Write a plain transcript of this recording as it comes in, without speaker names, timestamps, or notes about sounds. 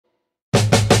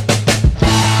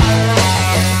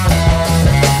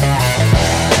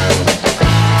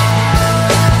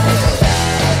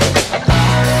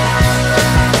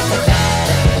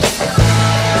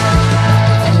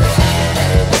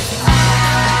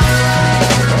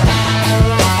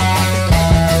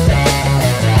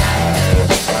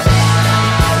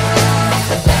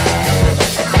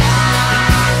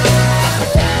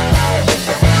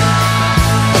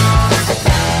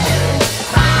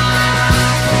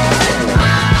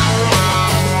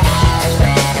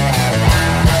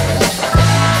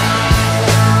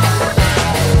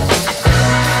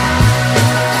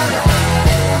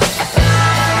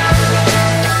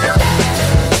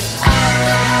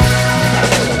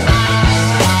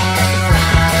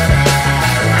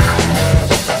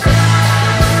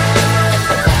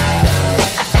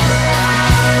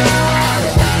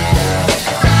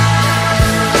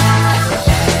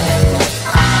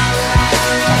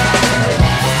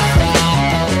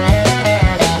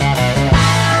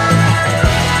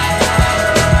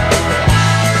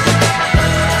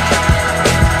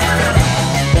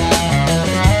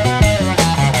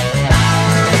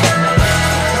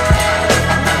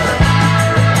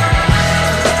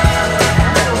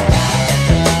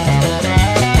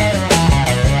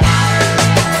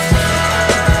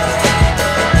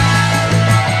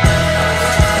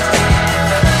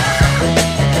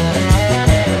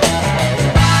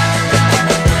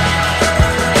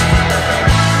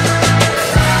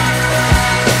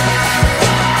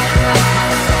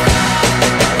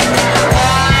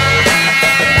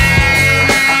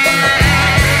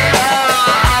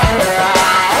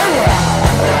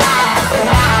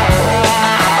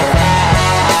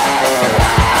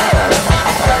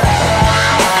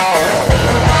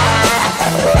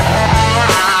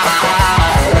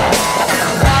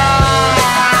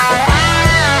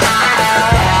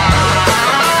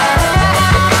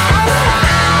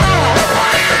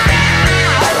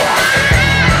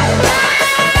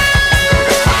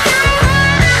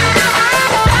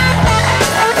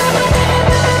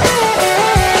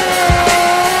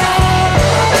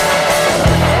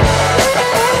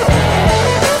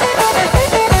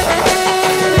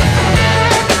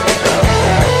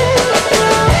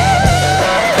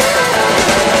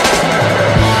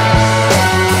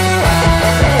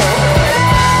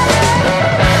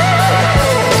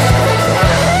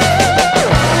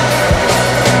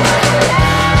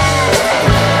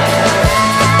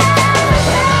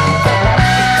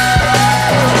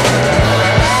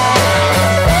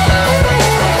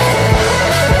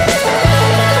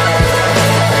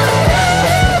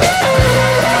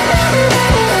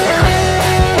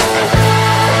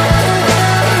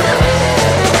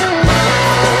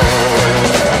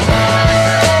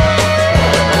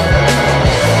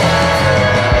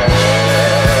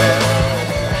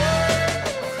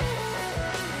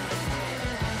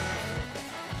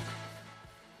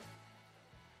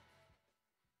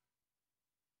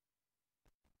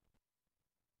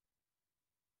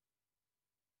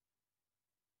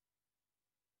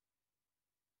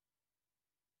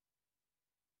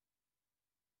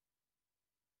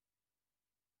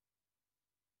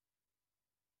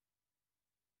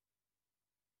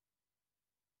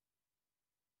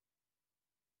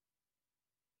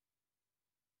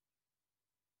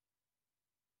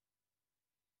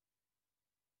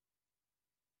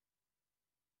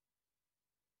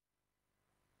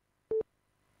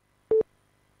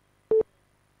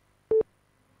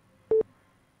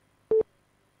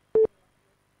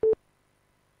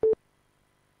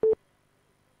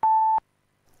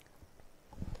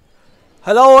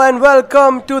Hello and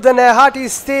welcome to the Nehati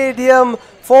Stadium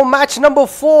for match number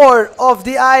 4 of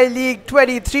the I-League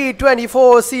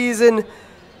 23-24 season.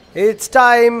 It's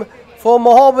time for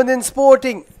Mohammedan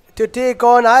Sporting to take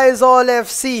on Aizawl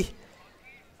FC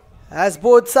as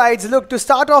both sides look to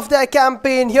start off their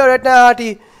campaign here at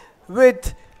Nehati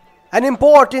with an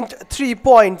important 3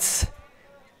 points.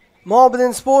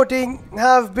 Mohammedan Sporting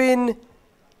have been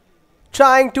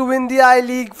trying to win the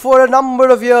I-League for a number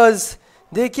of years.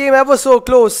 They came ever so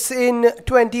close in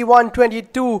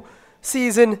 21-22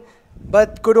 season,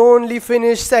 but could only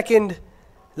finish second.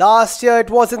 Last year it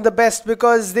wasn't the best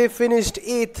because they finished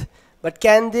 8th. But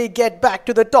can they get back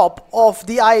to the top of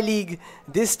the I-League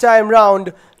this time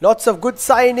round? Lots of good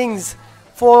signings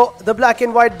for the Black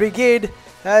and White Brigade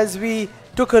as we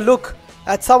took a look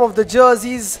at some of the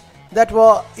jerseys that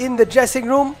were in the dressing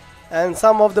room and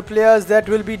some of the players that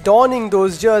will be donning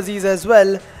those jerseys as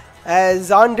well,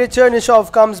 as Andrei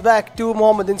Chernyshov comes back to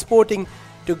Mohammedan Sporting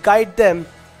to guide them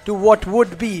to what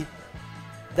would be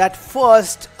that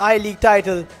first I-League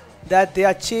title that they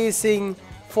are chasing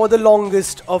for the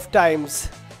longest of times.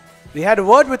 We had a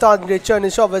word with Andrei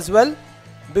Chernyshov as well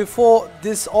before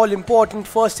this all-important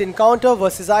first encounter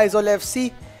versus Aizawl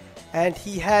FC, and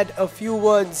he had a few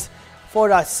words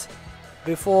for us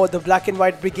before the Black and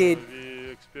White Brigade.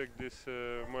 Expect this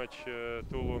match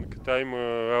too long time.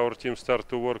 Our team start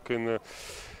to work in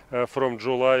from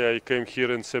July. I came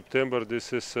here in September.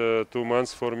 This is 2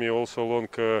 months for me, also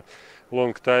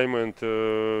long time, and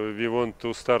we want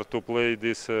to start to play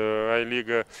this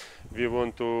I-League. We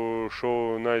want to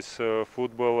show nice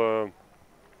football.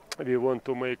 We want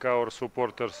to make our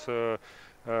supporters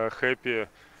happy,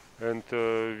 and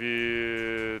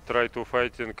we try to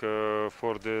fighting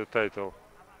for the title.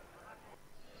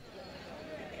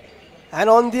 And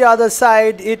on the other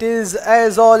side, it is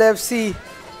Aizawl FC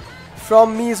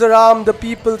from Mizoram, the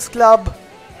People's Club.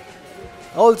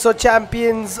 Also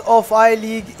champions of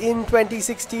I-League in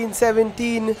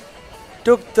 2016-17.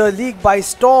 Took the league by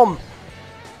storm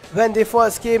when they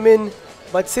first came in.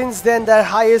 But since then, their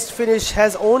highest finish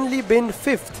has only been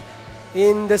 5th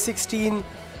in the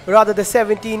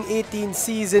 17-18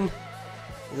 season.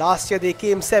 Last year they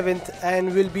came 7th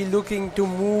and will be looking to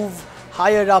move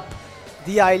higher up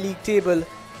the I-League table.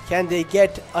 Can they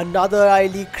get another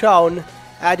I-League crown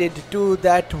added to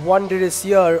that wondrous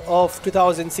year of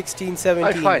 2016-17?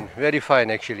 I'm fine, very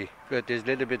fine actually. But it's a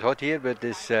little bit hot here, but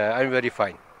I'm very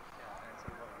fine.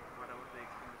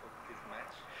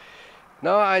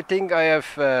 Now I think I have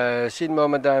seen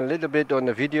Mohammedan a little bit on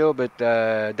the video, but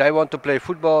they want to play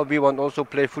football, we want also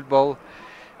play football.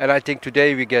 And I think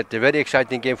today we get a very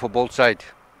exciting game for both sides.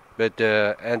 But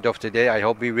end of the day I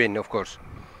hope we win, of course.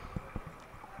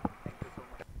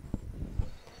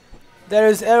 There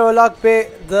is Errol Akpe,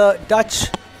 the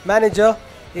Dutch manager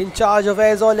in charge of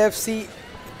Aizawl FC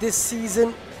this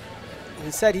season.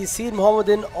 He said he's seen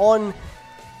Mohammedan on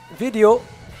video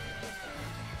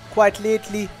quite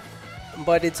lately,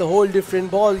 but it's a whole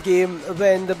different ball game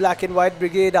when the Black and White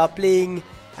Brigade are playing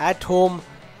at home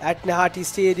at Nehati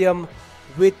Stadium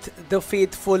with the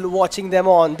faithful watching them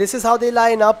on. This is how they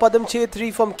line up. Padam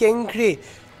Chetri from Kenkre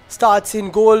starts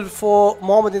in goal for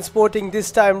Mohammedan Sporting this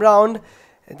time round.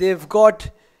 They've got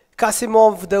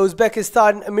Kasimov, the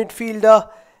Uzbekistan midfielder,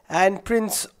 and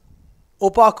Prince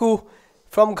Opaku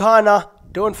from Ghana.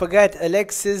 Don't forget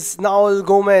Alexis Naul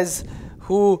Gomez,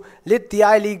 who lit the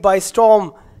I-League by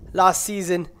storm last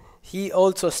season. He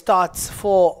also starts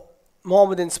for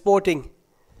Mohammedan Sporting.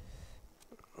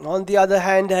 On the other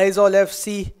hand, Aizawl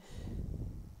FC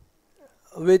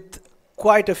with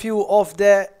quite a few of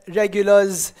their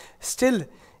regulars still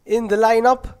in the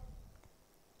lineup.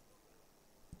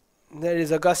 There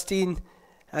is Augustine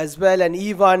as well, and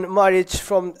Ivan Maric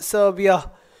from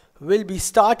Serbia will be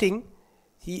starting.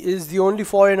 He is the only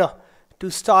foreigner to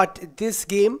start this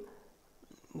game.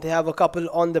 They have a couple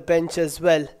on the bench as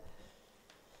well.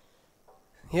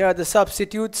 Here are the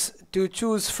substitutes to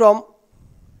choose from.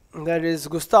 There is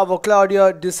Gustavo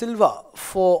Claudio de Silva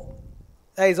for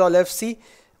Aizawl FC,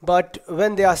 but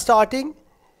when they are starting,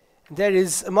 there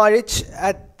is Maric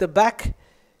at the back,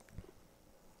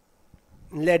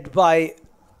 led by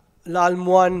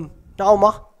Lalmuan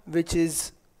Nauma, which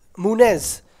is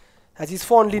Munez, as he's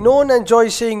fondly known, and Joy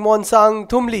Singh Monsang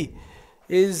Thumli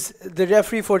is the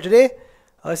referee for today,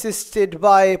 assisted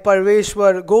by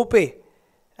Parveshwar Gope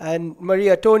and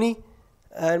Maria Tony,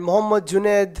 and Muhammad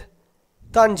Junaid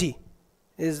Tanji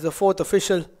is the 4th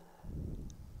official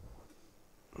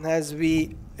as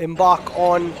we embark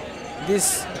on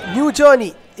this new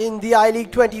journey in the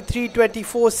I-League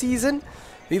 23-24 season.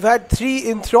 We've had 3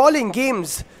 enthralling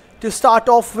games to start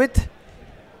off with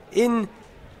in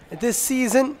this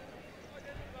season.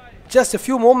 Just a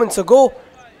few moments ago,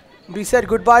 we said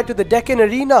goodbye to the Deccan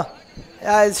Arena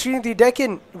as Srinidhi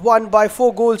Deccan won by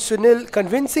 4-0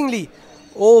 convincingly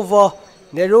over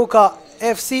Neroka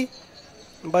FC.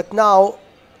 But now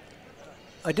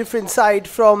a different side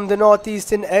from the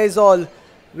northeastern Aizawl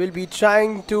will be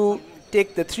trying to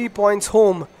take the 3 points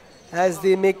home as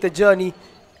they make the journey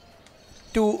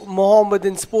to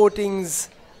Mohammedan Sporting's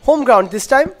home ground. This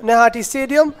time, Nehati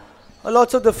Stadium,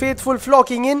 lots of the faithful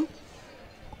flocking in,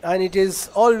 and it is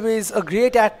always a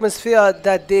great atmosphere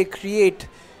that they create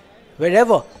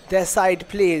wherever their side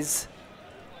plays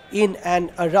in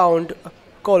and around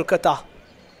Kolkata.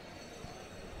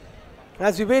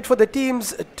 As we wait for the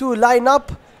teams to line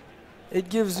up, it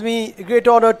gives me great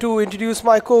honor to introduce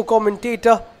my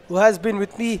co-commentator who has been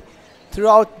with me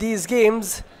throughout these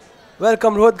games.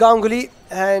 Welcome, Rohit Ganguly.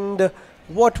 And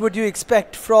what would you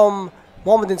expect from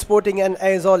Mohammedan Sporting and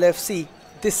Aizawl FC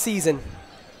this season?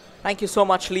 Thank you so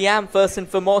much, Liam. First and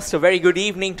foremost, a very good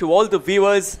evening to all the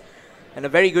viewers and a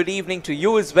very good evening to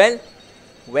you as well.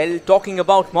 Well, talking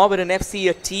about Mohammedan FC,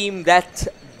 a team that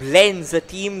blends, a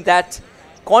team that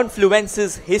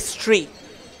confluences history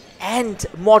and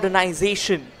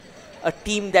modernization, a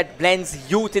team that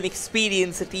blends youth and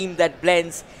experience, a team that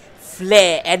blends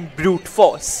flair and brute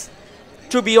force.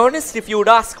 To be honest, if you would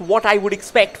ask what I would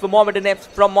expect from Mohammedan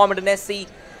FC,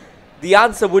 the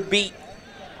answer would be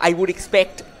I would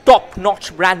expect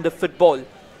top-notch brand of football.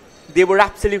 They were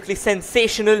absolutely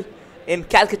sensational in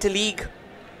Calcutta League,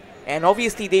 and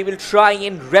obviously they will try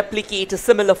and replicate a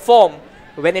similar form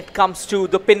when it comes to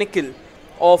the pinnacle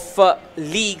of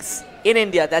leagues in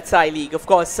India. That's I-League. Of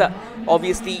course,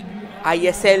 obviously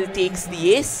ISL takes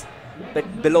the ace,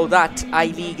 but below that,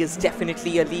 I-League is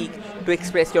definitely a league to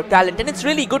express your talent. And it's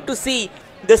really good to see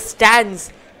the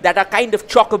stands that are kind of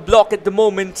chock-a-block at the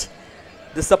moment.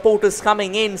 The supporters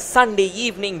coming in Sunday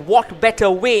evening. What better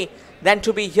way than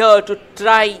to be here to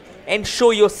try and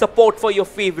show your support for your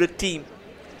favorite team.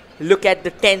 Look at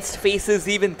the tensed faces.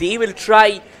 Even they will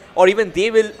try, or even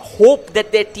they will hope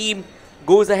that their team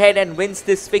goes ahead and wins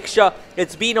this fixture.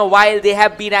 It's been a while they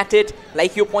have been at it.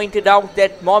 Like you pointed out,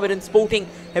 that Mohammedan Sporting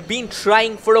have been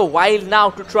trying for a while now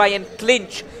to try and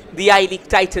clinch the I-League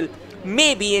title.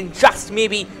 Maybe, and just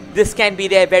maybe, this can be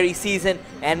their very season,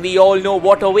 and we all know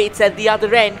what awaits at the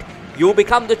other end. You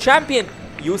become the champion.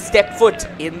 You step foot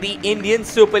in the Indian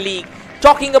Super League.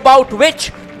 Talking about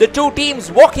which, the two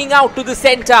teams walking out to the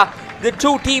center, the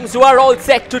two teams who are all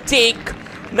set to take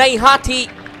Nehati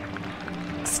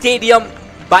Stadium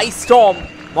by storm.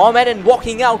 Mohammedan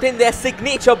walking out in their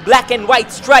signature black and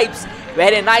white stripes,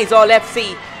 wherein Aizawl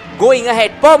FC going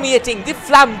ahead, permeating the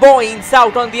flamboyance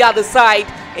out on the other side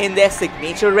in their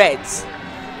signature reds.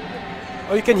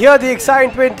 Oh, you can hear the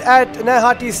excitement at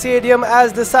Nehati Stadium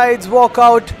as the sides walk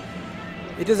out.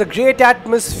 It is a great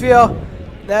atmosphere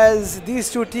as these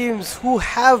two teams who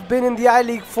have been in the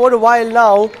I-League for a while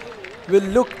now will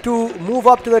look to move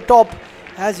up to the top.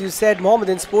 As you said,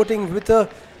 Mohammedan Sporting with a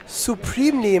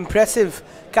supremely impressive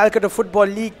Calcutta Football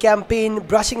League campaign,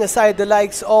 brushing aside the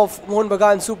likes of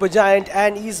Mohammedan Supergiant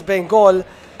and East Bengal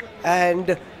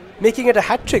and making it a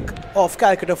hat-trick of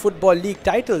Calcutta Football League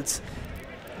titles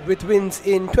with wins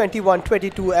in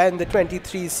 21-22 and the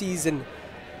 23 season.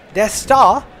 Their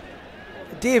star,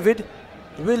 David,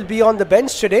 will be on the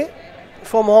bench today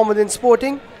for Mohammedan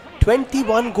Sporting.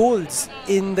 21 goals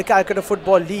in the Calcutta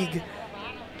Football League.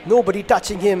 Nobody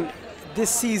touching him this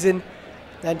season,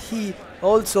 and he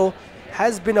also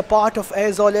has been a part of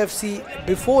Aizawl FC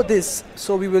before this,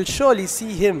 so we will surely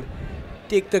see him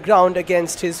take the ground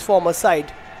against his former side.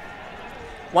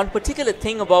 One particular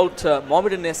thing about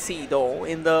Mohammedan SC though,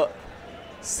 in the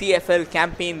CFL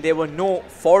campaign there were no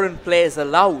foreign players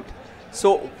allowed.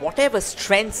 So whatever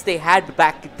strengths they had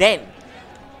back then,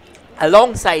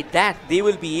 alongside that they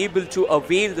will be able to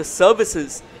avail the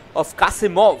services of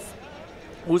Kasimov,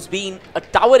 who's been a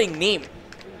towering name.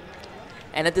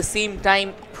 And at the same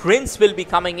time, Prince will be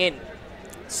coming in.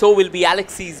 So will be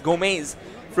Alexis Gomez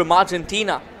from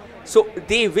Argentina. So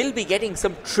they will be getting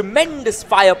some tremendous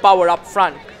firepower up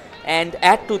front. And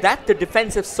add to that the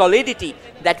defensive solidity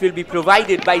that will be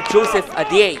provided by Joseph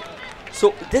Adey.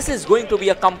 So this is going to be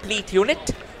a complete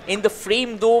unit. In the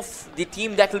frame though, the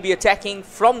team that will be attacking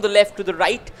from the left to the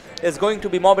right is going to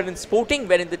be Mohammedan Sporting,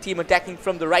 wherein the team attacking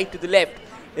from the right to the left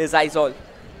is Aizawl.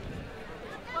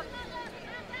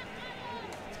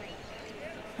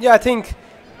 Yeah, I think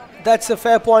that's a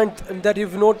fair point that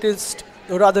you've noticed,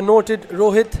 or rather noted,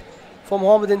 Rohit. For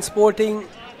Mohammedan Sporting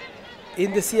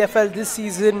in the CFL this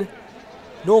season,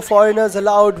 no foreigners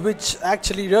allowed, which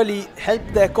actually really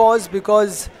helped their cause,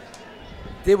 because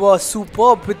they were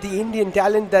superb with the Indian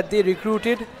talent that they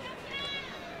recruited.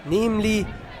 Namely,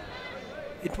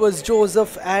 it was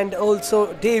Joseph and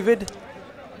also David.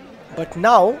 But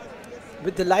now,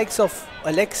 with the likes of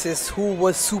Alexis, who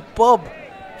was superb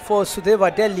for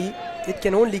Sudeva Delhi, it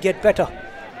can only get better.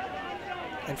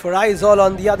 And for Aizawl,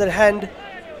 on the other hand,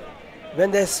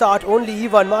 when they start only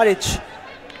Ivan Maric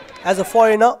as a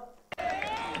foreigner,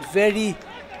 very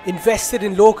invested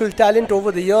in local talent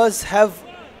over the years, have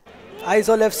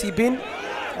Aizawl FC been,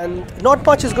 and not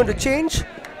much is going to change,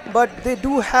 but they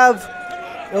do have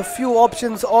a few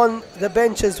options on the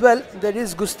bench as well. There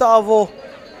is Gustavo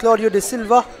Claudio de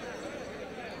Silva,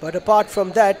 but apart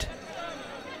from that,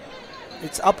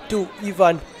 it's up to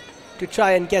Ivan to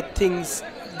try and get things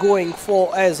going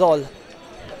for Aizawl.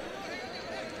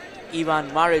 Ivan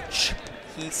Maric,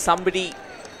 he's somebody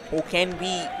who can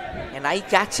be an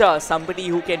eye-catcher, somebody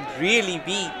who can really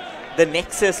be the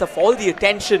nexus of all the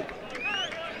attention.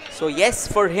 So yes,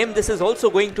 for him this is also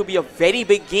going to be a very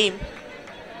big game.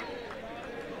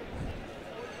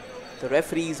 The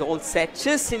referee is all set,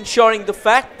 just ensuring the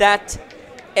fact that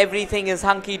everything is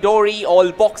hunky-dory,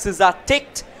 all boxes are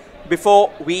ticked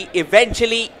before we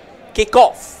eventually kick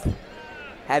off.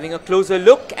 Having a closer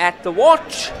look at the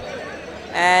watch,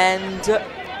 and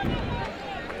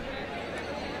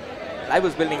I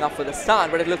was building up for the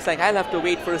start, but it looks like I'll have to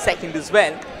wait for a second as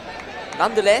well.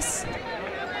 Nonetheless, and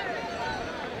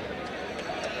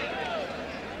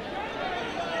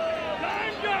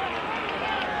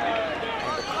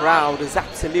the crowd is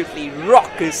absolutely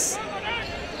raucous.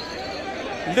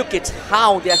 Look at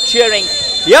how they are cheering.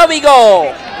 Here we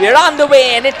go. We're on the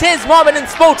way, and it is Mohammedan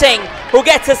Sporting who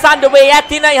gets us underway at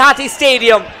the Naihati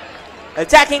Stadium.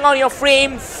 Attacking on your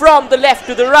frame from the left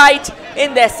to the right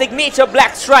in their signature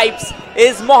black stripes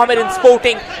is Mohammedan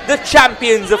Sporting, the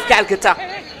champions of Calcutta.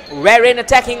 Wherein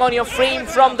attacking on your frame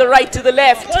from the right to the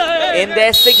left in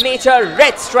their signature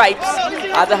red stripes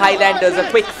are the Highlanders. A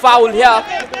quick foul here,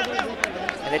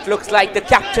 and it looks like the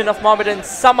captain of Mohammedan,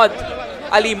 Samad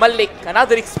Ali Malik,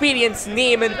 another experienced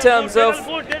name in terms of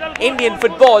Indian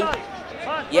football.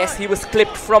 Yes, he was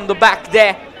clipped from the back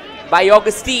there by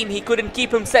Augustine. He couldn't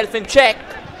keep himself in check.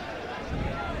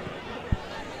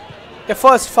 The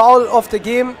first foul of the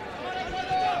game.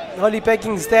 Early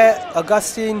peggings there.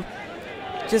 Augustine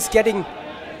just getting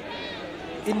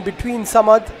in between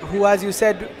Samad, who, as you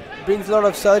said, brings a lot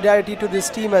of solidarity to this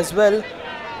team as well.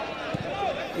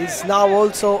 Is now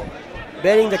also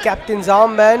bearing the captain's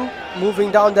armband,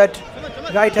 moving down that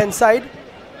right hand side.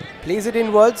 Plays it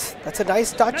inwards. That's a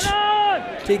nice touch.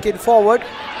 Take it forward.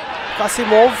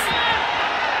 Kasimov.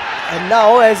 And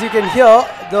now, as you can hear,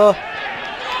 the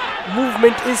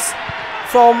movement is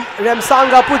from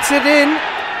Remsanga, puts it in.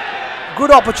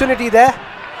 Good opportunity there,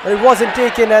 but it wasn't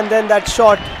taken, and then that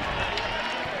shot,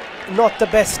 not the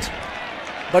best.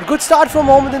 But good start from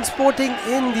Mohammedan Sporting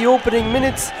in the opening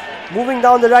minutes. Moving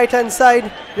down the right hand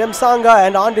side, Remsanga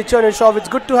and Andrei Chernyshov. It's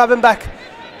good to have him back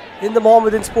in the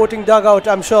Mohammedan Sporting dugout,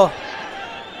 I'm sure.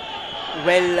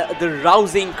 Well, the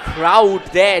rousing crowd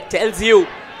there tells you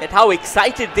that how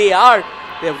excited they are.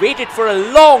 They've waited for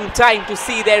a long time to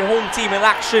see their home team in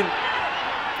action.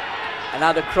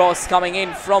 Another cross coming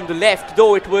in from the left,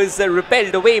 though it was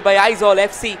repelled away by Aizawl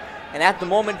FC. And at the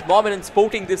moment, Mohammedan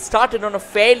Sporting, they've started on a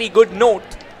fairly good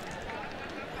note.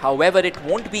 However, it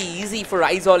won't be easy for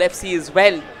Aizawl FC as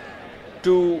well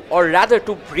to, or rather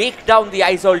to break down the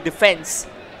Aizawl defense,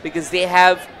 because they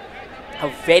have a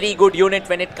very good unit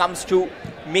when it comes to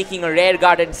making a rear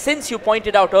guard. And since you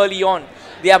pointed out early on,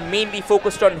 they are mainly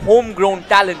focused on homegrown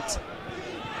talent.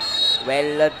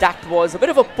 Well, that was a bit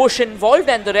of a push involved,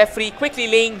 and the referee quickly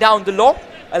laying down the law,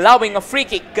 allowing a free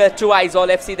kick to Aizawl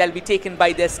FC that will be taken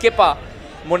by their skipper,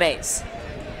 Munez.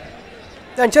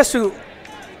 And just to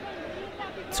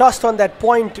thrust on that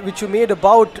point which you made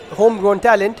about homegrown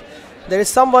talent, there is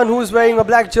someone who is wearing a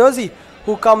black jersey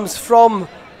who comes from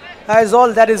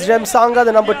Aizawl. That is Remsanga,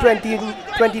 the number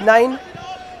 29.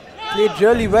 Played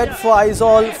really well for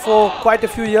Aizawl for quite a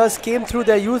few years, came through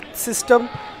their youth system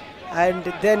and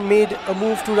then made a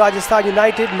move to Rajasthan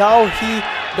United. Now he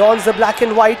dons the black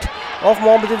and white of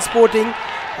Mohammedan Sporting,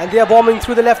 and they are bombing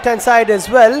through the left hand side as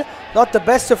well. Not the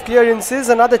best of clearances.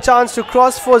 Another chance to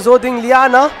cross for Zoding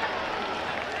Liana,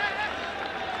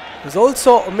 who's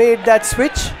also made that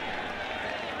switch.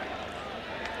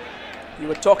 You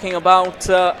were talking about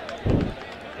a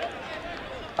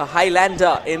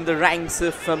Highlander in the ranks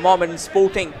of Mohammedan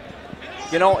Sporting.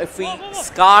 You know, if we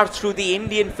scar through the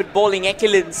Indian footballing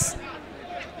excellence,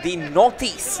 the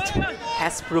Northeast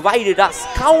has provided us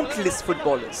countless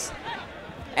footballers.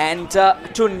 And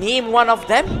to name one of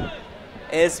them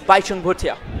is Baichung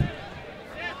Bhutia.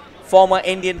 former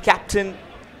Indian captain,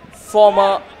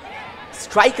 former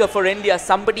striker for India,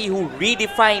 somebody who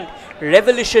redefined,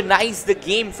 revolutionized the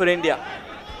game for India.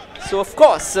 So of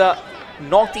course,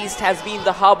 Northeast has been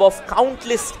the hub of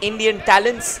countless Indian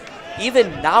talents.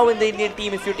 Even now in the Indian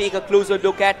team, if you take a closer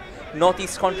look at,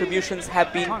 Northeast contributions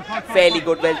have been fairly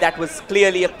good. Well, that was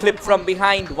clearly a clip from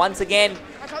behind once again.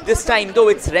 This time though,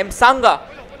 it's Remsanga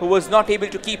who was not able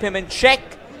to keep him in check,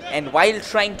 and while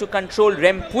trying to control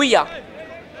Rempuya,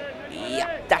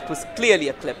 yeah, that was clearly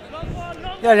a clip.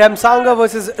 Yeah, Remsanga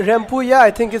versus Rempuya,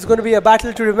 I think it's going to be a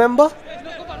battle to remember.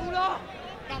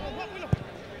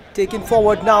 Taken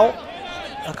forward now.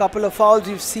 A couple of fouls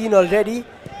we've seen already.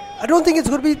 I don't think it's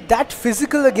going to be that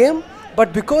physical a game,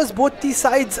 but because both these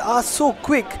sides are so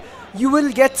quick, you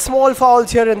will get small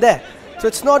fouls here and there. So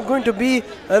it's not going to be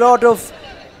a lot of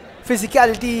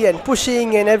physicality and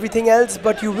pushing and everything else,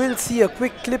 but you will see a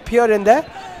quick clip here and there,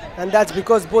 and that's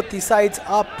because both these sides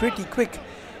are pretty quick.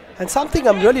 And something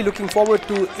I'm really looking forward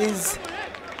to is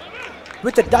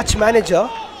with the Dutch manager,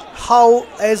 how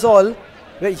Aizawl,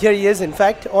 well, here he is in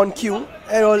fact on cue,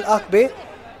 Errol Akbe,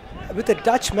 with the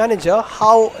Dutch manager,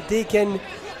 how they can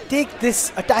take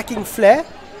this attacking flair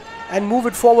and move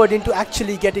it forward into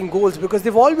actually getting goals, because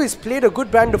they've always played a good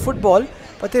brand of football,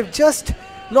 but they've just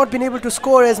not been able to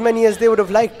score as many as they would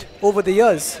have liked over the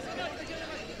years.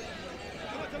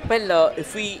 Well,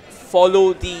 if we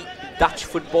follow the Dutch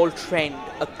football trend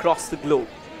across the globe,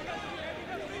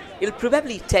 it'll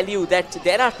probably tell you that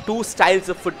there are two styles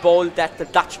of football that the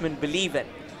Dutchmen believe in.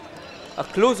 A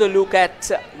closer look at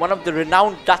one of the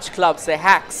renowned Dutch clubs,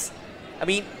 Ajax. I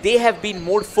mean, they have been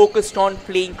more focused on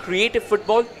playing creative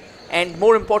football and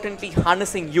more importantly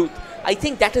harnessing youth. I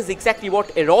think that is exactly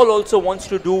what Errol also wants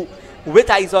to do with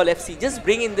Aizawl FC. Just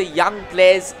bring in the young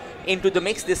players into the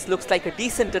mix. This looks like a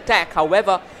decent attack.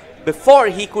 However, before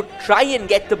he could try and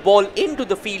get the ball into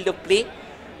the field of play,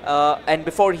 and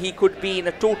before he could be in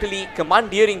a totally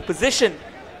commandeering position,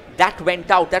 that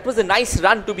went out. That was a nice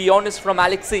run, to be honest, from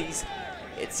Alexis.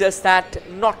 It's just that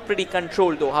not pretty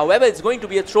controlled though. However, it's going to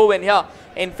be a throw in here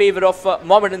in favor of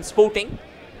Mohammedan Sporting.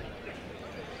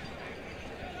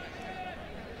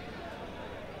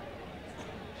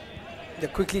 They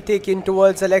quickly take in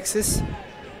towards Alexis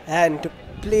and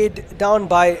played down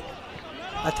by,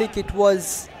 I think it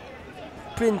was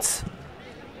Prince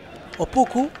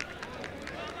Opuku.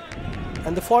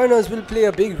 And the foreigners will play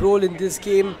a big role in this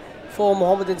game for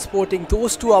Mohammedan Sporting.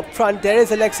 Those two up front. There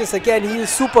is Alexis again. He is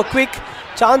super quick.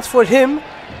 Chance for him.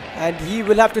 And he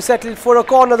will have to settle for a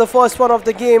corner, the first one of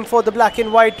the game for the Black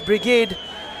and White Brigade.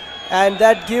 And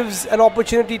that gives an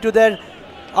opportunity to their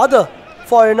other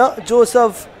foreigner,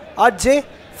 Joseph Adje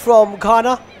from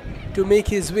Ghana, to make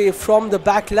his way from the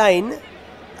back line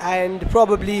and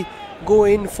probably go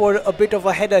in for a bit of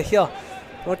a header here.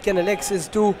 What can Alexis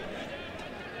do?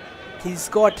 He's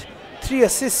got 3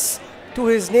 assists to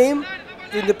his name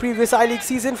in the previous I-League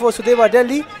season for Sudeva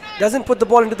Delhi. Doesn't put the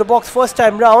ball into the box first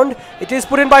time round. It is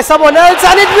put in by someone else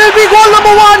and it will be goal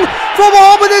number 1 for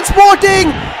Mohammedan Sporting.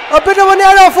 A bit of an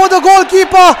error for the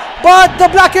goalkeeper, but the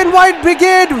Black and White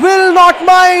Brigade will not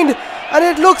mind. And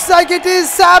it looks like it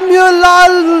is Samuel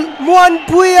Lal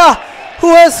Muanpuya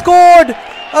who has scored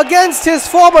against his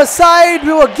former side.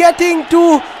 We were getting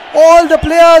to all the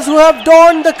players who have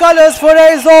donned the colours for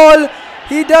Aizawl.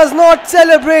 He does not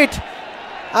celebrate,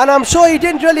 and I'm sure he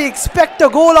didn't really expect a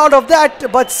goal out of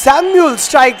that, but Samuel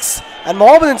strikes and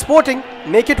Mohammedan Sporting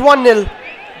make it 1-0.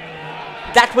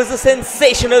 That was a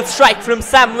sensational strike from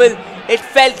Samuel. It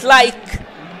felt like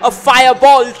a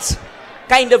firebolt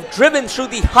kind of driven through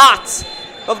the hearts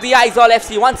of the Aizawl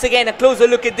FC. Once again, a closer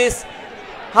look at this.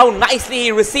 How nicely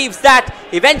he receives that.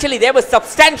 Eventually there was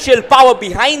substantial power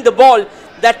behind the ball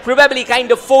that probably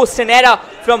kind of forced an error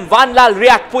from Vanlal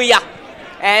Riakpuya.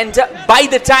 And by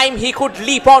the time he could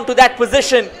leap onto that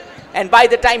position, and by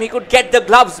the time he could get the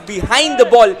gloves behind the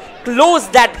ball, close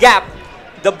that gap,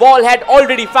 the ball had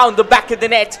already found the back of the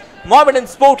net. Mohammedan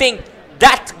Sporting,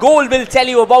 that goal will tell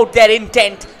you about their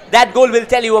intent. That goal will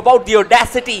tell you about the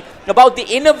audacity, about the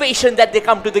innovation that they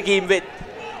come to the game with.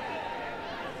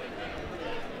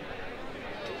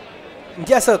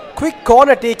 Yes, a quick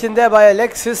corner taken there by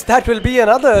Alexis. That will be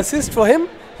another assist for him.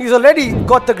 He's already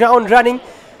got the ground running.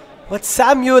 But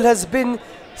Samuel has been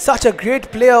such a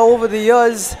great player over the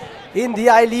years in the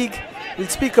I-League. We'll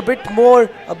speak a bit more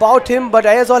about him, but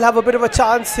Aizawl have a bit of a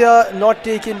chance here. Not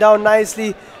taken down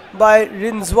nicely by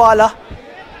Rinzwala.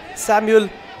 Samuel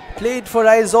played for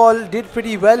Aizawl, did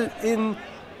pretty well in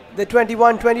the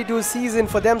 21-22 season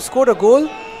for them. Scored a goal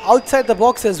outside the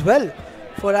box as well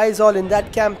for Aizawl in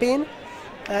that campaign,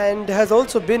 and has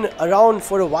also been around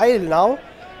for a while now.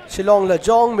 Shillong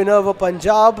Lajong, Minerva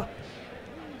Punjab,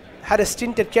 had a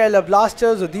stint at Kerala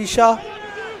Blasters, Odisha,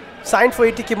 signed for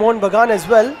ATK Mohun Bagan as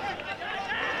well,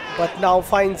 but now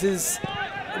finds his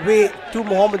way to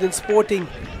Mohammedan Sporting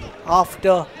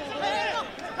after,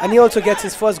 and he also gets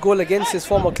his first goal against his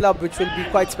former club, which will be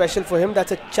quite special for him.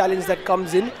 That's a challenge that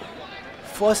comes in.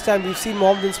 First time we've seen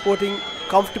Mohammedan Sporting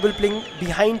comfortable playing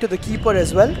behind to the keeper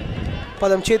as well,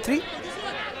 Padam Chetri.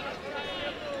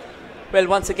 Well,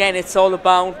 once again, it's all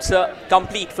about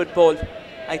complete football.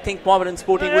 I think Mohammedan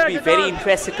Sporting would be very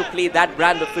interested to play that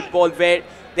brand of football where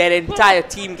their entire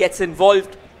team gets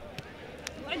involved.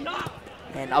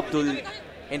 And Abdul,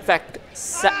 in fact,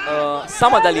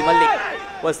 Samad Ali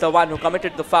Malik was the one who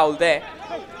committed the foul there.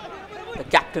 The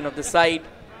captain of the side,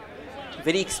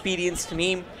 very experienced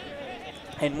name,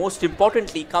 and most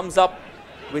importantly comes up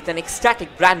with an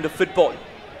ecstatic brand of football.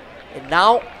 And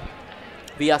now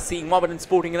we are seeing Mohammedan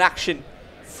Sporting in action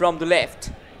from the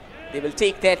left. They will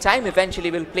take their time,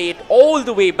 eventually will play it all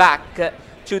the way back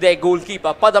to their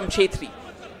goalkeeper, Padam Chetri.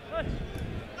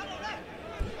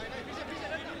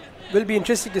 Will be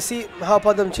interesting to see how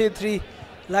Padam Chetri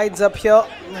lines up here.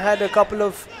 Had a couple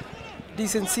of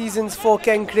decent seasons for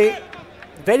Kenkre.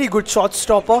 Very good shot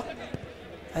stopper.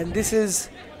 And this is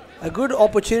a good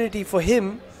opportunity for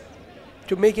him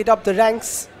to make it up the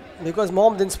ranks, because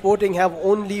Mohammedan Sporting have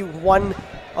only one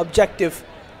objective,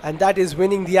 and that is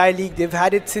winning the I-League. They've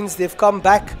had it since they've come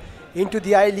back into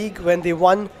the I-League when they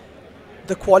won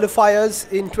the qualifiers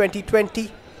in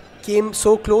 2020. Came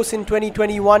so close in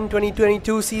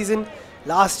 2021-2022 season.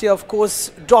 Last year, of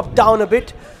course, dropped down a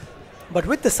bit. But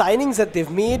with the signings that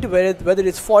they've made, whether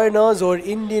it's foreigners or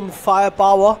Indian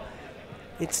firepower,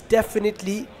 it's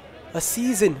definitely a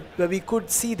season where we could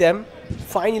see them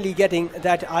finally getting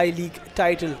that I-League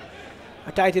title.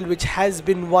 A title which has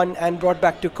been won and brought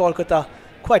back to Kolkata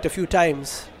quite a few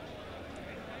times.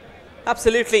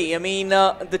 Absolutely. I mean,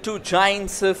 the two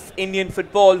giants of Indian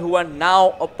football who are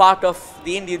now a part of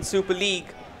the Indian Super League,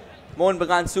 Mohun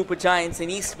Bagan Super Giants in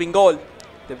East Bengal,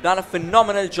 they've done a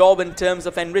phenomenal job in terms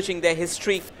of enriching their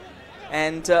history.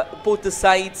 And both the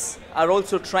sides are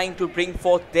also trying to bring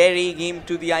forth their A game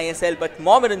to the ISL. But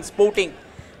Mohammedan Sporting,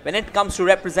 when it comes to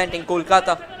representing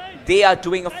Kolkata, they are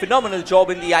doing a phenomenal job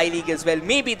in the I-League as well.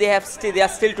 Maybe they are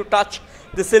still to touch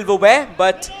the silverware,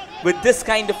 but with this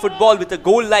kind of football, with a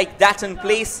goal like that in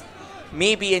place,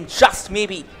 maybe and just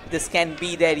maybe this can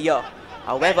be their year.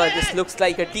 However, this looks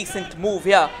like a decent move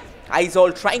here.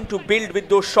 Aizawl trying to build with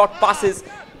those short passes.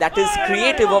 That is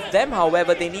creative of them.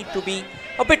 However, they need to be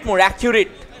a bit more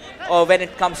accurate when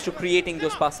it comes to creating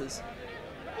those passes.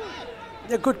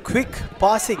 A good quick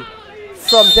passing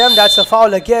from them. That's a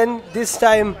foul again, this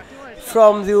time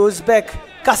from the Uzbek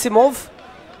Kasimov,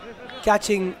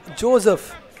 catching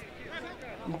Joseph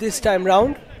this time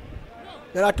round.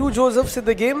 There are two Josephs in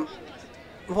the game,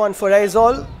 one for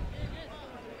Aizawl,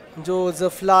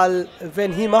 Joseph Lal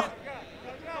Venhima,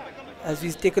 as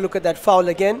we take a look at that foul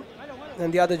again,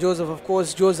 and the other Joseph, of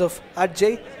course, Joseph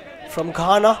Adjay from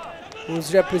Ghana,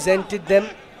 who's represented them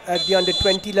at the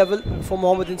under-20 level for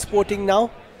Mohammedan Sporting now.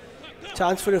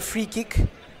 Chance for a free kick.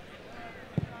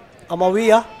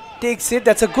 Amawiya takes it.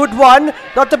 That's a good one.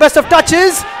 Not the best of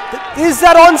touches. Is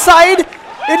that onside?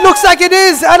 It looks like it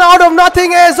is. And out of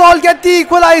nothing, Aizawl get the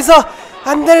equalizer.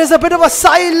 And there is a bit of a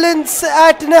silence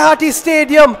at Nehati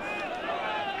Stadium.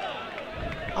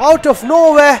 Out of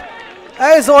nowhere,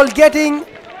 Aizawl getting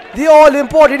the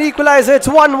all-important equalizer. It's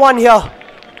 1-1 here.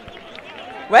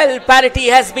 Well, parity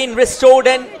has been restored,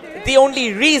 and the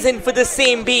only reason for the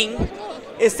same being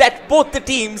is that both the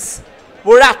teams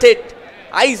were at it.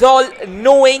 Aizawl,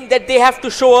 knowing that they have to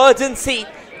show urgency,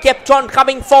 kept on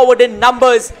coming forward in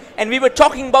numbers, and we were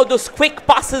talking about those quick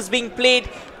passes being played,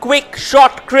 quick,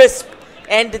 short, crisp,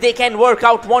 and they can work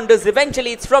out wonders.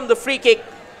 Eventually, it's from the free kick.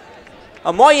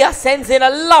 Amoya sends in a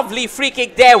lovely free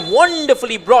kick there,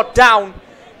 wonderfully brought down,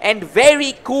 and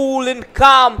very cool and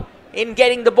calm in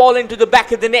getting the ball into the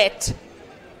back of the net.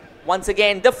 Once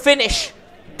again, the finish,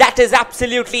 that is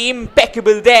absolutely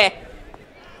impeccable there.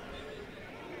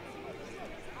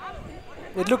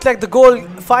 It looked like the goal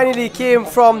finally came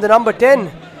from the number 10,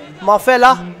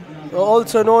 Mafela,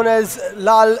 also known as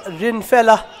Lal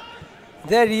Rinfela.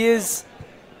 There he is,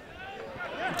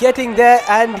 getting there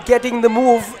and getting the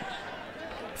move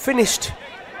finished.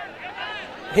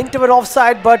 Hint of an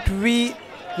offside, but we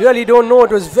really don't know.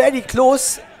 It was very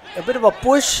close. A bit of a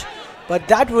push, but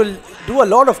that will do a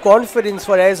lot of confidence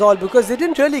for Aizawl, because they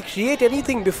didn't really create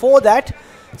anything before that.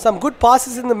 Some good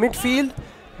passes in the midfield,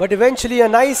 but eventually a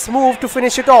nice move to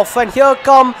finish it off. And here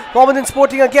come Mohammedan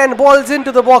Sporting again. Balls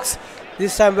into the box.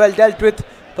 This time well dealt with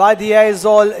by the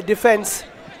Aizawl defense.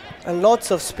 And lots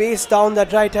of space down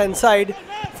that right hand side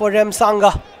for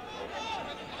Remsanga.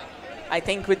 I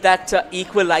think with that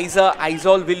equalizer,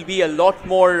 Aizawl will be a lot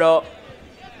more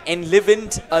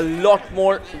enlivened, a lot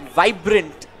more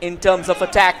vibrant in terms of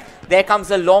attack. There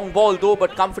comes a long ball though,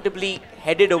 but comfortably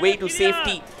headed away to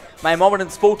safety by Mohammedan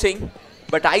Sporting.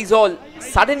 But Aizawl,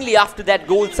 suddenly after that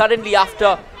goal, suddenly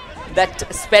after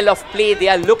that spell of play, they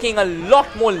are looking a lot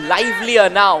more livelier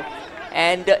now.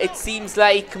 And it seems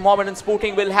like Mohammedan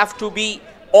Sporting will have to be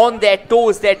on their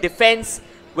toes. Their defense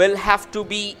will have to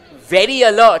be very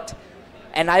alert.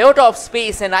 An iota of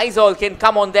space and Aizawl can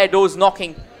come on their doors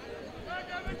knocking.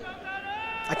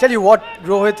 I tell you what,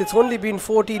 Rohit, it's only been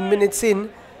 14 minutes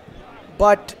in,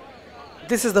 but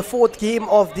this is the 4th game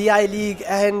of the I-League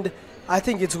and I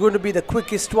think it's going to be the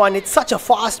quickest one. It's such a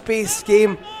fast-paced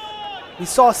game. We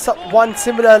saw one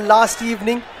similar last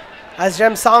evening as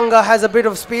Remsanga has a bit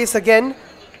of space again.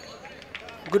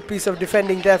 Good piece of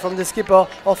defending there from the skipper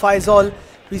of Aizawl.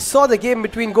 We saw the game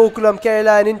between Gokulam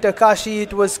Kerala and Inter Kashi.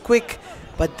 It was quick,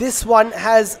 but this one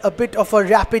has a bit of a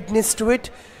rapidness to it.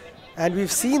 And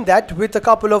we've seen that with a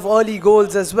couple of early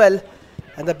goals as well.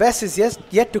 And the best is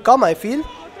yet to come, I feel,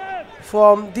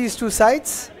 from these two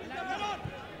sides.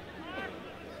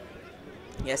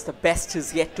 Yes, the best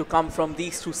is yet to come from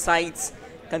these two sides,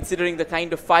 considering the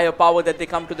kind of firepower that they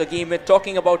come to the game with.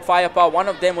 Talking about firepower, one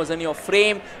of them was in your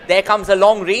frame. There comes a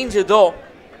long ranger though.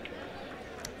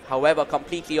 However,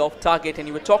 completely off target. And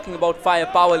you were talking about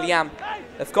firepower, Liam.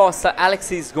 Of course,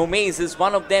 Alexis Gomez is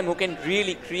one of them who can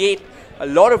really create a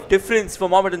lot of difference for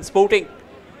Mohammedan Sporting.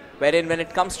 Wherein when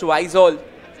it comes to Aizawl,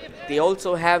 they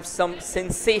also have some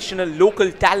sensational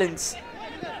local talents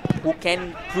who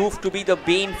can prove to be the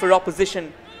bane for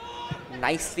opposition.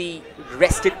 Nicely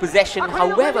wrested possession,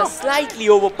 however, slightly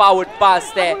overpowered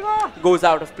pass there goes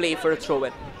out of play for a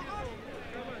throw-in.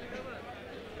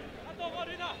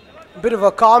 Bit of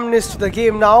a calmness to the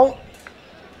game now,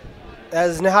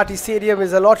 as Nehati Stadium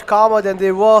is a lot calmer than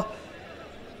they were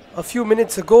a few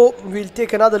minutes ago. We'll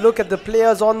take another look at the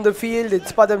players on the field.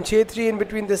 It's Padam Chetri in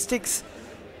between the sticks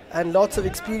and lots of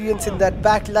experience in that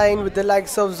back line with the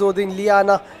likes of Zodin,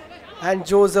 Liana and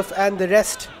Joseph and the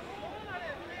rest.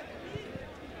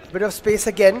 Bit of space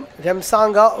again.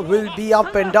 Remsanga will be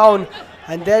up and down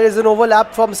and there is an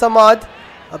overlap from Samad.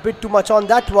 A bit too much on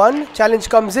that one. Challenge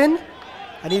comes in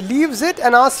and he leaves it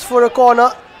and asks for a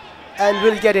corner and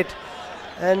will get it.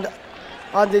 And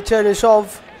Andrei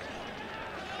Chernyshov,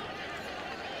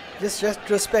 just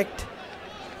retrospect,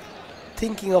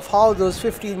 thinking of how those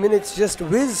 15 minutes just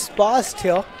whizzed past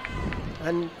here.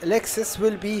 And Alexis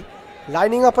will be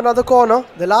lining up another corner.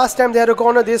 The last time they had a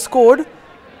corner, they scored.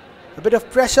 A bit of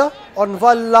pressure on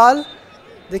Vallal,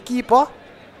 the keeper.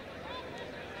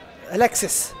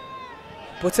 Alexis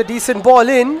puts a decent ball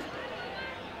in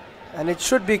and it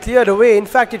should be cleared away. In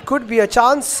fact, it could be a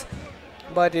chance,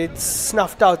 but it's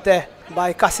snuffed out there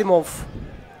by Kasimov.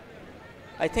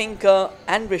 I think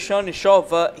Andrei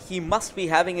Chernyshov, he must be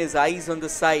having his eyes on the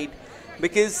side,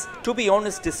 because to be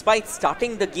honest, despite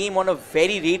starting the game on a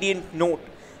very radiant note,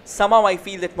 somehow I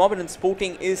feel that Mohammedan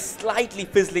Sporting is slightly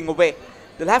fizzling away.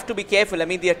 They'll have to be careful. I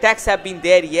mean, the attacks have been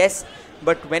there, yes,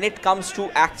 but when it comes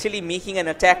to actually making an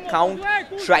attack count,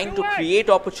 trying to create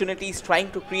opportunities,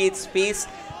 trying to create space,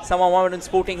 somehow Mohammedan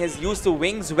Sporting has used the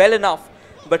wings well enough,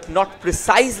 but not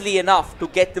precisely enough to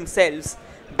get themselves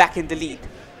back in the lead.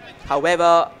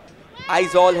 However,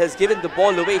 Aizawl has given the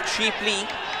ball away cheaply,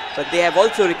 but they have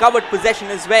also recovered possession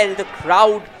as well. The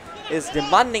crowd is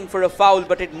demanding for a foul,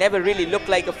 but it never really looked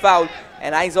like a foul,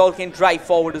 and Aizawl can drive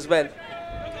forward as well.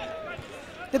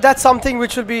 That's something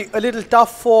which will be a little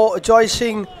tough for Joy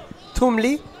Singh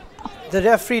Thumli, the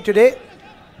referee today.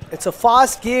 It's a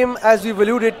fast game, as we've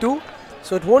alluded to,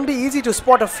 so it won't be easy to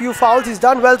spot a few fouls. He's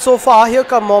done well so far. Here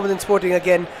come Mohammedan Sporting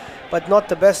again, but not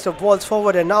the best of balls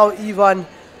forward. And now Ivan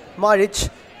Maric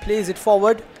plays it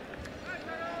forward.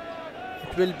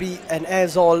 It will be an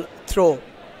Aizawl throw.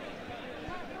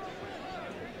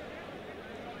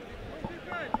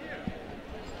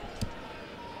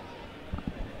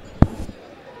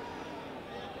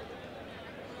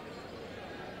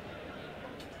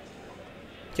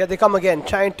 Here they come again,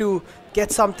 trying to get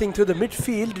something to the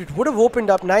midfield. It would have opened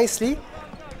up nicely,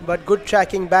 but good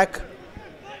tracking back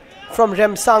from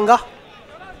Remsanga.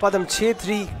 Padam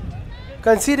Chetri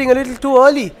conceding a little too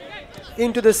early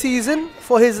into the season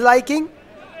for his liking.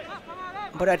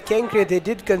 But at Kenkre they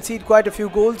did concede quite a few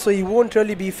goals, so he won't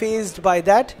really be fazed by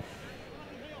that.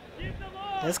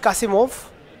 There's Kasimov.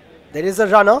 There is a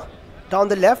runner down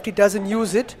the left. He doesn't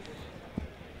use it.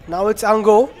 Now it's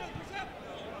Ango.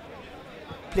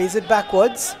 Plays it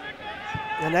backwards.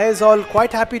 And Aizawl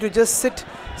quite happy to just sit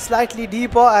slightly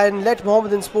deeper and let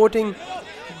Mohammedan Sporting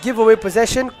give away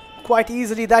possession quite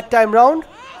easily that time round.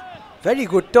 Very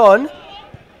good turn.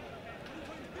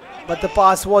 But the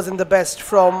pass wasn't the best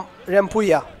from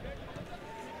Rempuya.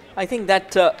 I think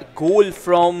that goal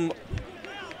from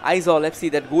Aizawl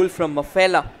FC, that goal from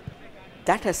Mafela,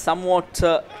 that has somewhat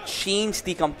changed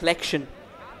the complexion.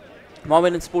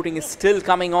 Mohammedan Sporting is still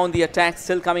coming on the attack,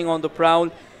 still coming on the prowl,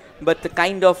 but the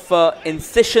kind of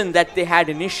incision that they had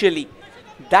initially,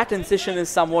 that incision is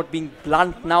somewhat being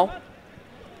blunt now.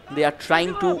 They are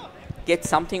trying to get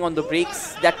something on the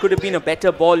breaks. That could have been a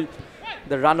better ball.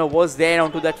 The runner was there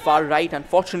onto that far right.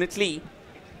 Unfortunately,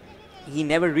 he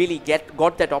never really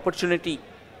got that opportunity.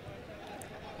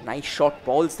 Nice short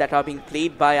balls that are being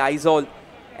played by Aizawl,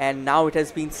 and now it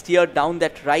has been steered down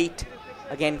that right.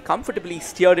 Again, comfortably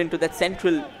steered into that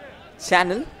central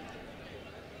channel.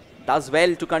 Does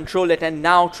well to control it, and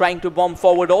now trying to bomb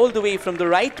forward all the way from the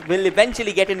right. Will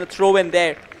eventually get in a throw in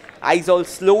there. Aizawl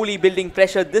slowly building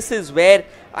pressure. This is where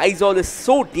Aizawl is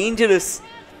so dangerous.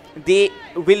 They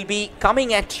will be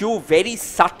coming at you very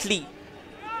subtly.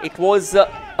 It was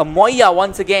Moya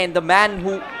once again, the man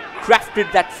who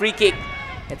crafted that free kick.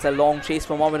 It's a long chase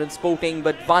for Mohammedan Sporting,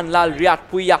 but Vanlal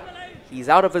Riyadpuya, he's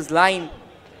out of his line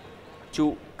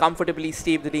to comfortably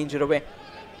stave the danger away.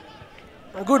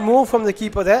 A good move from the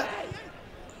keeper there.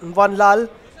 Vanlal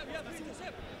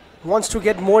wants to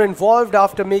get more involved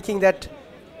after making that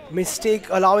mistake,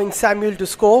 allowing Samuel to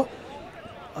score.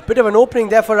 A bit of an opening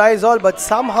there for Aizawl, but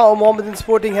somehow Mohammedan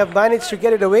Sporting have managed to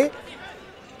get it away.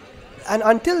 And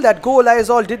until that goal,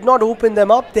 Aizawl did not open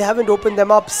them up. They haven't opened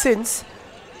them up since.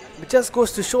 It just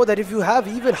goes to show that if you have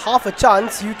even half a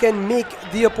chance, you can make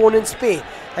the opponents pay.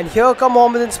 And here come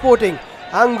Mohammedan Sporting.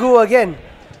 Angu again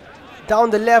down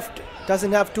the left,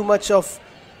 doesn't have too much of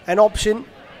an option.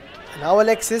 Now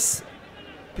Alexis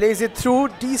plays it through,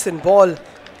 decent ball.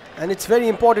 And it's very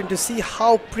important to see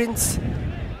how Prince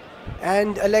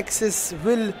and Alexis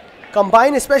will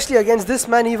combine, especially against this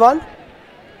man, Ivan.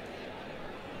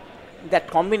 That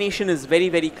combination is very,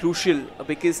 very crucial,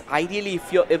 because ideally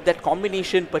if that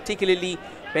combination, particularly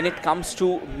when it comes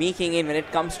to making in, when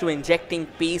it comes to injecting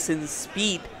pace and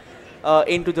speed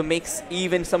into the mix,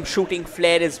 even some shooting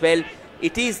flair as well,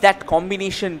 it is that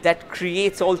combination that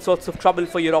creates all sorts of trouble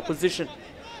for your opposition.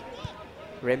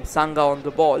 Remsanga on the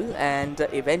ball, and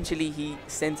eventually he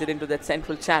sends it into that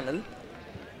central channel.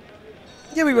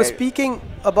 Yeah, we were speaking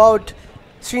about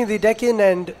Srinivasan Deccan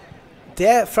and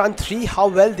their front three, how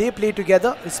well they play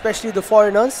together, especially the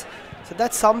foreigners. So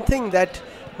that's something that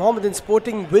Mohammedan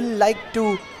Sporting will like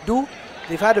to do.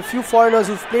 They've had a few foreigners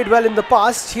who've played well in the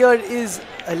past. Here is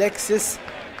Alexis,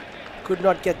 could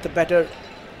not get the better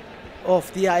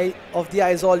of the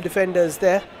Aizawl defenders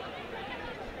there.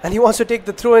 And he wants to take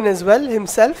the throw in as well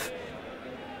himself.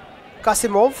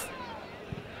 Kasimov.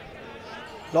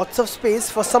 Lots of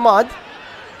space for Samad.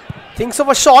 Thinks of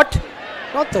a shot.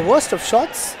 Not the worst of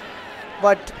shots,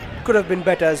 but could have been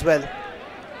better as well.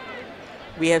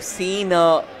 We have seen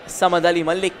Samad Ali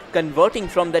Malik converting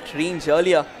from that range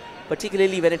earlier,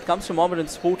 particularly when it comes to Mohammedan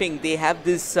Sporting. They have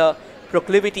this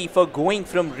proclivity for going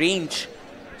from range.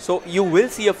 So you will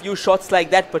see a few shots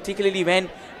like that, particularly when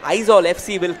Aizawl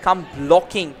FC will come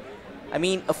blocking. I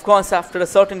mean, of course, after a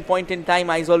certain point in time,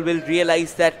 Aizawl will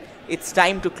realize that it's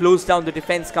time to close down the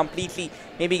defense completely,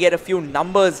 maybe get a few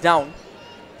numbers down.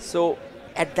 So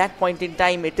at that point in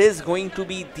time, it is going to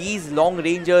be these long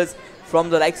rangers from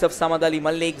the likes of Samad Ali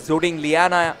Malik, Zoding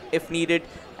Liana if needed,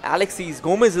 Alexis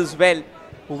Gomez as well,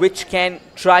 which can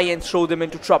try and throw them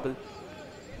into trouble.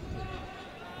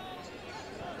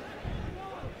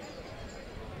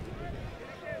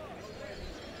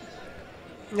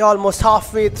 You're almost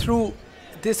halfway through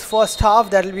this first half.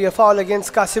 That will be a foul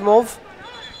against Kasimov.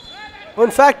 In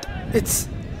fact, it's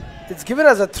given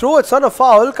as a throw. It's not a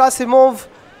foul. Kasimov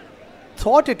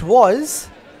thought it was.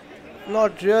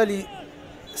 Not really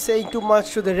saying too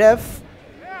much to the ref.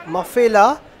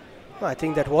 Mafela, I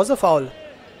think that was a foul,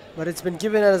 but it's been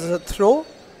given as a throw.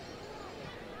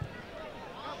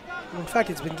 In fact,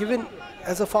 it's been given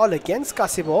as a foul against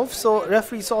Kasimov. So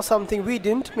referee saw something we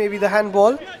didn't. Maybe the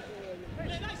handball.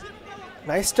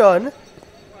 Nice turn.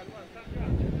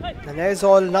 And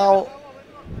Aizawl now,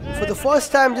 for the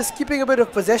first time, just keeping a bit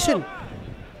of possession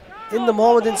in the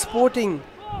Mohammedan Sporting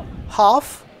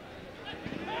half.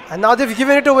 And now they've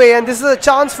given it away, and this is a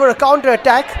chance for a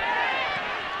counter-attack.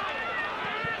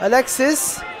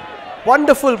 Alexis,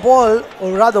 wonderful ball,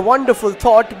 or rather wonderful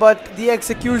thought, but the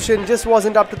execution just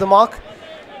wasn't up to the mark.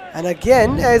 And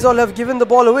again, Aizawl have given the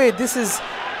ball away. This is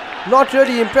not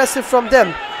really impressive from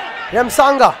them.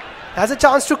 Remsanga has a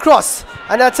chance to cross,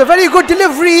 and that's a very good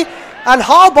delivery. And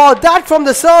how about that from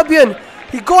the Serbian?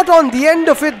 He got on the end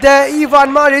of it there, Ivan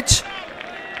Maric.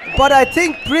 but I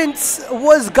think Prince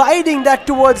was guiding that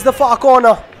towards the far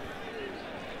corner.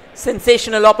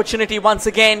 Sensational opportunity once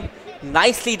again.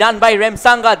 Nicely done by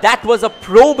Remsanga. That was a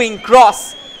probing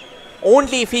cross.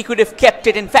 Only if he could have kept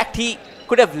it. In fact, he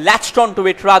could have latched onto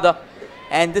it rather.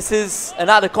 And this is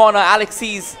another corner.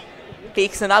 Alexis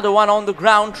takes another one on the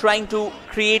ground, trying to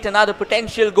create another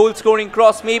potential goal-scoring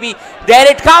cross. Maybe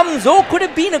there it comes. Oh, could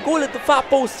have been a goal at the far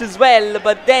post as well.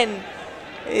 But then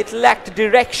it lacked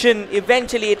direction.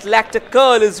 Eventually, it lacked a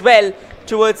curl as well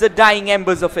towards the dying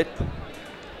embers of it.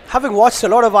 Having watched a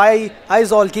lot of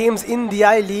Aizawl games in the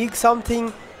I-League,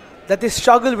 something that they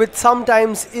struggle with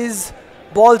sometimes is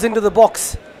balls into the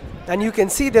box. And you can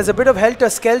see there's a bit of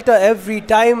helter-skelter every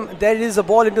time there is a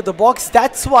ball into the box.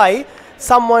 That's why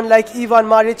someone like Ivan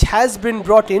Maric has been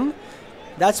brought in.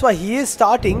 That's why he is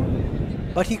starting,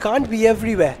 but he can't be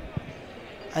everywhere.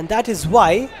 And that is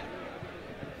why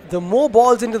the more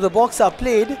balls into the box are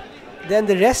played, then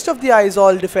the rest of the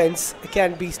Aizawl defense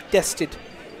can be tested.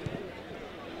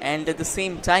 And at the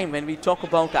same time, when we talk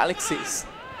about Alexis,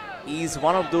 he's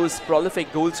one of those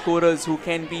prolific goal scorers who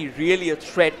can be really a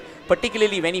threat,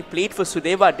 particularly when he played for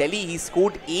Sudeva Delhi. He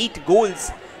scored 8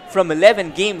 goals from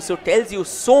 11 games, so tells you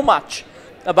so much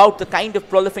about the kind of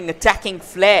prolific attacking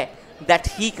flair that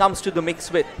he comes to the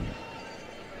mix with.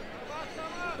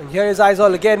 And here is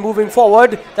Aizawl again moving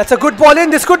forward. That's a good ball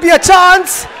in. This could be a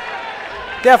chance.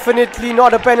 Definitely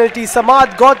not a penalty.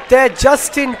 Samad got there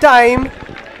just in time.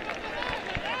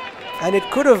 And it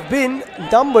could have been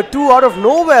number 2 out of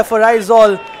nowhere for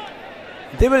Aizawl.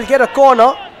 They will get a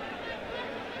corner.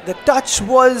 The touch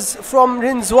was from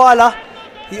Rinzwala.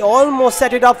 He almost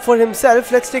set it up for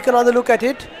himself. Let's take another look at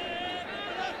it.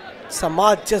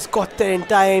 Samad just got there in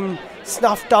time,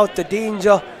 snuffed out the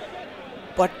danger.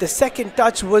 But the second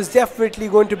touch was definitely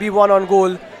going to be one on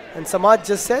goal. And Samad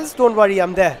just says, don't worry,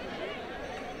 I'm there.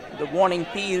 The warning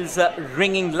peals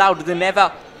ringing louder than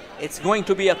ever. It's going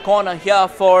to be a corner here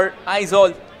for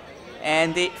Aizawl.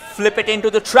 And they flip it into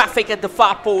the traffic at the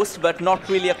far post, but not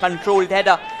really a controlled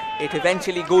header. It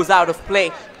eventually goes out of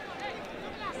play.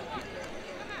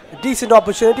 A decent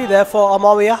opportunity there for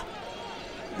Amawiya.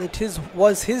 It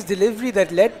was his delivery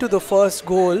that led to the first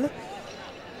goal.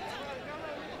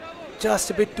 Just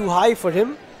a bit too high for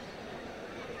him.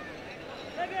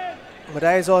 But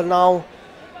Aizawl now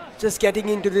just getting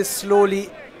into this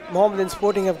slowly. Mohammedan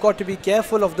Sporting have got to be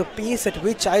careful of the pace at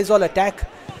which Aizawl attack.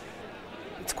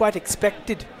 It's quite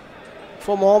expected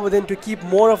for Mohammedan to keep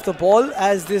more of the ball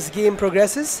as this game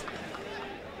progresses.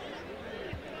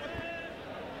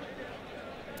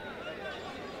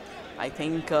 I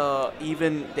think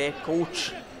even their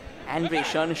coach, Andrei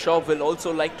Chernyshov, will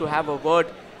also like to have a word.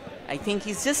 I think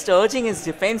he's just urging his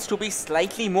defense to be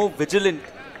slightly more vigilant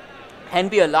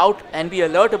and be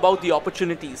alert about the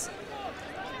opportunities.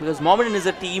 Because Mohammedan is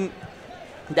a team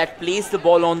that plays the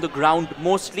ball on the ground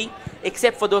mostly,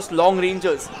 except for those long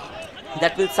rangers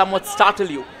that will somewhat startle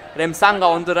you. Remsanga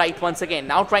on the right once again,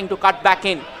 now trying to cut back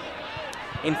in.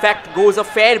 In fact, goes a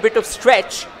fair bit of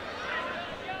stretch.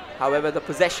 However, the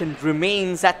possession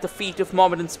remains at the feet of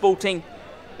Mohammedan Sporting.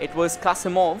 It was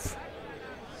Kasimov.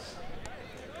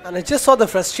 And I just saw the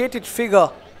frustrated figure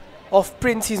of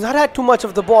Prince. He's not had too much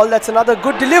of the ball. That's another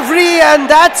good delivery, and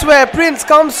that's where Prince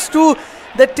comes to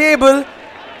the table.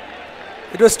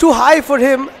 It was too high for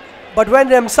him, but when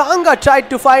Remsanga tried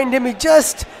to find him, he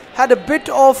just had a bit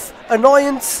of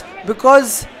annoyance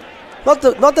because not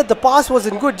that the pass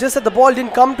wasn't good, just that the ball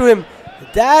didn't come to him.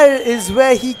 There is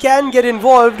where he can get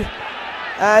involved,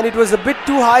 and it was a bit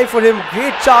too high for him.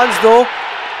 Great chance though,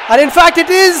 and in fact it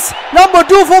is number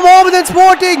 2 for Mohammedan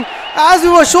Sporting. As we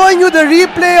were showing you the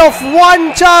replay of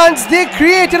one chance, they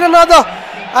created another,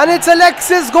 and it's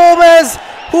Alexis Gomez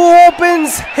who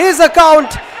opens his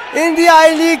account in the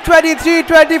I-League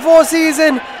 23-24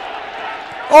 season.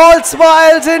 All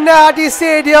smiles in Nehati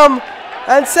Stadium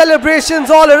and celebrations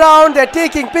all around. They're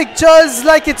taking pictures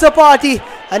like it's a party,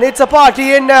 and it's a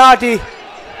party in Nehati.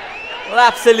 Well,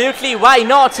 absolutely, why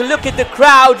not? Look at the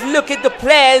crowd, look at the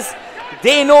players.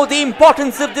 They know the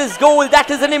importance of this goal. That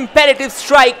is an imperative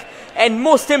strike. And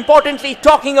most importantly,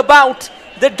 talking about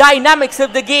the dynamics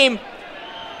of the game.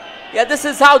 Yeah, this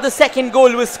is how the second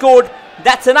goal was scored.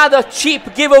 That's another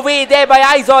cheap giveaway there by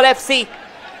Aizawl FC.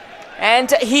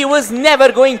 And he was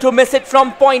never going to miss it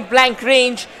from point blank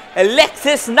range.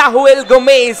 Alexis Nahuel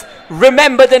Gomez,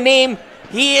 remember the name.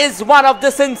 He is one of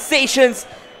the sensations.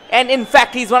 And in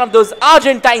fact, he's one of those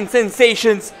Argentine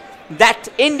sensations that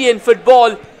Indian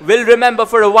football will remember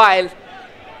for a while.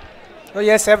 Oh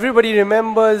yes, everybody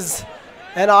remembers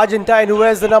an Argentine who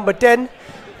wears the number 10,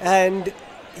 and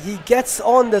he gets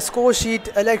on the score sheet,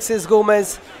 Alexis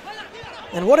Gomez.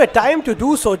 And what a time to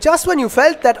do so. Just when you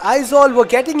felt that Aizawl were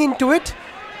getting into it.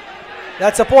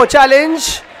 That's a poor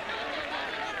challenge.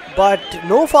 But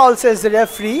no foul, says the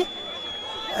referee.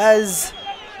 As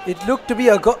it looked to be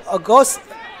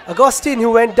Augustine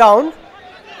who went down.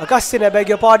 Augustine, I beg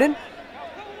your pardon.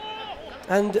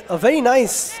 And a very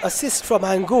nice assist from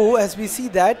Angu as we see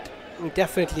that. He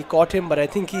definitely caught him, but I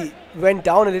think he went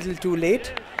down a little too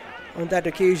late on that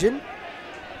occasion.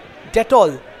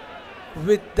 Detol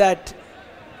with that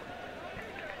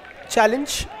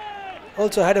challenge.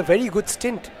 Also had a very good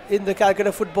stint in the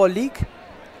Calcutta Football League.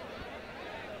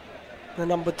 The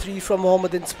number 3 from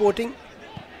Mohammedan Sporting.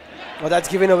 Well, that's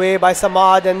given away by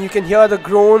Samad, and you can hear the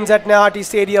groans at Nehati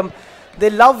Stadium. They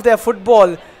love their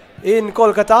football in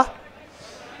Kolkata.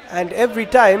 And every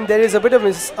time there is a bit of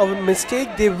a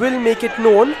mistake, they will make it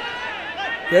known.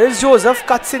 Here is Joseph,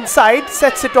 cuts inside,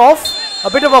 sets it off. A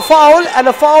bit of a foul, and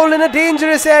a foul in a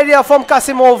dangerous area from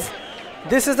Kasimov.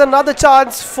 This is another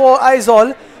chance for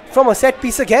Aizawl from a set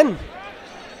piece again.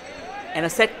 And a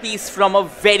set piece from a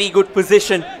very good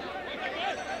position.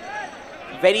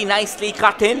 Very nicely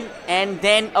cut in, and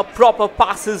then a proper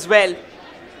pass as well.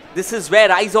 This is where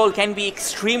Aizawl can be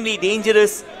extremely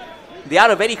dangerous. They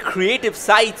are a very creative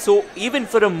side, so even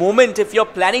for a moment, if you're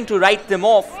planning to write them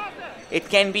off, it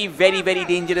can be very, very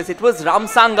dangerous. It was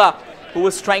Ramsanga who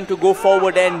was trying to go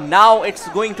forward, and now it's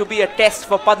going to be a test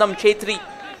for Padam Chetri,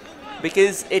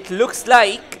 because it looks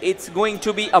like it's going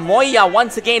to be Amoya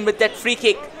once again with that free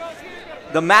kick.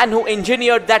 The man who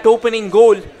engineered that opening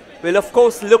goal will of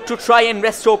course look to try and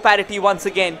restore parity once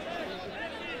again.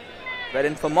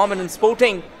 Wherein for Mohammedan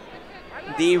Sporting,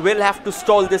 they will have to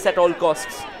stall this at all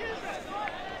costs.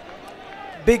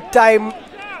 Big time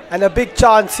and a big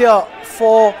chance here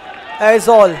for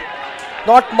Aizawl.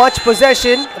 Not much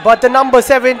possession, but the number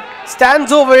 7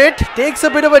 stands over it, takes a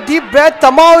bit of a deep breath.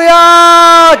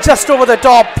 Tamauya just over the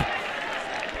top.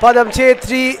 Padam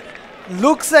Chetri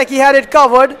looks like he had it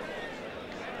covered,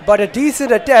 but a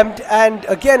decent attempt, and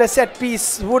again a set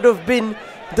piece would have been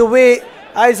the way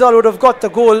Aizawl would have got the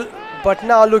goal. But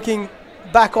now looking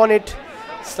back on it,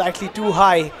 slightly too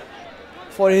high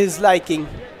for his liking.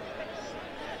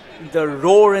 The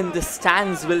roar in the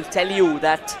stands will tell you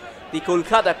that the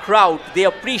Kolkata crowd, they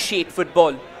appreciate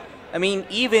football. I mean,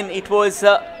 even it was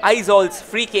Aizawl's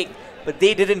free kick, but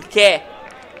they didn't care.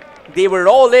 They were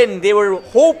all in. They were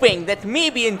hoping that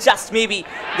maybe and just maybe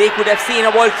they could have seen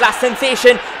a world-class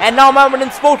sensation. And now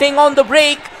Mohammedan Sporting on the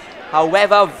break.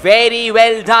 However, very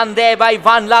well done there by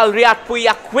Vanlal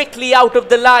Riyadpuya, quickly out of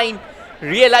the line,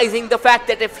 realizing the fact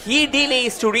that if he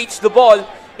delays to reach the ball,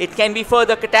 it can be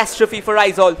further catastrophe for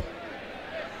Aizawl.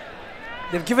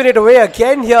 They've given it away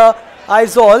again here,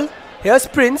 Aizawl. Here's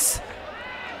Prince.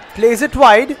 Plays it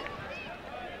wide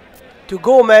to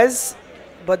Gomez,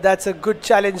 but that's a good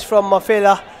challenge from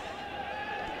Mafela.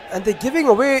 And they're giving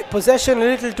away possession a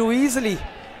little too easily.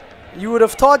 You would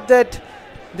have thought that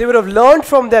they would have learned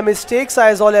from their mistakes,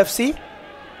 Aizawl FC.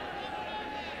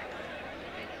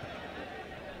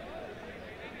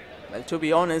 Well, to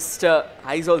be honest,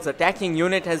 Aizawl's attacking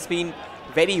unit has been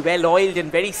very well oiled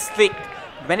and very slick.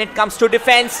 When it comes to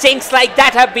defense, things like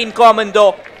that have been common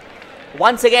though.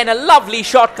 Once again, a lovely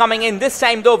shot coming in. This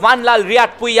time though, Vanlal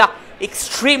Riyadpuya,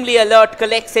 extremely alert,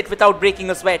 collects it without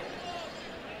breaking a sweat.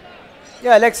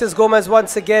 Yeah, Alexis Gomez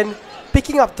once again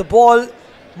picking up the ball,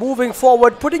 moving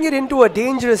forward, putting it into a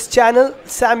dangerous channel.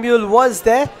 Samuel was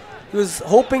there. He was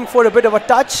hoping for a bit of a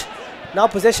touch. Now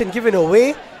possession given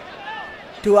away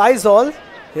to Aizawl.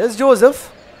 Here's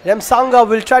Joseph. Remsanga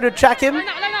will try to track him.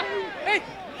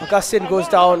 Augustine goes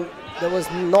down. There was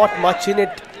not much in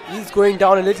it. He's going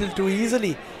down a little too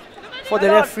easily for the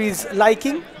referee's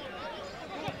liking.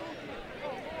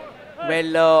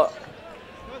 Well,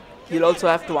 he'll also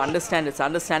have to understand, it's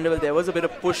understandable there was a bit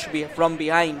of push from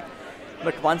behind.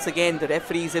 But once again, the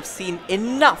referees have seen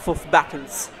enough of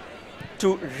battles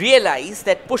to realize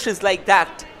that pushes like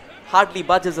that hardly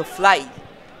budges a fly.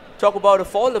 Talk about a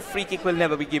fall, a free kick will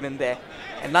never be given there.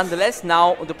 And nonetheless,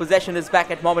 now the possession is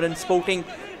back at Mohammedan Sporting.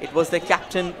 It was their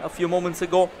captain a few moments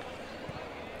ago.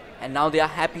 And now they are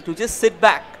happy to just sit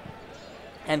back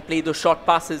and play those short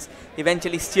passes,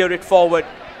 eventually steer it forward.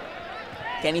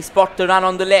 Can he spot the run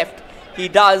on the left? He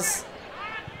does.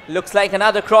 Looks like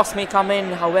another cross may come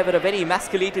in. However, a very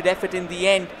emasculated effort in the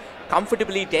end.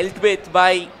 Comfortably dealt with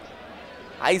by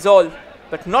Aizawl,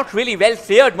 but not really well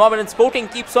cleared. Mohammedan Sporting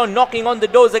keeps on knocking on the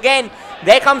doors again.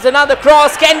 There comes another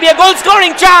cross. Can be a goal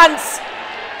scoring chance.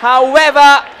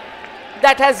 However,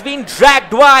 that has been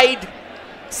dragged wide.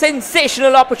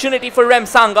 Sensational opportunity for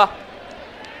Remsanga.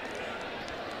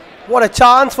 What a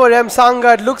chance for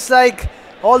Remsanga. It looks like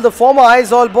All the former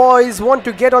Aizawl boys want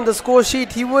to get on the score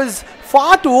sheet. He was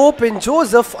far too open,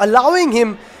 Joseph, allowing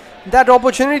him that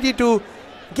opportunity to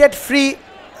get free,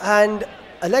 and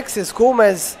Alexis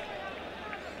Gomez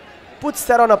puts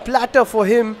that on a platter for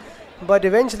him, but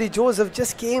eventually Joseph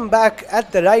just came back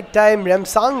at the right time.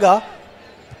 Remsanga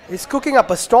is cooking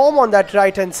up a storm on that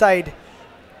right hand side.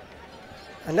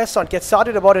 And let's not get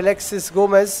started about Alexis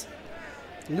Gomez.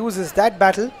 Loses that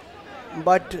battle,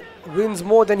 but wins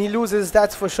more than he loses,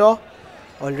 that's for sure.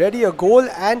 Already a goal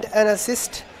and an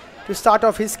assist to start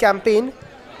off his campaign.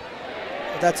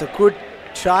 That's a good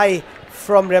try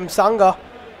from Remsanga,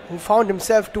 who found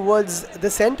himself towards the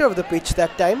center of the pitch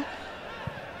that time.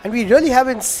 And we really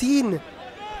haven't seen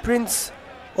Prince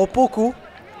Opoku.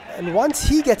 And once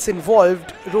he gets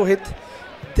involved, Rohit,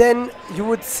 then you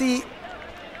would see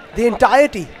the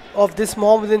entirety of this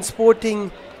Mohammedan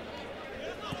Sporting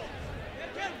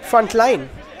front line.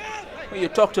 You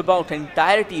talked about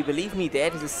entirety. Believe me,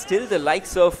 there is still the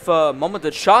likes of Mohammad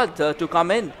Arshad to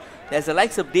come in. There's the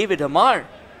likes of David Amar.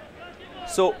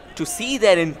 So to see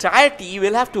their entirety,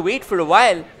 we'll have to wait for a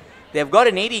while. They've got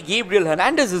an AD Gabriel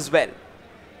Hernandez as well.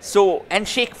 So, and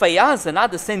Sheikh Fayaz,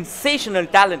 another sensational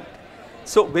talent.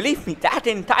 So believe me, that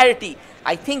entirety,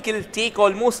 I think it'll take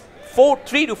almost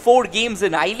 3 to 4 games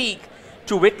in I-League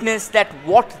to witness that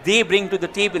what they bring to the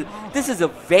table. This is a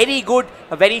very good,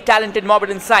 a very talented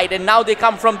Mohammedan side, and now they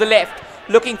come from the left,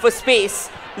 looking for space,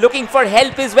 looking for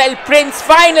help as well. Prince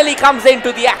finally comes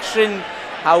into the action.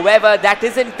 However, that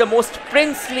isn't the most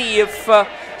princely of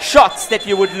shots that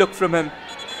you would look from him.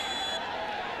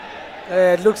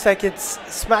 It looks like it's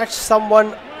smashed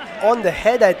someone on the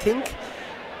head, I think.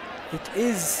 It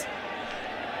is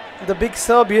the big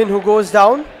Serbian who goes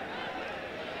down.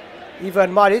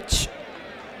 Ivan Maric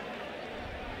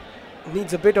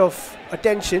needs a bit of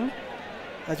attention.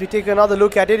 As we take another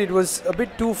look at it, it was a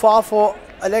bit too far for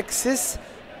Alexis.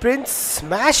 Prince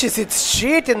smashes it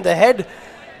straight in the head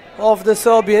of the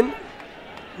Serbian.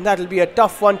 That'll be a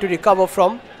tough one to recover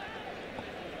from.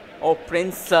 Oh,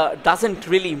 Prince doesn't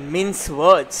really mince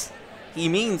words. He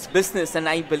means business, and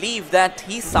I believe that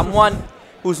he's someone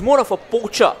who's more of a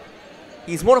poacher.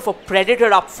 He's more of a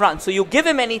predator up front. So you give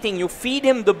him anything, you feed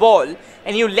him the ball,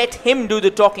 and you let him do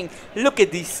the talking. Look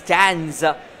at these stands.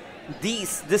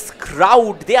 This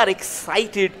crowd, they are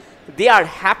excited. They are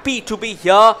happy to be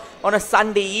here on a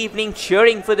Sunday evening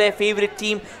cheering for their favorite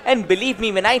team. And believe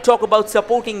me, when I talk about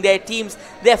supporting their teams,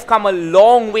 they have come a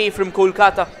long way from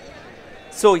Kolkata.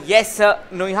 So yes,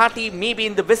 Noihati may be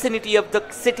in the vicinity of the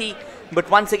city, but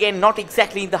once again, not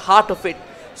exactly in the heart of it.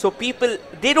 So people,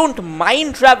 they don't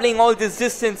mind traveling all this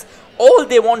distance. All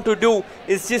they want to do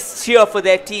is just cheer for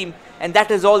their team, and that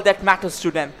is all that matters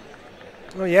to them.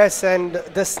 Oh yes, and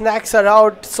the snacks are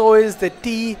out, so is the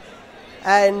tea,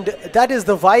 and that is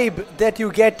the vibe that you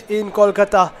get in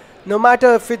Kolkata. No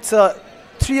matter if it's a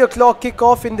 3 o'clock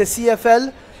kickoff in the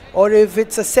CFL, or if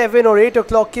it's a 7 or 8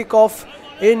 o'clock kickoff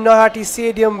in Noihati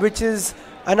Stadium, which is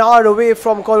an hour away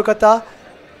from Kolkata,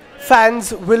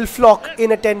 fans will flock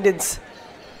in attendance.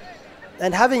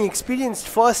 And having experienced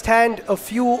firsthand a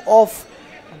few of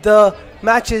the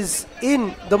matches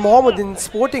in the Mohammedan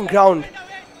Sporting Ground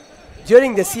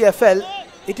during the CFL,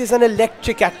 it is an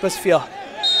electric atmosphere.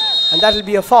 And that will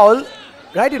be a foul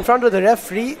right in front of the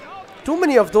referee. Too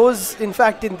many of those, in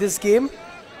fact, in this game.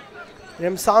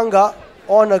 Remsanga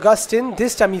on Augustine.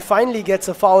 This time he finally gets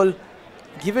a foul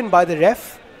given by the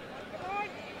ref.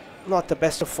 Not the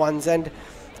best of ones, and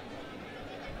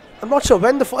I'm not sure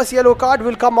when the first yellow card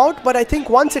will come out, but I think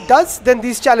once it does, then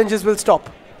these challenges will stop.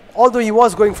 Although he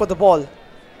was going for the ball.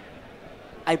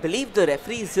 I believe the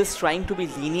referee is just trying to be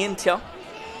lenient here.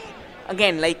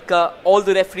 Again, like all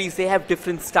the referees, they have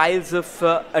different styles of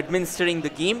administering the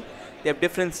game. They have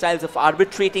different styles of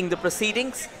arbitrating the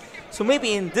proceedings. So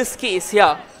maybe in this case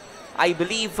here, I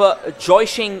believe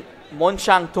Joyshing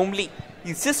Monchang Tomli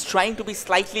is just trying to be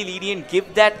slightly lenient,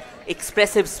 give that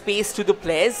expressive space to the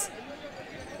players.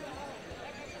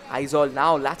 Aizawl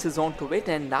now latches onto it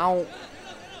and now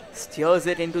steers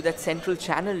it into that central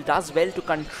channel, does well to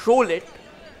control it.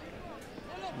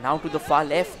 Now to the far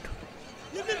left,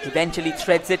 eventually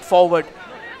threads it forward.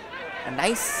 A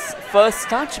nice first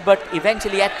touch, but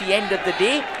eventually at the end of the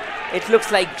day, it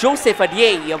looks like Joseph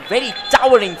Adye, a very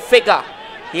towering figure.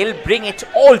 He'll bring it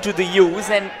all to the use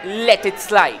and let it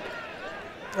slide.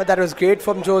 That was great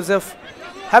from Joseph.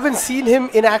 Haven't seen him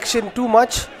in action too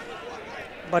much,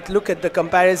 but look at the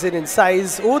comparison in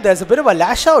size. Oh, there's a bit of a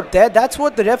lash out there. That's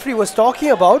what the referee was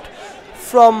talking about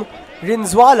from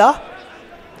Rinzwala.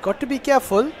 Got to be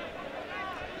careful.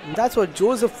 And that's what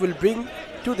Joseph will bring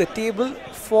to the table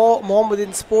for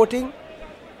Mohammedan Sporting.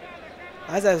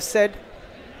 As I've said,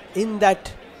 in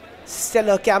that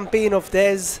stellar campaign of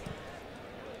theirs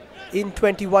in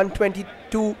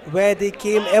 21-22, where they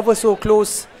came ever so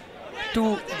close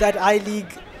to that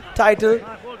I-League title.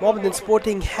 Mohammedan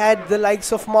Sporting had the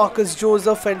likes of Marcus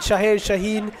Joseph and Shahir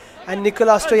Shaheen and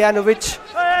Nikola Stojanovic,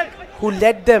 who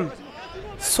led them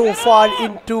so far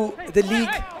into the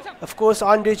league. Of course,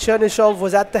 Andrei Chernyshov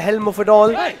was at the helm of it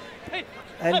all.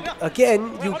 And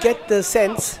again, you get the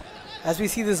sense, as we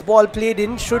see this ball played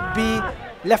in, should be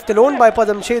left alone by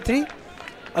Padam Chetri.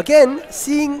 Again,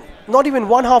 seeing not even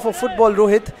one half of football,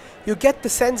 Rohit, you get the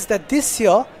sense that this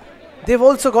year, they've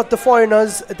also got the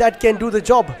foreigners that can do the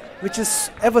job, which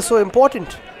is ever so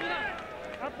important.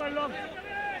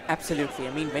 Absolutely.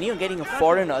 I mean, when you're getting a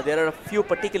foreigner, there are a few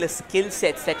particular skill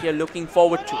sets that you're looking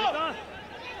forward to.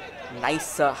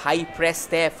 Nice high press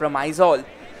there from Aizawl,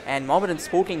 and Mohammedan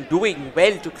Sporting doing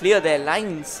well to clear their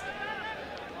lines.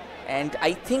 And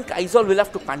I think Aizawl will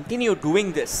have to continue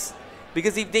doing this,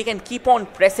 because if they can keep on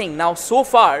pressing, now so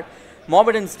far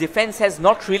Mohammedan's defense has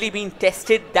not really been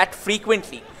tested that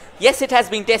frequently. Yes, it has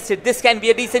been tested. This can be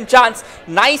a decent chance.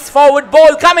 Nice forward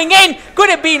ball coming in. Could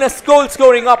have been a goal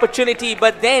scoring opportunity,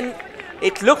 but then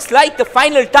it looks like the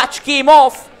final touch came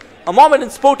off a Mohammedan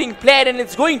Sporting player, and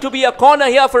it's going to be a corner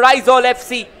here for Aizawl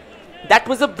FC. That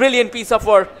was a brilliant piece of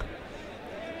work.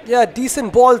 Yeah,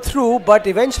 decent ball through, but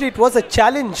eventually it was a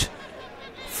challenge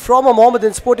from a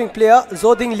Mohammedan Sporting player,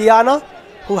 Zoding Liana,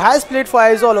 who has played for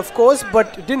Aizawl, of course,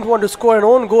 but didn't want to score an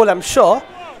own goal, I'm sure.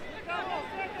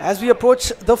 As we approach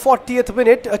the 40th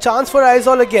minute, a chance for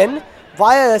Aizawl again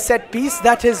via a set piece.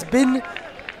 That has been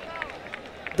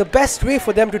the best way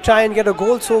for them to try and get a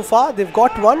goal so far. They've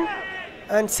got one,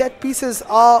 and set pieces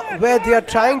are where they are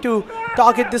trying to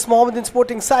target this Mohammedan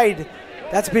Sporting side.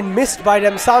 That's been missed by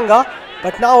Remsanga,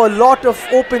 but now a lot of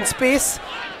open space.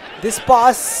 This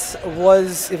pass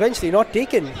was eventually not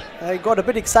taken. I got a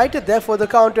bit excited there for the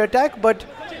counter-attack, but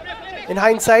in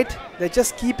hindsight, they're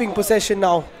just keeping possession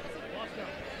now.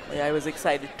 Yeah, I was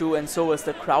excited too, and so was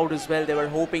the crowd as well. They were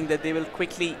hoping that they will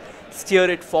quickly steer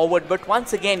it forward. But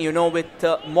once again, you know, with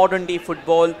modern day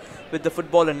football, with the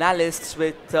football analysts,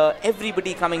 with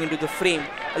everybody coming into the frame,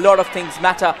 a lot of things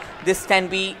matter. This can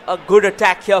be a good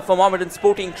attack here for Mohammedan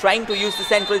Sporting, trying to use the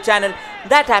central channel.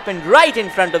 That happened right in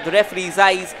front of the referee's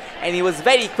eyes, and he was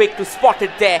very quick to spot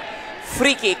it there.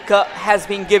 Free kick has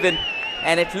been given,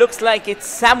 and it looks like it's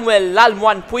Samuel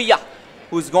Lalmwan Puya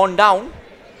who's gone down.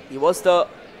 He was the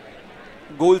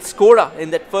goal scorer in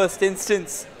that first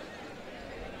instance.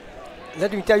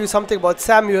 Let me tell you something about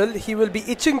Samuel. He will be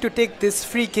itching to take this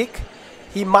free kick.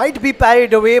 He might be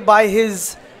parried away by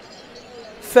his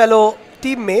fellow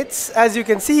teammates. As you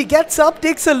can see, he gets up,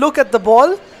 takes a look at the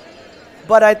ball,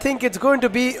 but I think it's going to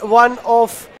be one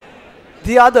of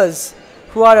the others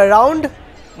who are around.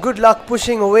 Good luck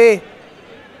pushing away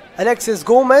Alexis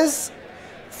Gomez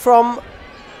from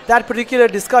that particular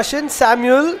discussion.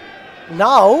 Samuel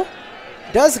now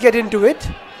does get into it.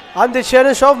 Andrei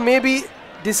Chernyshov maybe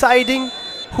deciding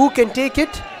who can take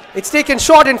it. It's taken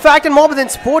short, in fact, and Mohammedan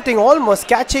Sporting almost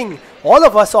catching all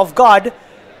of us off guard.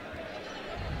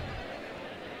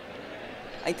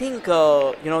 I think,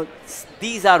 you know,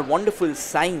 these are wonderful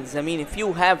signs. I mean, if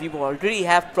you already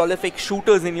have prolific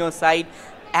shooters in your side,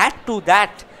 add to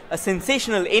that a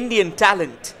sensational Indian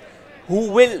talent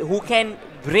who can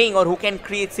bring or who can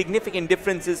create significant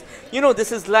differences. You know,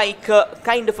 this is like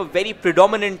kind of a very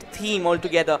predominant theme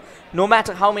altogether. No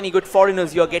matter how many good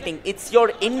foreigners you're getting, it's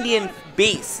your Indian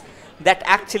base that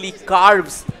actually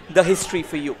carves the history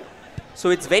for you. So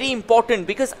it's very important,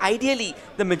 because ideally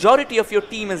the majority of your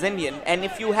team is Indian, and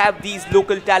if you have these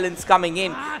local talents coming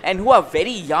in and who are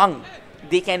very young,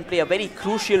 they can play a very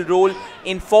crucial role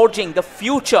in forging the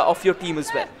future of your team as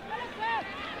well.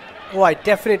 Oh, I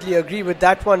definitely agree with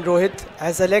that one, Rohit.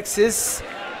 As Alexis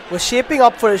was shaping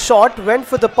up for a shot, went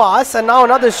for the pass, and now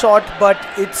another shot, but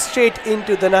it's straight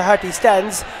into the Nahati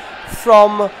stands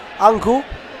from Anghu,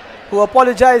 who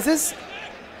apologizes,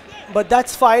 but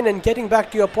that's fine. And getting back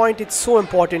to your point, it's so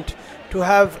important to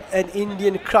have an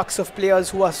Indian crux of players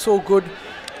who are so good.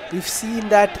 We've seen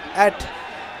that at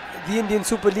the Indian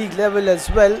Super League level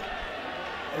as well,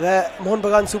 where Mohun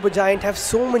Bagan Super Giant have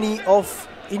so many of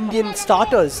Indian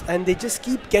starters, and they just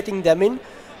keep getting them in.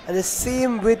 And the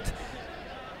same with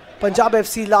Punjab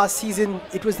FC last season.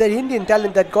 It was their Indian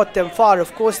talent that got them far.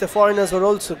 Of course, the foreigners were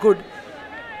also good,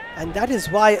 and that is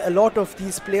why a lot of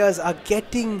these players are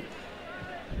getting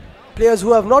players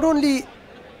who have not only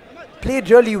played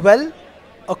really well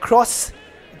across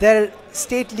their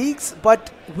state leagues, but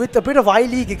with a bit of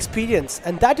I-League experience.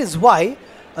 And that is why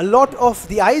a lot of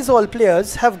the Aizawl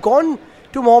players have gone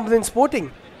to Mohammedan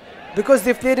Sporting, because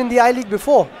they've played in the I-League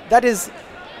before. That is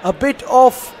a bit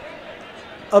of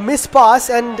a mispass,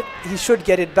 and he should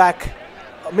get it back.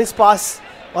 A mispass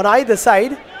on either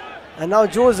side. And now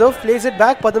Joseph plays it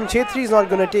back. Padam Chetri is not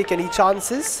going to take any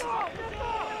chances.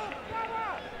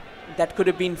 That could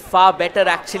have been far better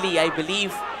actually. I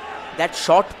believe that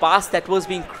short pass that was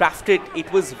being crafted,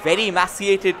 it was very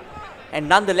emaciated. And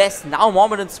nonetheless, now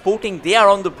Mohammedan Sporting, they are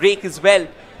on the break as well.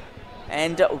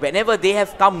 And whenever they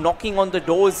have come knocking on the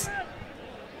doors,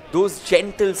 those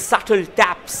gentle, subtle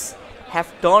taps have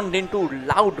turned into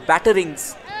loud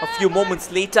batterings a few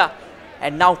moments later.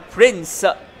 And now Prince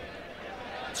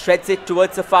threads it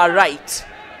towards the far right.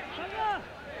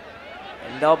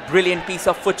 And a brilliant piece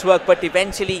of footwork, but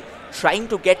eventually trying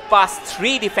to get past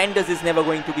 3 defenders is never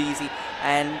going to be easy.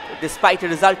 And despite a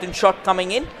resultant shot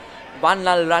coming in,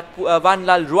 Vanlal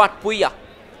Ruatpuya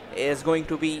is going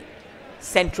to be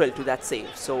central to that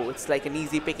save. So it's like an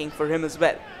easy picking for him as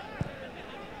well.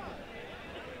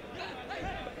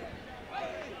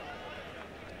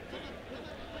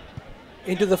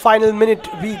 Into the final minute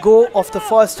we go of the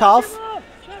first half.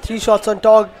 3 shots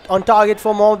on target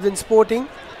for Mohammedan Sporting.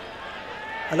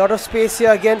 A lot of space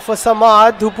here again for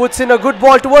Samad, who puts in a good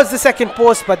ball towards the second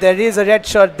post, but there is a red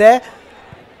shirt there.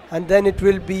 And then it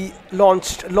will be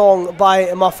launched long by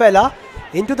Mafela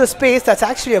into the space. That's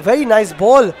actually a very nice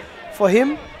ball for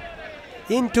him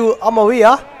into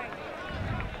Amawiya.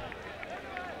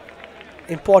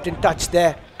 Important touch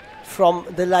there from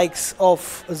the likes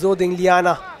of Zoding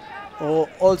Liana,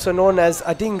 also known as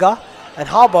Adinga. And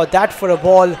how about that for a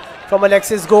ball from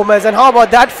Alexis Gomez? And how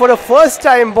about that for a first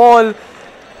time ball?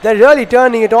 They're really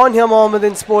turning it on here,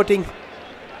 Mohammedan Sporting.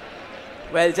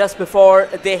 Well, just before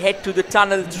they head to the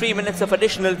tunnel, 3 minutes of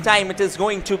additional time it is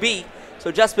going to be.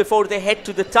 So just before they head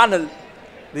to the tunnel,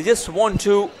 they just want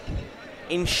to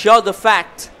ensure the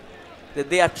fact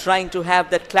that they are trying to have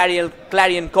that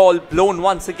clarion call blown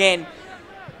once again.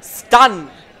 Stun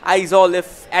Aizawl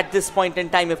if at this point in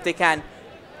time if they can.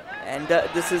 And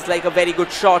this is like a very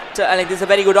good shot. This is a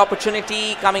very good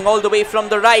opportunity coming all the way from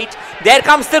the right. There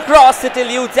comes the cross. It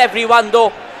eludes everyone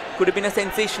though. Could have been a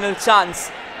sensational chance.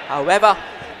 However,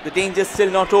 the danger is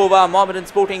still not over. Mohammedan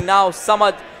Sporting now.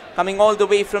 Samad coming all the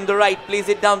way from the right. Plays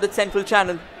it down the central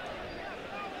channel.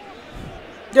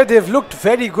 Yeah, they've looked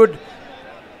very good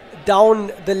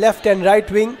down the left and right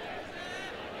wing.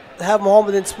 They have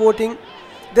Mohammedan Sporting.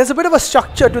 There's a bit of a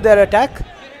structure to their attack.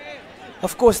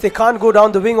 Of course, they can't go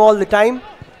down the wing all the time.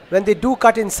 When they do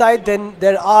cut inside, then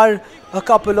there are a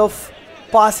couple of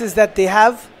passes that they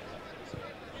have.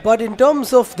 But in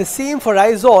terms of the same for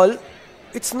Aizawl,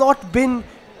 it's not been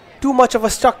too much of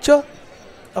a structure.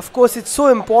 Of course, it's so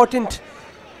important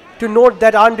to note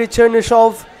that Andrei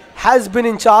Chernyshov has been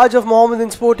in charge of Mohammedan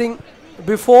Sporting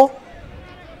before.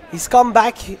 He's come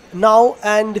back now,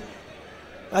 and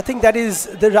I think that is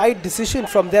the right decision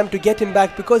from them to get him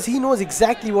back, because he knows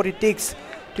exactly what it takes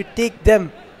to take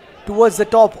them towards the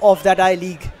top of that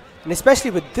I-League. And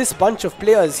especially with this bunch of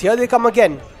players. Here they come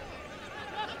again.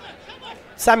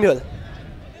 Samuel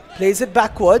plays it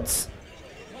backwards.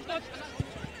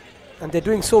 And they're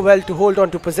doing so well to hold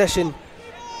on to possession.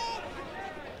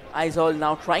 Aizawl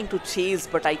now trying to chase,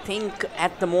 but I think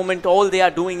at the moment all they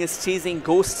are doing is chasing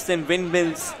ghosts and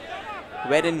windmills.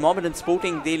 Wherein Mohammedan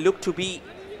Sporting, they look to be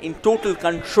in total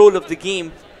control of the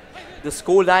game. The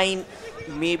scoreline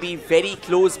may be very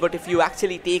close, but if you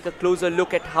actually take a closer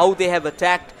look at how they have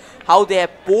attacked, how they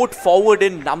have poured forward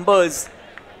in numbers,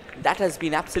 that has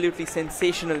been absolutely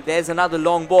sensational. There's another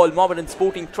long ball. Mohammedan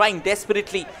Sporting trying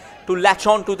desperately to latch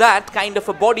on to that. Kind of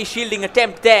a body shielding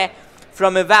attempt there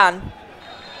from Ivan.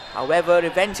 However,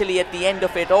 eventually at the end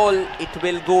of it all, it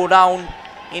will go down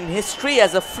in history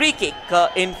as a free kick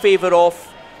in favor of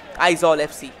Aizawl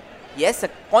FC. Yes, a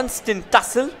constant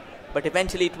tussle, but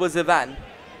eventually it was Ivan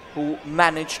who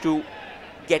managed to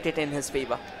get it in his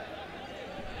favor.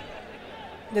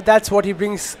 That's what he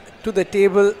brings to the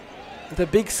table. The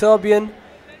big Serbian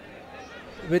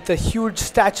with a huge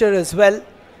stature as well.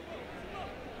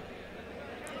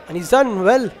 And he's done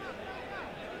well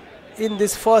in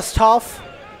this first half.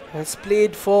 Has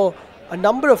played for a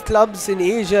number of clubs in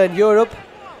Asia and Europe.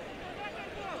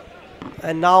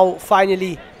 And now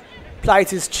finally plies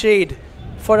his trade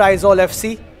for Aizawl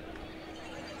FC.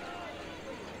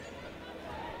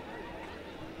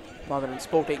 Mohammedan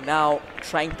Sporting now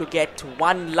trying to get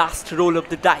one last roll of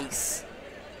the dice.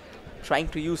 Trying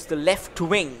to use the left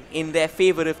wing in their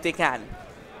favor if they can.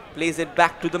 Plays it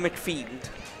back to the midfield.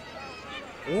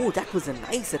 Oh, that was a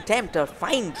nice attempt. A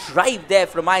fine drive there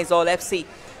from Aizawl FC.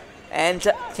 And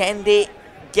can they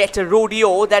get a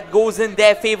rodeo that goes in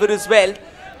their favor as well?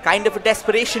 Kind of a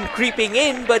desperation creeping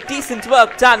in, but decent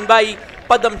work done by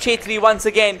Padam Chetri once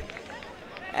again.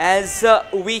 as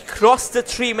we cross the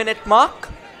 3-minute mark.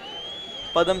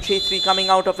 Padam Chetri coming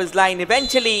out of his line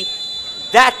eventually.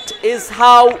 That is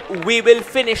how we will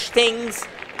finish things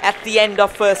at the end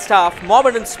of first half.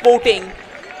 Mohammedan Sporting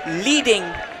leading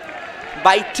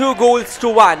by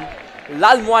 2-1.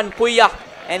 Lalmuan Puya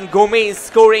and Gomez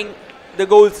scoring the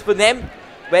goals for them,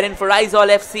 wherein for Aizawl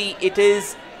FC it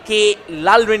is K.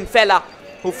 Lalrin Fella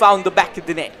who found the back of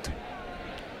the net.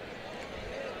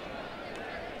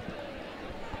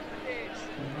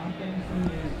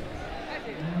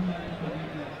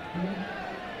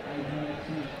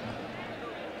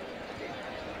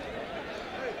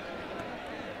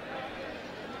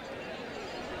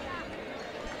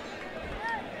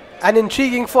 An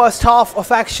intriguing first half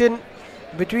of action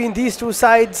between these two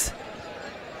sides,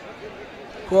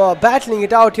 who are battling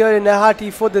it out here in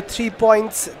Nehati for the 3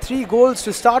 points. 3 goals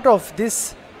to start off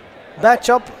this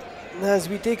matchup as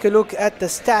we take a look at the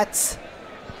stats.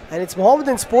 And it's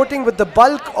Mohammedan Sporting with the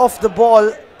bulk of the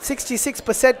ball,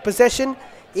 66% possession,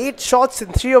 8 shots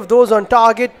and 3 of those on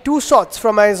target, 2 shots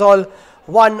from Aizawl,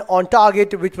 1 on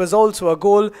target, which was also a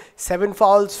goal, 7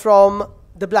 fouls from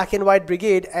the Black and White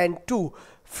Brigade and 2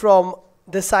 from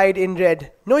the side in red.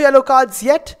 No yellow cards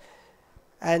yet,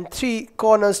 and 3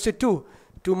 corners to 2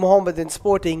 to Mohammedan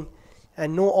Sporting,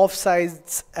 and no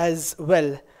offsides as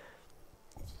well.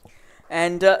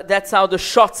 And that's how the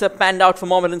shots have panned out for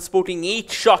Mohammedan Sporting.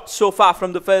 8 shots so far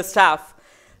from the first half.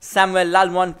 Samuel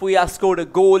Lalwan Puya scored a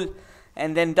goal,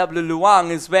 and then W.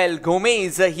 Luang as well.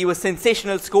 Gomez, he was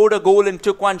sensational, scored a goal and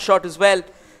took 1 shot as well.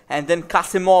 And then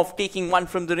Kasimov taking 1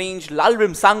 from the range.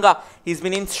 Lalrim Sanga, he's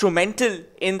been instrumental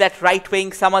in that right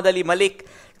wing. Samad Ali Malik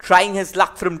trying his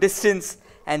luck from distance.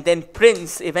 And then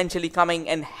Prince eventually coming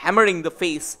and hammering the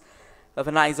face of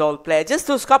an Aizawl player. Just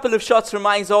those couple of shots from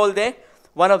Aizawl there.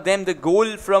 One of them, the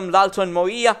goal from Lalton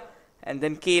Moia. And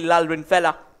then K. Lalrin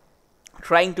Fella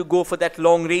trying to go for that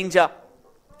long ranger.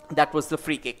 That was the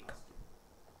free kick.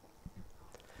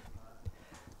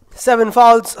 7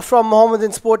 fouls from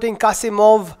Mohammedan Sporting.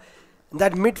 Kasimov,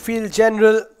 that midfield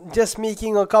general, just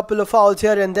making a couple of fouls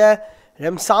here and there.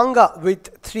 Remsanga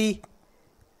with 3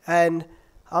 and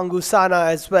Angusana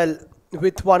as well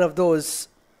with 1 of those.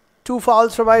 2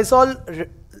 fouls from Aizawl,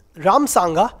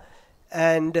 Ramsanga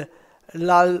and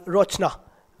Lal Rochna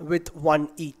with 1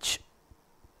 each.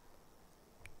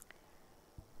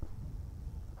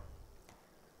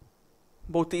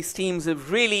 Both these teams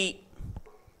have really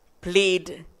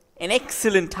played an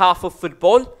excellent half of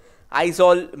football.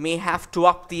 Aizawl may have to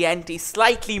up the ante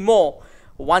slightly more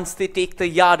once they take the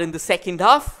yard in the second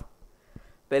half.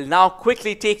 We'll now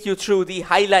quickly take you through the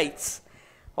highlights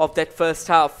of that first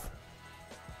half.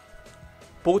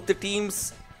 Both the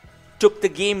teams took the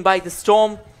game by the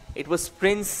storm. It was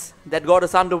Prince that got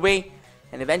us underway,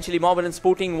 and eventually Mohammedan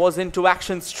Sporting was into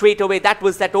action straight away. That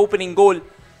was that opening goal.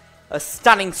 A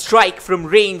stunning strike from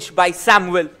range by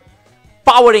Samuel,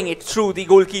 powering it through the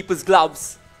goalkeeper's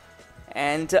gloves,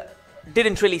 and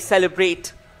didn't really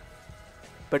celebrate.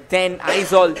 But then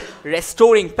Aizawl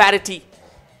restoring parity.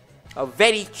 A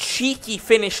very cheeky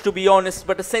finish, to be honest,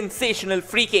 but a sensational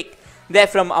free kick there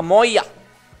from Amoya.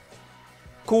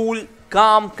 Cool,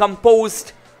 calm,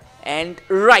 composed, and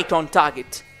right on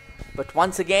target. But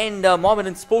once again,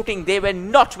 Mohammedan Sporting, they were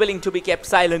not willing to be kept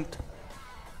silent.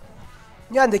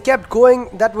 Yeah, and they kept going.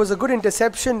 That was a good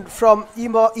interception from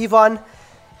Ivan.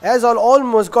 Aizawl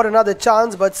almost got another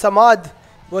chance, but Samad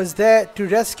was there to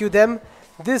rescue them.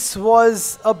 This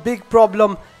was a big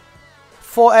problem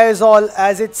for Aizawl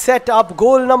as it set up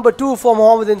goal number 2 for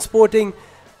Mohammedan Sporting.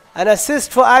 An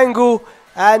assist for Angu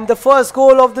and the first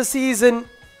goal of the season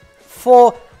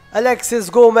for Alexis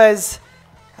Gomez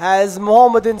as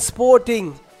Mohammedan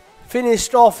Sporting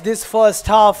finished off this first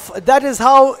half. That is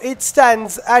how it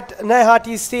stands at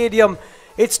Nehati Stadium.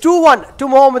 It's 2-1 to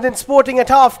Mohammedan Sporting at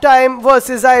half-time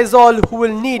versus Aizawl, who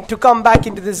will need to come back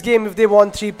into this game if they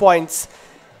want 3 points.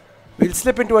 We'll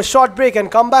slip into a short break and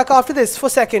come back after this for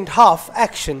second half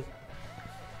action.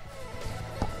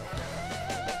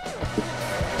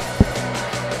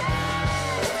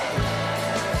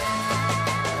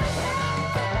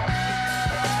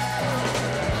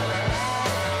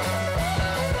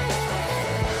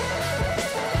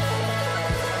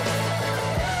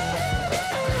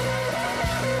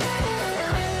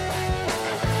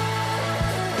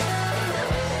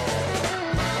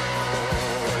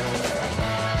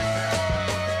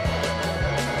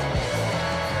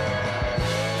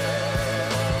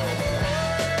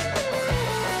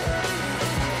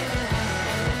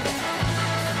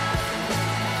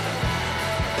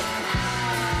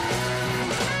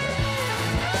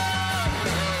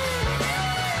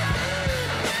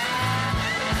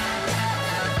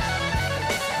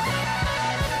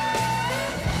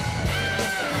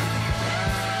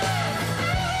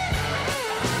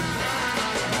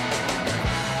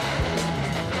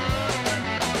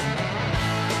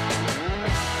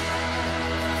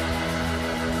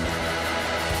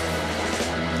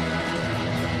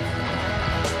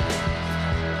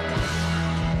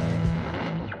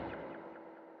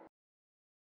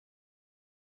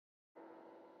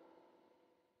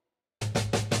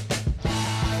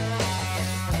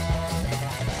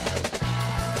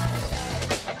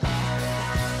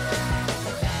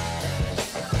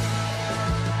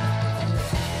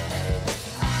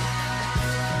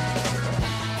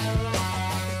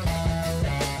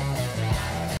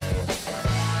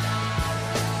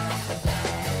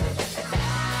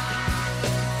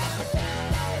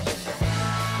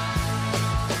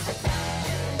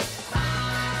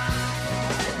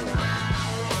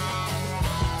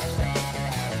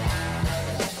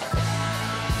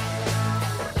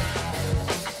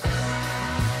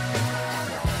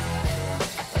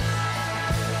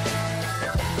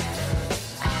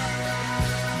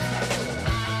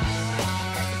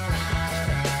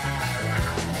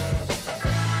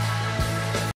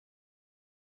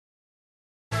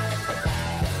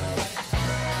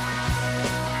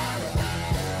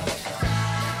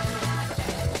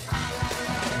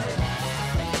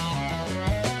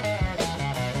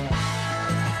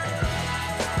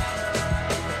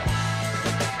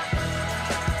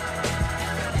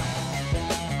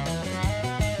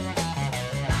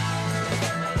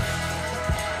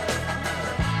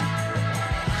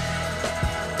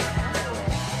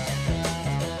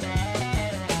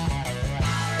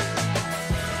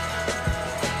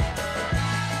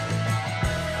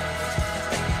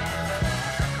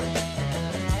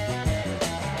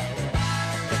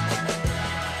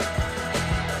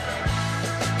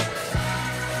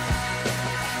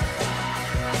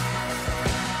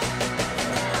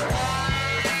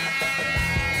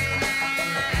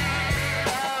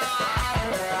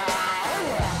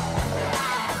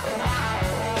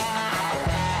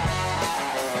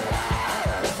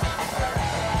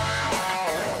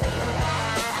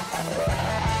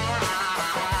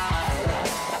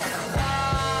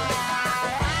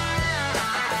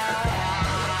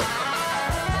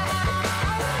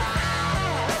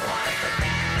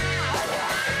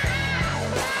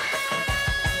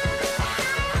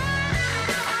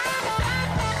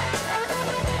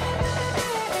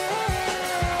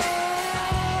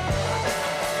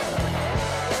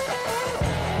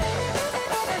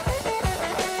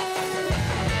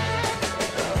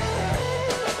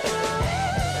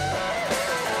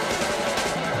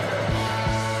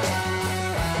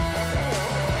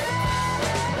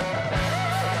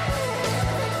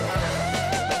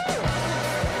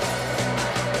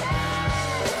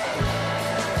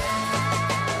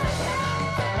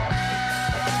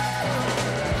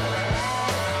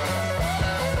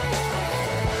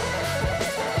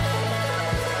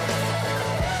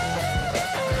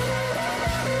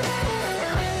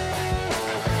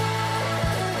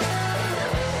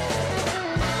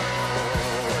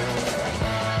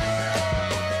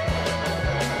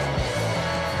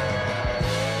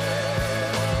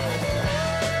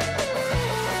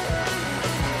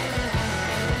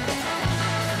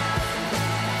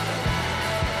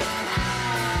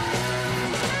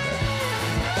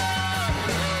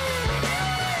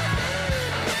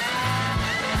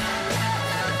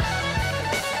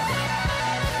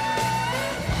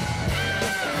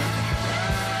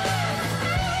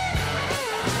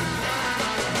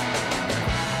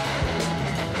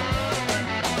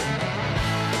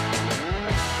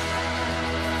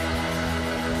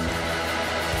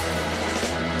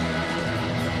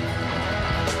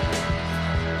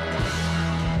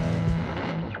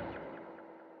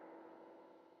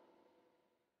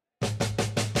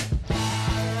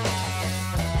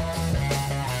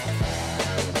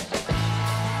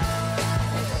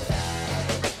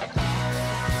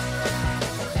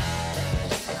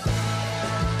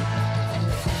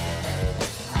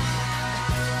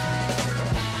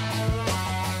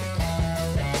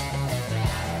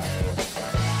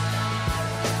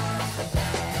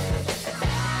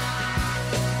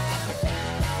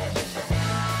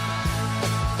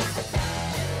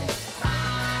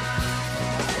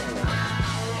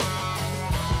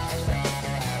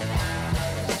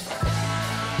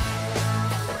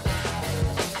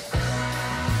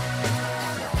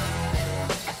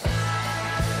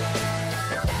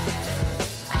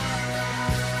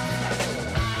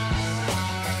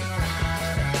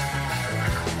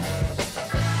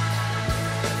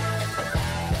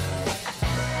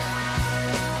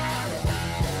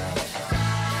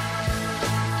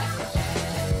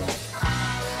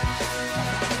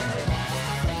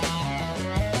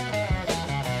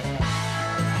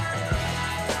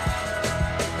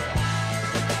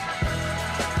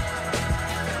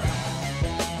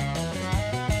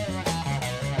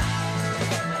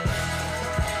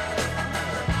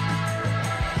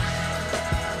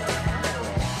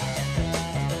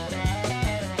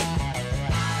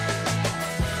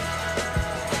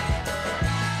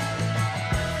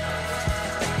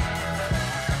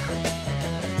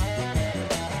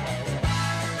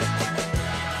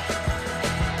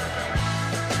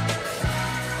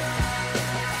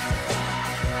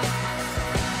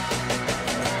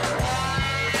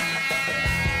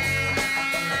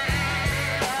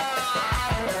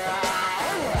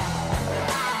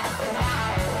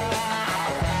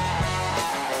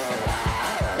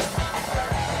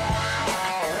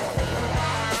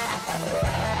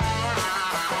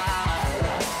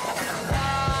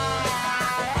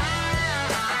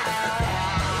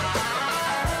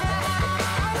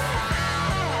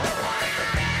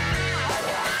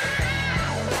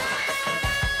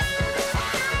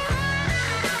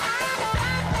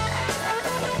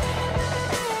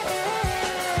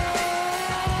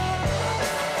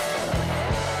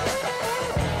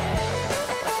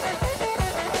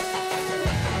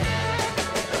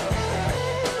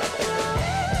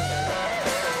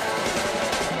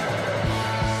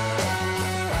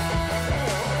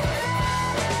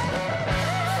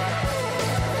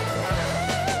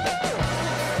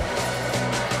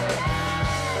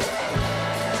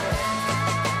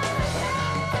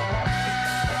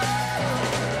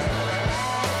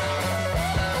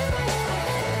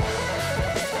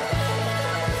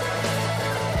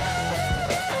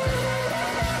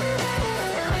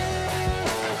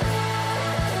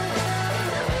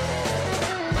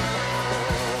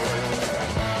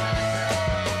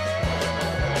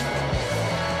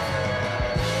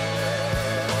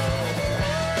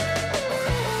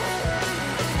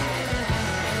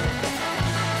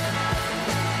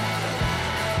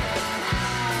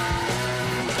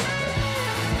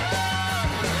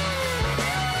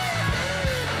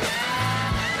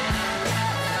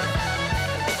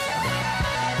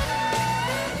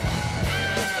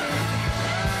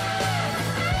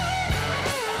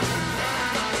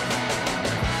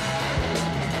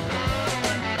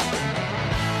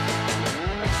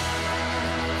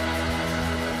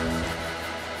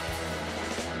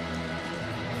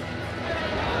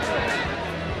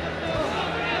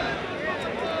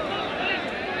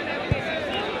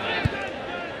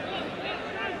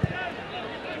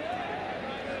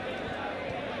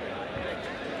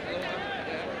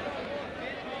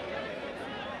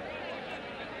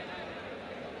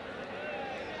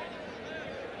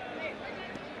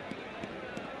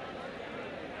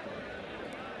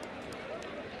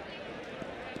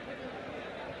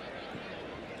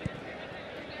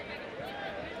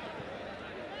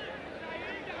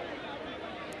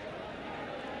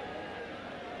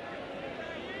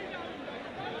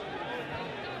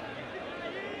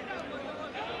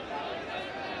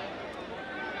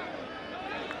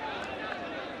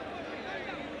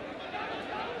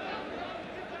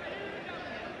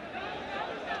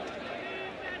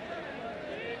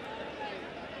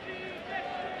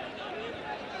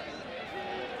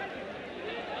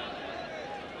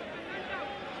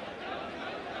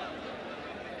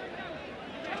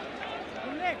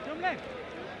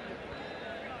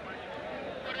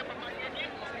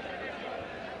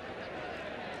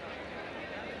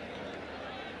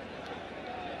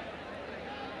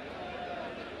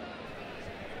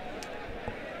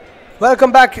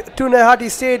 Welcome back to Nehati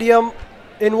Stadium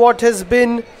in what has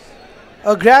been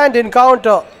a grand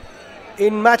encounter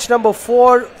in match number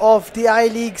 4 of the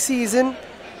I-League season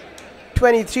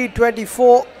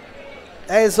 23-24.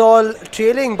 Aizawl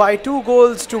trailing by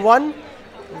 2-1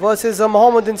 versus a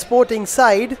Mohammedan Sporting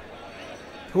side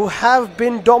who have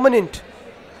been dominant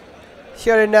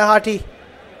here in Nehati.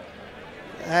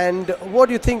 And what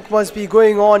do you think must be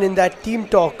going on in that team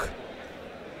talk,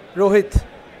 Rohit?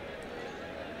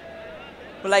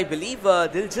 Well, I believe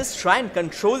they'll just try and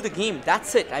control the game.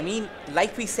 That's it. I mean,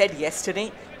 like we said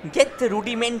yesterday, get the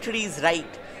rudimentaries right.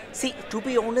 See, to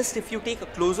be honest, if you take a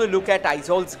closer look at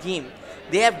Aizawl's game,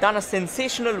 they have done a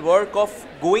sensational work of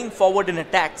going forward in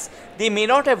attacks. They may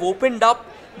not have opened up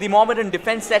the Mohammedan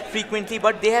defense that frequently,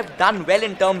 but they have done well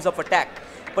in terms of attack.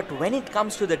 But when it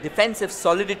comes to the defensive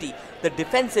solidity, the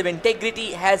defensive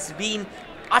integrity has been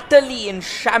utterly in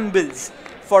shambles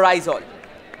for Aizawl.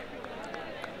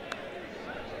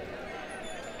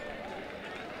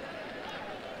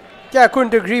 Yeah, I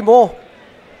couldn't agree more.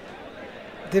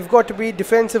 They've got to be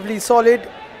defensively solid.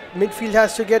 Midfield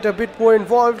has to get a bit more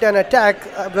involved, and attack,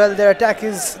 well, their attack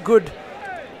is good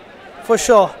for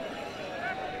sure.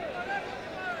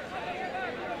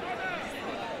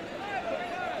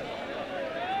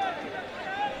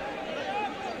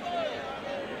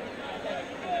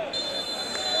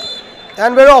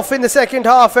 And we're off in the second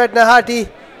half at Nehati.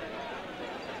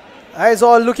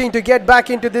 Aizawl looking to get back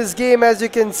into this game. As you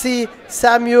can see,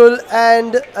 Samuel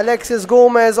and Alexis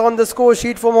Gomez on the score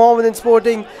sheet for Mohammedan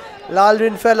Sporting.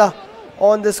 Lalrin Fella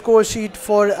on the score sheet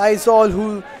for Aizawl,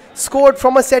 who scored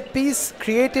from a set piece,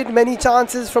 created many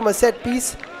chances from a set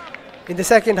piece. In the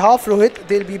second half, Rohit,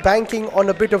 they'll be banking on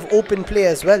a bit of open play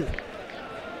as well.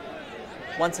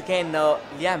 Once again,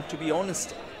 Liam, to be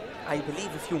honest, I believe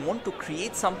if you want to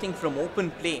create something from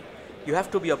open play, you have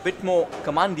to be a bit more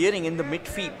commandeering in the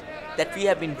midfield that we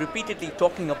have been repeatedly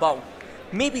talking about.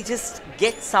 Maybe just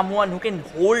get someone who can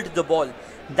hold the ball.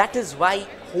 That is why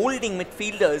holding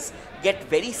midfielders get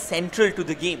very central to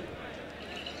the game.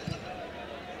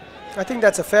 I think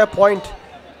that's a fair point.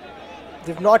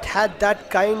 They've not had that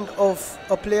kind of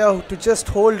a player to just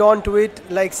hold on to it,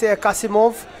 like say a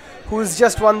Kasimov, who's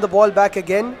just won the ball back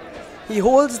again. He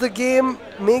holds the game,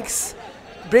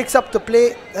 breaks up the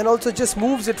play, and also just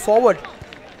moves it forward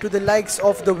to the likes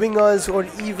of the wingers or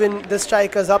even the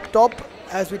strikers up top.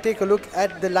 As we take a look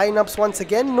at the lineups once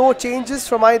again, no changes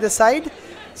from either side,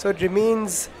 so it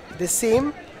remains the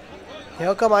same.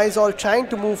 Here come Aizawl trying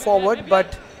to move forward,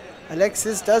 but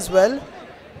Alexis does well.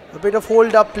 A bit of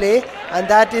hold up play, and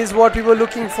that is what we were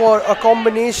looking for, a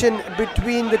combination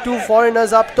between the two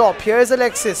foreigners up top. Here's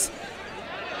Alexis,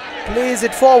 plays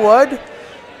it forward,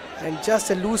 and just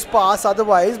a loose pass,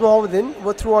 otherwise Mohammedan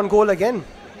were through on goal again.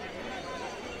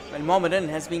 Well, Mohammedan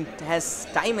has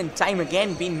time and time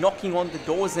again been knocking on the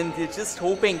doors, and they're just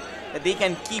hoping that they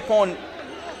can keep on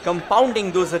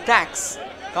compounding those attacks.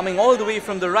 Coming all the way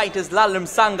from the right is Lalam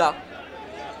Sanga,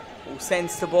 who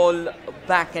sends the ball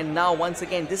back, and now once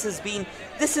again this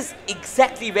is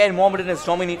exactly where Mohammedan has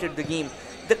dominated the game.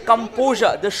 The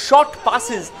composure, the short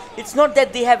passes, it's not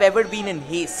that they have ever been in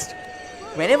haste.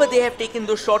 Whenever they have taken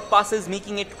those short passes,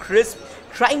 making it crisp,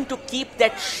 trying to keep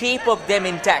that shape of them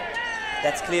intact.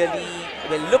 That's clearly,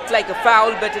 well, looked like a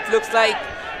foul, but it looks like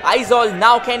Aizawl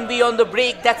now can be on the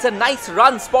break. That's a nice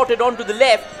run spotted onto the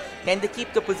left. Can they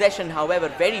keep the possession? However,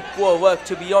 very poor work,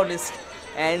 to be honest.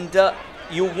 And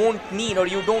you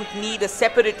don't need a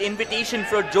separate invitation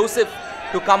for Joseph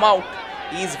to come out.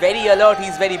 He's very alert,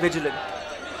 he's very vigilant.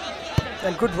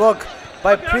 And good work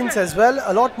by Prince as well,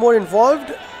 a lot more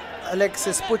involved.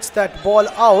 Alexis puts that ball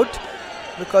out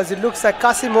because it looks like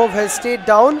Kasimov has stayed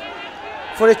down.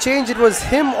 For a change, it was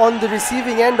him on the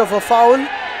receiving end of a foul,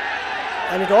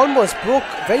 and it almost broke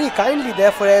very kindly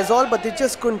there for Aizawl, but they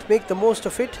just couldn't make the most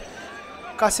of it.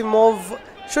 Kasimov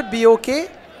should be okay.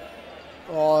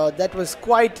 That was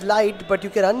quite light, but you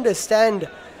can understand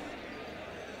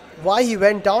why he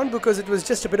went down, because it was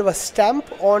just a bit of a stamp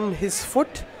on his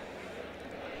foot.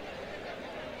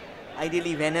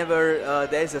 Ideally, whenever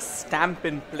there's a stamp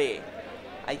in play,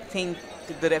 I think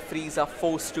the referees are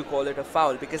forced to call it a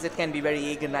foul, because it can be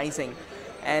very agonizing.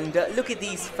 And look at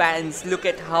these fans, look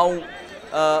at how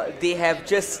they have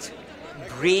just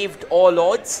braved all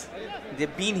odds.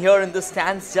 They've been here in the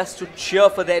stands just to cheer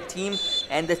for their team,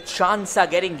 and the chants are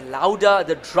getting louder,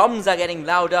 the drums are getting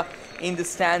louder in the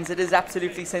stands. It is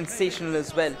absolutely sensational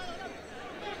as well.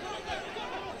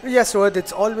 Yes, Rohit,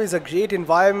 it's always a great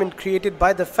environment created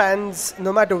by the fans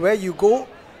no matter where you go.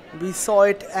 We saw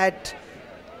it at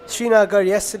Srinagar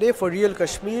yesterday for Real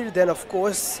Kashmir. Then, of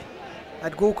course,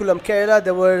 at Gokulam, Kerala,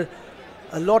 there were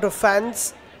a lot of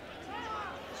fans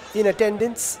in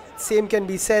attendance. Same can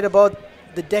be said about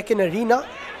the Deccan Arena.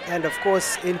 And, of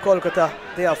course, in Kolkata,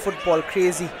 they are football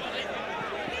crazy.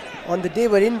 On the day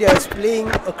where India is playing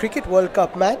a Cricket World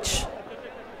Cup match,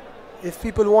 if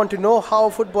people want to know how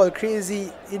football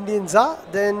crazy Indians are,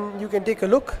 then you can take a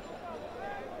look.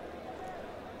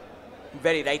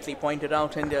 Very rightly pointed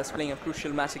out, India is playing a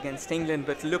crucial match against England,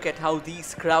 but look at how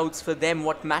these crowds, for them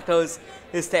what matters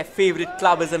is their favourite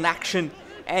club is in action,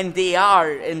 and they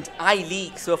are in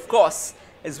I-League. So of course,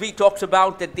 as we talked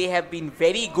about, that they have been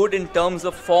very good in terms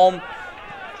of form.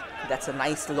 That's a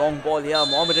nice long ball here,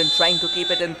 Mohammedan trying to keep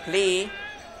it in play.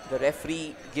 The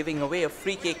referee giving away a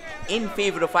free kick in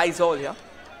favour of Aizawl here.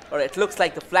 Or it looks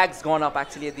like the flag's gone up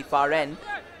actually at the far end.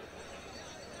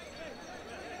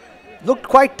 Looked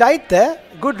quite tight there.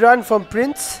 Good run from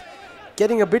Prince.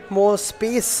 Getting a bit more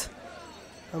space.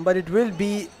 But it will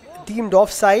be deemed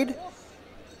offside.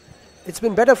 It's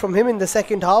been better from him in the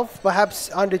second half.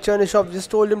 Perhaps Andre Chernyshov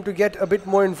just told him to get a bit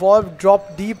more involved.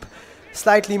 Drop deep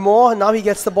slightly more. Now he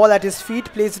gets the ball at his feet.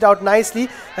 Plays it out nicely.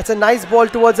 That's a nice ball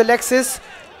towards Alexis,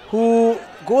 who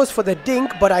goes for the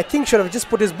dink, but I think should have just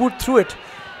put his boot through it.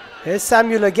 Here's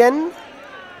Samuel again.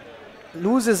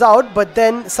 Loses out, but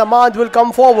then Samad will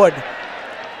come forward.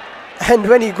 And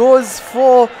when he goes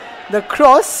for the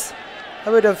cross,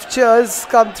 a bit of cheers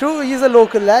come through. He's a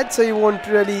local lad, so he won't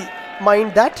really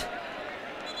mind that.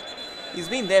 He's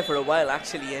been there for a while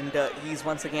actually, and he's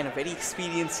once again a very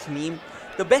experienced name.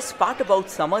 The best part about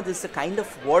Samad is the kind of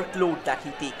workload that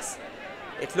he takes.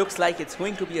 It looks like it's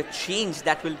going to be a change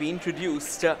that will be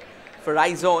introduced for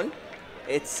Aizawl.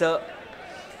 It's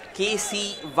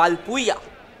KC Valpuya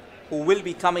who will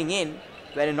be coming in,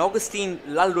 wherein Augustine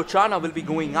Lalrochana will be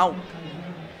going out.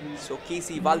 So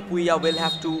KC Valpuya will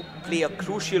have to play a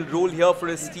crucial role here for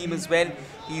his team as well.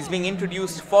 He's being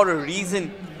introduced for a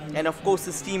reason, and of course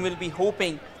his team will be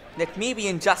hoping that maybe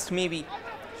and just maybe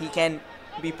he can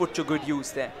be put to good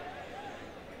use there.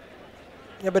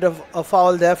 A bit of a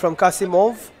foul there from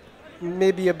Kasimov.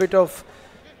 Maybe a bit of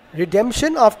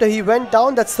redemption after he went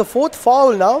down. That's the fourth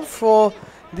foul now for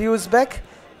the Uzbek.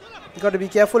 You got to be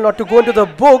careful not to go into the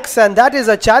books, and that is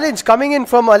a challenge coming in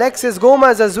from Alexis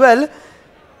Gomez as well.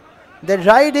 They're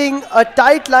riding a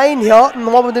tight line here,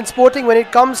 Mohammedan Sporting, when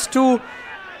it comes to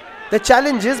the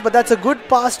challenges, but that's a good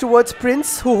pass towards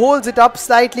Prince, who holds it up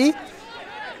slightly.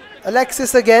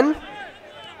 Alexis again.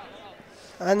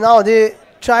 And now they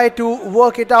try to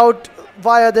work it out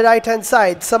via the right hand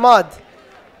side. Samad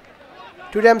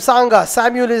to Remsanga.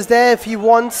 Samuel is there if he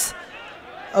wants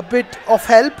a bit of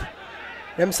help.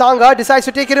 Remsanga decides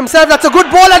to take it himself. That's a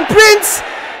good ball, and Prince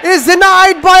is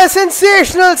denied by a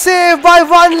sensational save by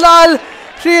Vanlal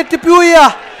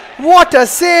Triatipuya. What a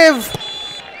save!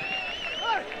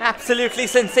 Absolutely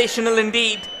sensational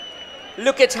indeed.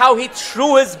 Look at how he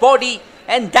threw his body,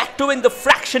 and that too in the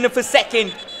fraction of a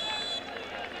second.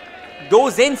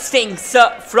 Those instincts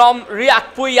from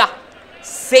Riatpuya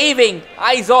saving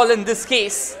Aizawl in this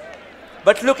case.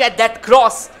 But look at that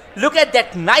cross. Look at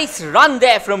that nice run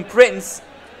there from Prince.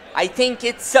 I think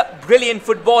it's brilliant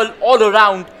football all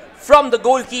around. From the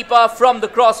goalkeeper, from the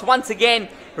cross. Once again,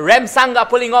 Remsanga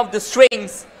pulling off the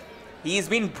strings. He's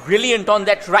been brilliant on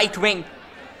that right wing.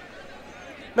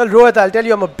 Well, Rohit, I'll tell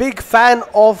you, I'm a big fan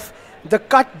of the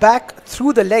cut back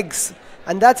through the legs.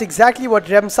 And that's exactly what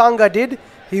Remsanga did.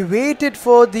 He waited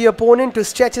for the opponent to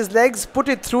stretch his legs, put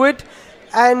it through it,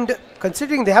 and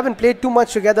considering they haven't played too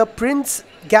much together, Prince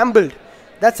gambled.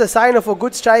 That's a sign of a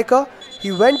good striker.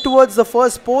 He went towards the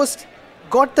first post,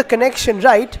 got the connection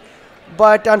right,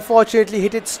 but unfortunately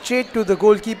hit it straight to the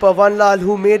goalkeeper Vanlal,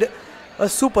 who made a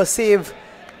super save.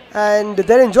 And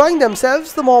they're enjoying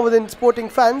themselves. The Mohammedan Sporting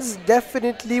fans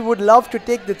definitely would love to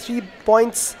take the 3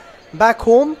 points back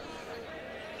home.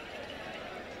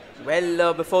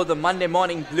 Well, before the Monday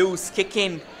morning blues kick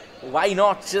in, why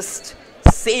not just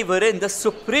savor in the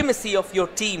supremacy of your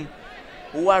team,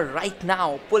 who are right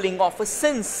now pulling off a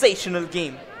sensational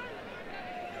game.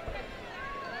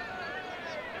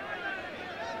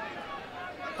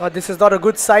 This is not a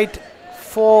good sight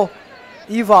for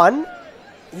Ivan.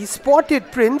 He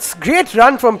spotted Prince. Great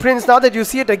run from Prince. Now that you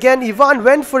see it again, Ivan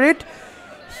went for it.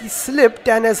 He slipped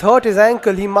and has hurt his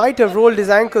ankle. He might have rolled his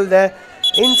ankle there.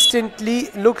 Instantly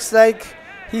looks like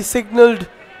he signaled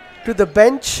to the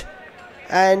bench,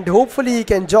 and hopefully he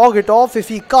can jog it off. If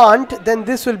he can't, then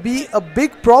this will be a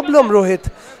big problem,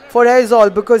 Rohit, for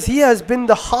Aizawl, because he has been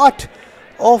the heart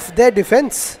of their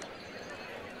defense.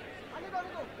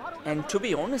 And to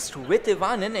be honest, with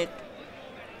Ivan in it,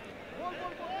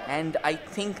 and I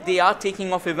think they are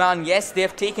taking off Ivan. Yes, they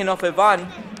have taken off Ivan,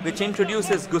 which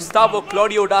introduces Gustavo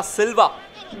Claudio da Silva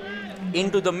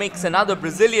into the mix, another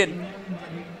Brazilian.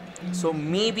 So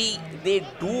maybe they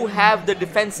do have the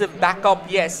defensive backup,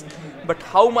 yes, but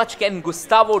how much can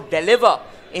Gustavo deliver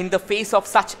in the face of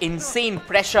such insane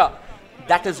pressure?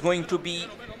 That is going to be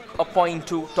a point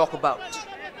to talk about.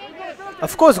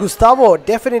 Of course, Gustavo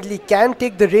definitely can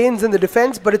take the reins in the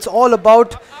defense, but it's all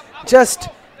about just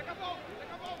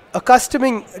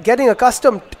getting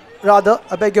accustomed,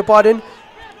 I beg your pardon,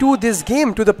 to this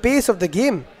game, to the pace of the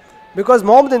game. Because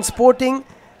Mohammedan Sporting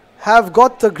have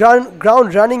got the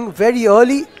ground running very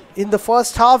early in the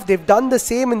first half. They've done the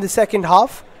same in the second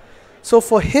half. So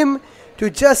for him to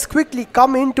just quickly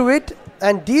come into it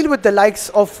and deal with the likes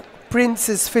of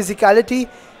Prince's physicality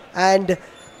and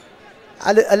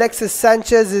Alexis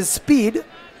Sanchez's speed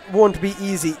won't be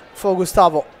easy for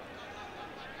Gustavo.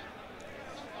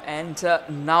 And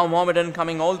now Mohammedan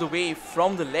coming all the way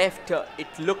from the left. It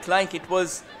looked like it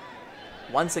was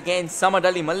once again Samad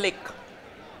Ali Malik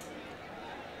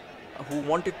who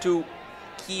wanted to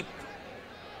keep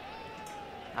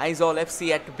Aizawl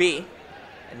FC at bay.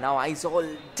 And now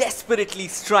Aizawl desperately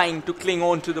trying to cling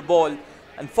on to the ball.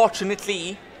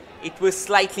 Unfortunately, it was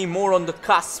slightly more on the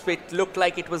cusp. It looked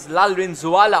like it was Lalrin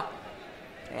Zuala.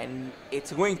 And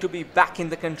it's going to be back in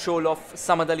the control of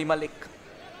Samad Ali Malik,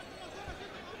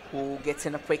 who gets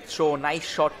in a quick throw, nice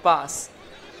short pass,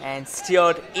 and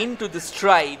steered into the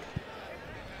stride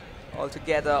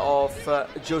altogether of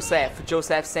Joseph.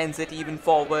 Joseph sends it even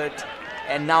forward,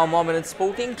 and now Mohammedan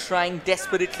Sporting trying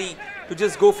desperately to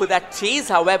just go for that chase.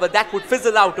 However, that would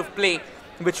fizzle out of play,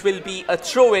 which will be a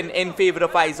throw-in in favor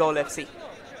of Aizawl FC.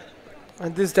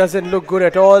 And this doesn't look good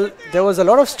at all. There was a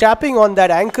lot of strapping on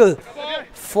that ankle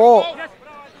for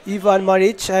Ivan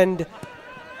Maric, and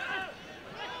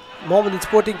Mohammedan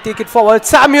Sporting take it forward.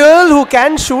 Samuel, who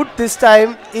can shoot this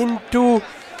time into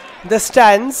the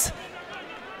stands.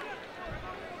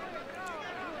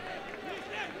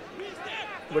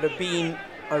 Would have been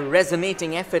a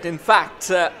resonating effort. In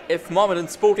fact, if Mohammedan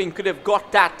Sporting could have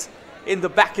got that in the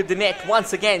back of the net.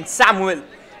 Once again, Samuel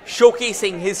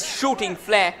showcasing his shooting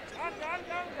flair.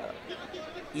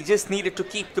 He just needed to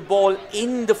keep the ball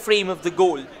in the frame of the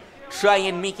goal, try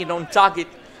and make it on target.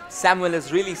 Samuel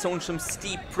has really shown some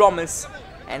steep promise,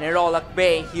 and Errol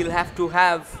Akbay, he'll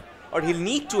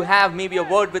need to have maybe a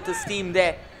word with his team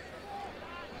there.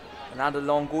 Another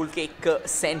long goal kick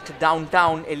sent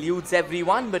downtown, eludes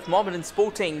everyone, but Mohammedan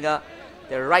Sporting, they're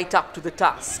right up to the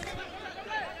task.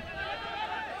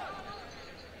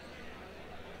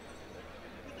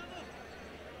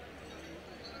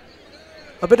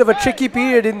 A bit of a tricky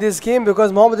period in this game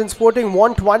because Mohammedan Sporting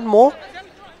want one more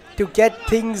to get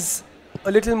things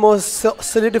a little more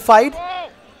solidified.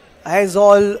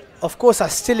 Aizawl, of course, are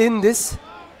still in this.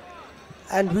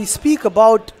 And we speak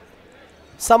about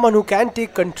someone who can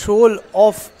take control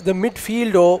of the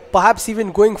midfield or perhaps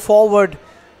even going forward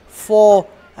for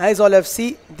Aizawl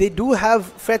FC. They do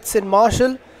have Fredson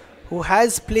Marshall, who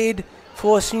has played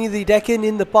for Srinidhi Deccan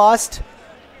in the past,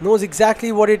 knows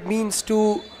exactly what it means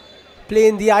to play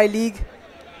in the I-League,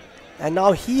 and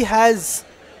now he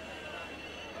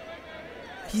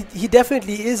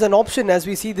definitely is an option as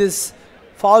we see this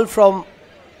foul from,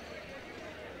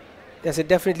 yes, it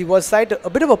definitely was side, a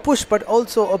bit of a push but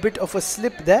also a bit of a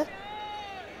slip there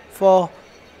for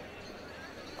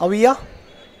Awiya.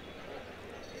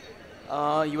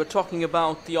 You were talking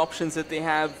about the options that they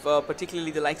have,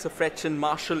 particularly the likes of Fredson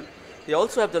Marshall. They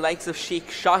also have the likes of Sheikh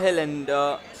Shahil,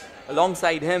 and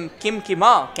alongside him, Kim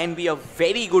Kima can be a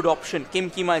very good option. Kim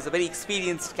Kima is a very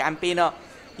experienced campaigner.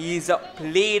 He's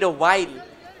played a while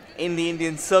in the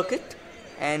Indian circuit.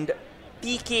 And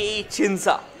TKA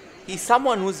Chinza, he's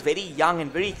someone who's very young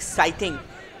and very exciting.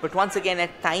 But once again,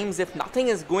 at times, if nothing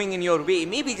is going in your way,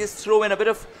 maybe just throw in a bit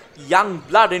of young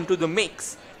blood into the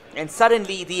mix. And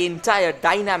suddenly, the entire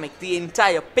dynamic, the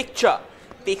entire picture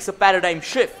takes a paradigm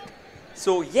shift.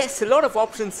 So yes, a lot of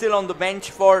options still on the bench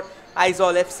for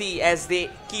Aizawl FC as they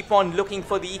keep on looking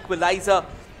for the equalizer.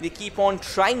 They keep on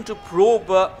trying to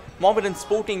probe Mohammedan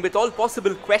Sporting with all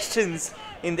possible questions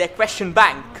in their question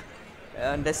bank.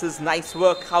 And this is nice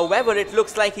work. However, it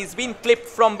looks like he's been clipped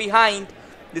from behind.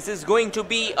 This is going to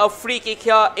be a free kick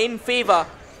here in favor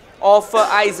of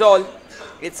Aizawl.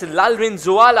 It's Lalrin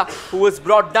Zuala who was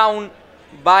brought down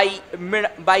by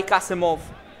Kasimov.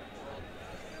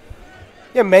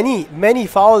 Yeah, many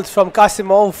fouls from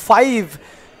Kasimov, 5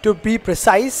 to be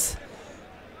precise.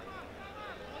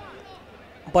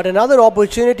 But another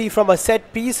opportunity from a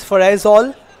set piece for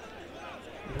Aizawl.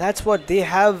 That's what they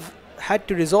have had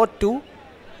to resort to.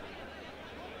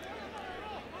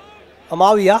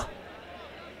 Amawiya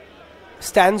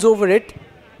stands over it.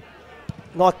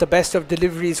 Not the best of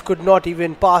deliveries, could not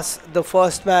even pass the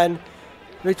first man,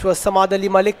 which was Samad Ali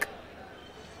Malik.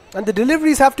 And the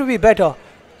deliveries have to be better.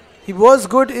 He was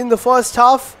good in the first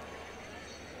half.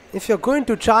 If you're going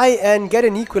to try and get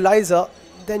an equalizer,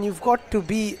 then you've got to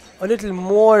be a little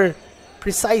more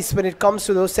precise when it comes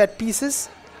to those set pieces.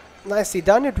 Nicely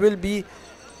done. It will be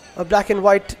a black and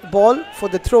white ball for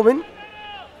the throw-in.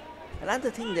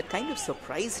 Another thing that kind of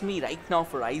surprised me right now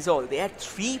for Aizawl, they had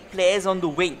 3 players on the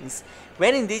wings,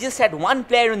 wherein they just had 1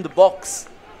 player in the box.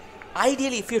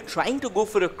 Ideally, if you're trying to go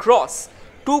for a cross,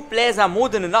 2 players are more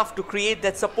than enough to create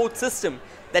that support system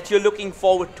that you're looking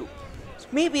forward to. So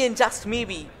maybe and just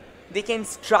maybe, they can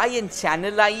try and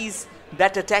channelize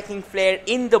that attacking flair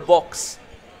in the box.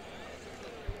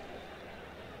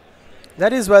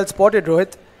 That is well spotted,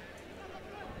 Rohit.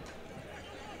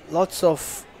 Lots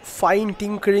of fine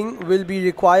tinkering will be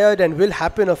required and will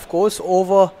happen, of course,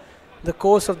 over the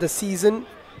course of the season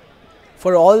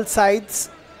for all sides.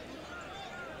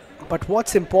 But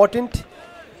what's important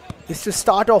is to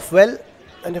start off well,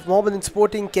 and if Mohammedan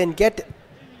Sporting can get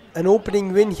an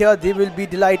opening win here, they will be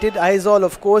delighted. Aizawl,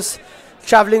 of course,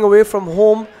 travelling away from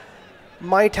home,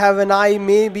 might have an eye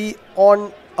maybe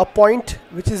on a point,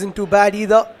 which isn't too bad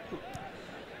either.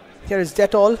 Here is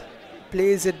Detol,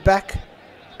 plays it back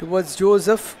towards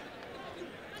Joseph,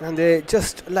 and they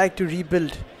just like to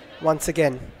rebuild once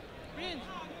again.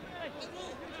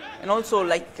 And also,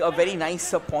 like a very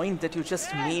nice point that you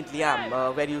just made,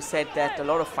 Liam, where you said that a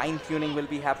lot of fine-tuning will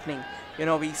be happening. You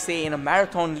know, we say in a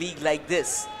marathon league like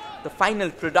this, the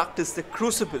final product is the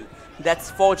crucible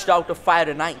that's forged out of fire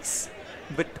and ice.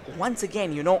 But once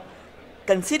again, you know,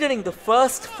 considering the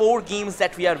first 4 games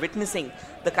that we are witnessing,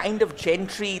 the kind of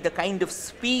gentry, the kind of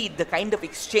speed, the kind of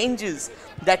exchanges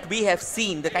that we have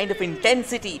seen, the kind of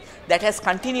intensity that has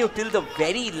continued till the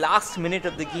very last minute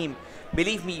of the game,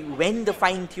 believe me, when the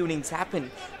fine-tunings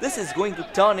happen, this is going to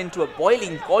turn into a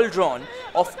boiling cauldron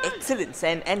of excellence,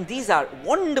 and these are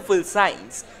wonderful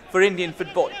signs for Indian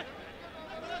football.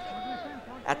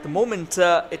 At the moment,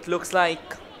 it looks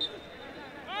like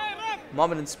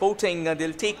Mohammedan Sporting,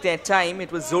 they'll take their time.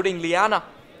 It was Zoding Liana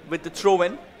with the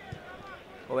throw-in.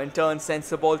 Owen turns, sends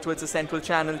the ball towards the central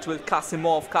channel to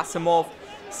Kasimov. Kasimov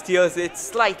steers it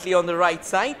slightly on the right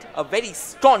side. A very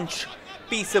staunch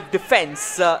piece of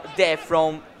defense there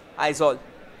from Aizawl.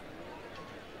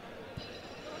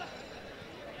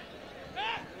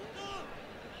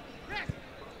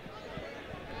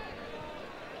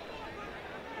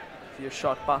 Few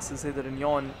short passes hither and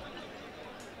yon.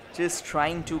 Just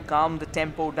trying to calm the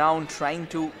tempo down, trying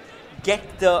to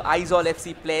get the Aizawl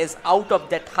FC players out of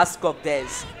that husk of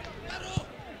theirs.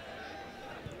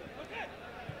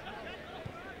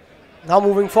 Now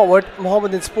moving forward,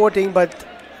 Mohammedan Sporting, but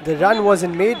the run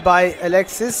wasn't made by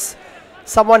Alexis.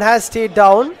 Someone has stayed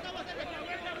down.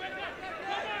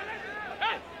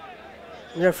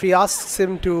 The referee asks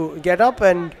him to get up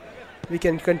and we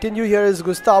can continue. Here is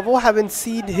Gustavo. Haven't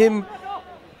seen him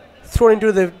thrown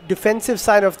into the defensive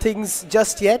side of things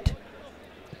just yet.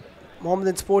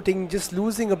 Mohammedan Sporting just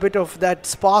losing a bit of that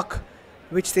spark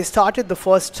which they started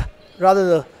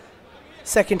the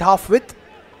second half with.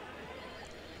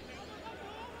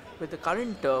 With the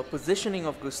current positioning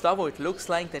of Gustavo, it looks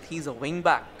like that he's a wing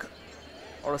back,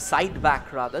 or a side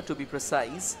back rather, to be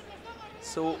precise.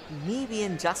 So maybe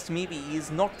and just maybe he's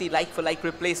not the like-for-like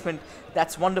replacement.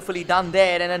 That's wonderfully done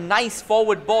there, and a nice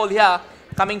forward ball here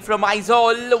coming from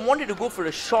Aizawl. Wanted to go for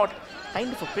a shot,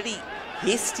 kind of a pretty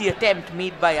hasty attempt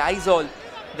made by Aizawl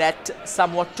that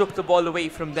somewhat took the ball away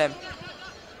from them.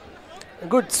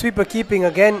 Good sweeper keeping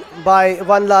again by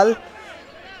Vanlal.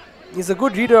 He's a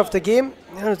good reader of the game.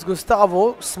 Here's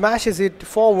Gustavo, smashes it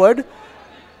forward.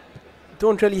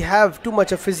 Don't really have too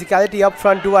much of physicality up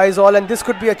front to Aizawl, and this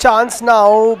could be a chance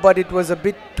now, but it was a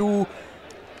bit too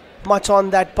much on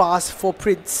that pass for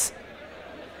Prince.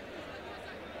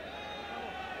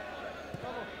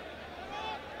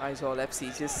 Aizawl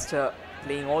FC just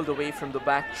playing all the way from the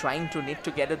back, trying to knit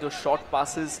together those short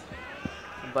passes.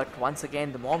 But once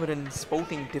again, the Mohammedan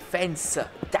Sporting defense,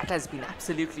 that has been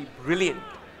absolutely brilliant.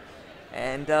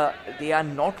 And they are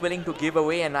not willing to give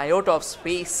away an iota of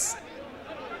space.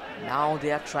 Now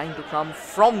they are trying to come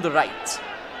from the right.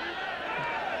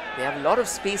 They have a lot of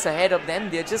space ahead of them.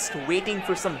 They are just waiting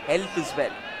for some help as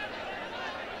well.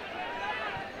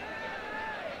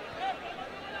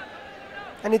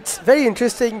 And it's very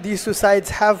interesting, these two sides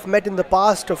have met in the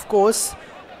past, of course.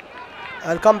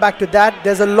 I'll come back to that.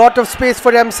 There's a lot of space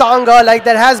for Msanga, like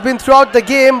there has been throughout the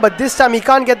game, but this time he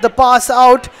can't get the pass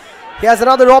out. He has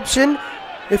another option.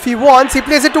 If he wants, he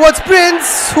plays it towards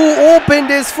Prince, who opened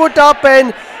his foot up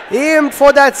and aimed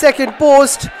for that second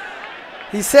post.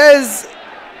 He says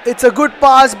it's a good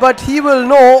pass, but he will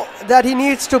know that he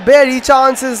needs to bury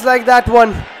chances like that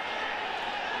one.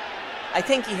 I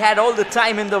think he had all the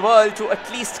time in the world to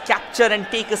at least capture and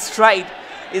take a stride.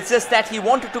 It's just that he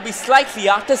wanted to be slightly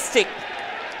artistic,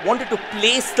 wanted to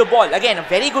place the ball. Again, a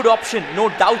very good option, no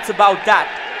doubts about that.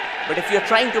 But if you're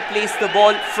trying to place the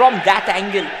ball from that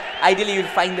angle, ideally you'll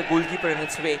find the goalkeeper in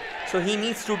its way. So he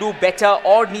needs to do better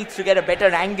or needs to get a better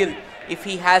angle if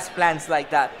he has plans like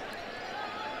that.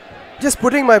 Just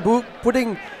putting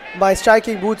my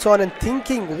striking boots on and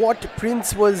thinking what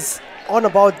Prince was on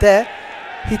about there.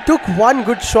 He took one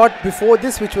good shot before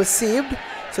this, which was saved.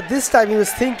 So this time he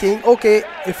was thinking, okay,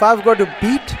 if I've got to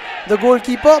beat the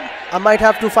goalkeeper, I might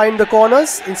have to find the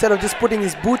corners instead of just putting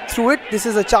his boot through it. This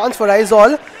is a chance for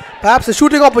Aizawl. Perhaps a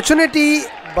shooting opportunity,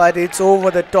 but it's over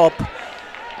the top.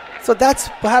 So that's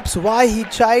perhaps why he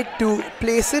tried to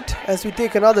place it. As we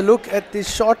take another look at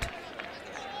this shot.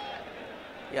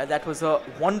 Yeah, that was a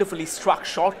wonderfully struck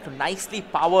shot, nicely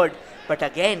powered. But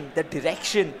again, the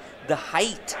direction, the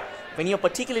height. When you're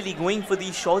particularly going for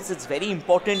these shots, it's very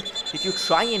important that you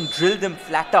try and drill them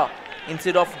flatter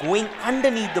instead of going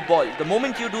underneath the ball. The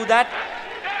moment you do that,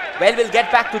 well, we'll get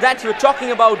back to that. You're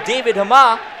talking about David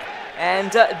Hamar,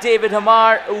 and David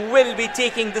Hamar will be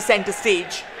taking the center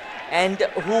stage. And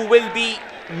who will be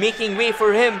making way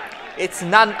for him? It's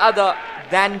none other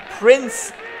than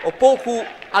Prince Opoku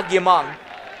Agyemang.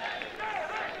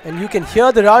 And you can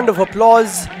hear the round of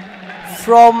applause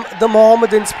from the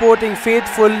Mohammedan sporting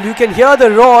faithful. You can hear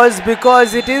the roars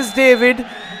because it is David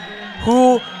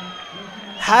who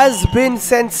has been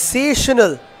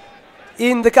sensational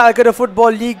in the Calcutta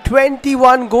Football League.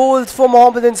 21 goals for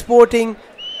Mohammedan Sporting.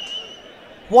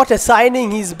 What a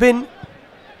signing he's been.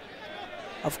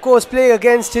 Of course, playing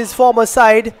against his former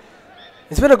side.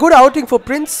 It's been a good outing for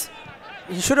Prince.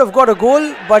 He should have got a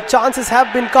goal, but chances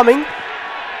have been coming.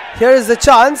 Here is the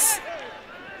chance.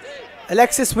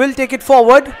 Alexis will take it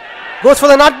forward. Goes for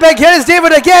the nutmeg. Here is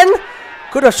David again.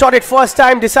 Could have shot it first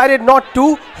time. Decided not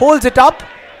to. Holds it up.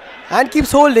 And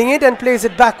keeps holding it and plays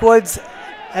it backwards.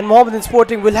 And Mohammedan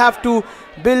Sporting will have to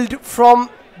build from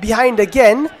behind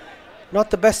again.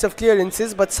 Not the best of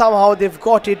clearances, but somehow they've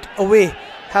got it away.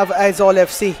 Have Aizawl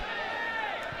FC.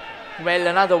 Well,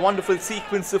 another wonderful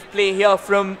sequence of play here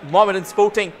from Mohammedan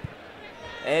Sporting.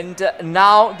 And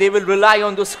now they will rely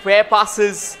on those square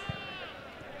passes.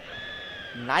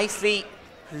 Nicely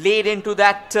laid into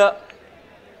that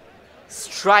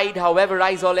stride. However,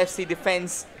 Aizawl FC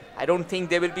defense, I don't think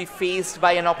they will be faced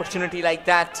by an opportunity like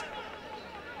that.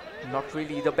 Not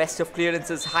really the best of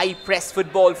clearances. High press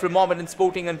football from Mohammedan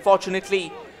Sporting.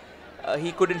 Unfortunately,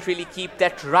 he couldn't really keep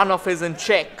that run of his in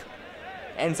check.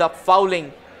 Ends up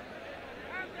fouling.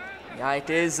 Yeah, it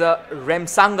is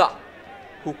Remsanga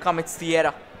who commits the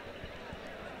error.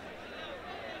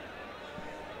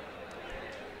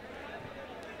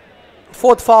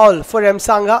 Fourth foul for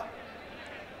Remsanga.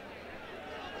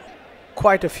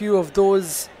 Quite a few of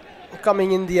those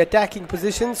coming in the attacking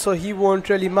position, so he won't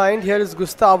really mind. Here is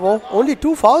Gustavo. Only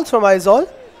 2 fouls from Aizawl.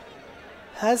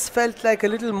 Has felt like a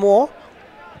little more,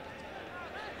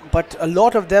 but a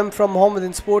lot of them from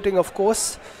Mohammedan Sporting, of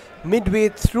course. Midway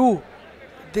through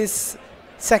this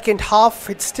second half,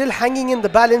 it's still hanging in the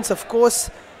balance, of course.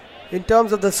 In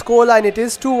terms of the scoreline, it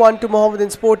is 2-1 to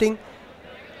Mohammedan Sporting.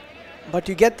 But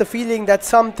you get the feeling that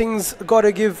something's got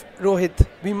to give, Rohit.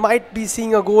 We might be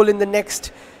seeing a goal in the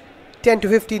next 10 to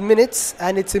 15 minutes,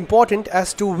 and it's important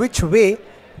as to which way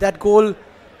that goal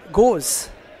goes.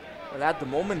 Well, at the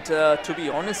moment, to be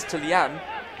honest, Liam,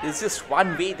 there's just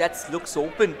one way that looks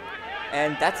open,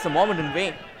 and that's the Mohammedan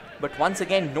way. But once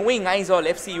again, knowing Aizawl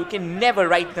FC, you can never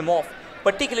write them off,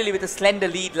 particularly with a slender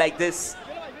lead like this.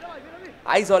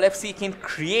 Aizawl FC can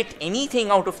create anything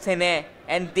out of thin air,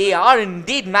 and they are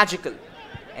indeed magical.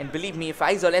 And believe me, if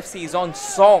Aizawl FC is on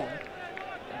song,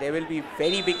 there will be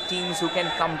very big teams who can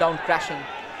come down crashing.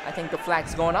 I think the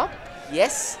flag's gone up.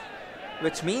 Yes.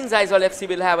 Which means Aizawl FC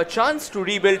will have a chance to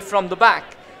rebuild from the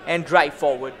back and drive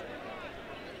forward.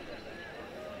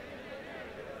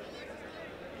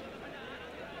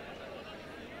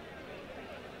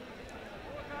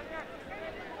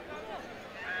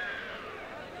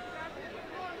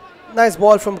 Nice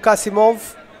ball from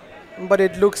Kasimov, but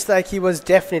it looks like he was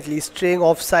definitely straying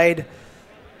offside.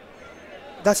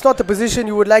 That's not the position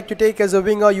you would like to take as a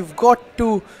winger. You've got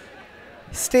to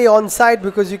stay onside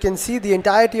because you can see the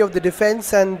entirety of the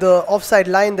defense and the offside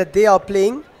line that they are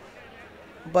playing.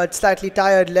 But slightly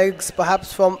tired legs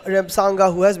perhaps from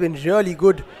Remsanga, who has been really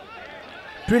good.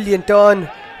 Brilliant turn,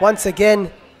 once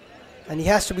again, and he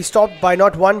has to be stopped by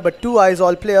not one but two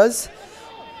Aizawl players.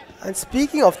 And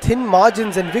speaking of thin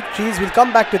margins and victories, we'll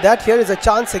come back to that. Here is a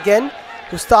chance again.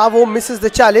 Gustavo misses the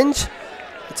challenge.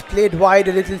 It's played wide,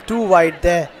 a little too wide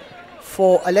there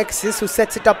for Alexis, who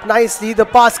sets it up nicely. The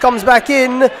pass comes back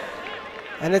in,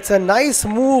 and it's a nice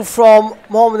move from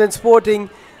Mohammedan Sporting,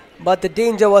 but the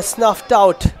danger was snuffed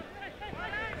out.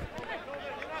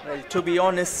 Well, to be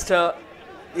honest,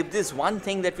 if there's one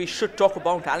thing that we should talk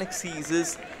about Alexis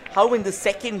is how in the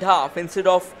second half, instead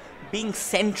of being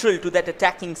central to that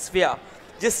attacking sphere,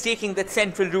 just taking that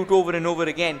central route over and over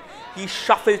again, he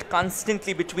shuffled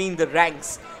constantly between the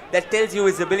ranks. That tells you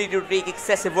his ability to take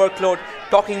excessive workload.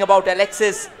 Talking about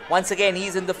Alexis, once again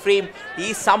he's in the frame.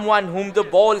 He's someone whom the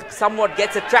ball somewhat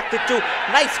gets attracted to.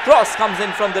 Nice cross comes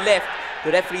in from the left.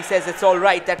 The referee says it's all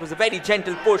right. That was a very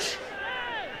gentle push.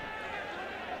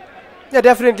 Yeah,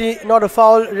 definitely not a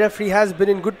foul. Referee has been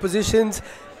in good positions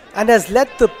and has let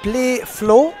the play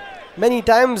flow. Many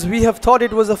times we have thought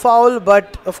it was a foul,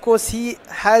 but of course he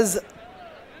has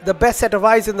the best set of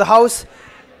eyes in the house,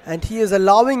 and he is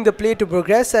allowing the play to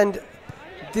progress, and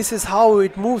this is how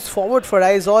it moves forward for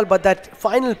Aizawl. But that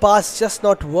final pass just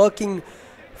not working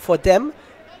for them.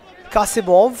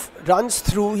 Kasimov runs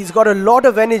through. He's got a lot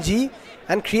of energy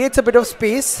and creates a bit of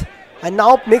space, and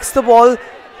now makes the ball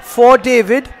for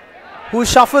David, who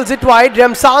shuffles it wide.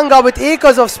 Remsanga with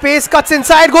acres of space, cuts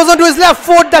inside, goes onto his left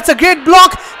foot. That's a great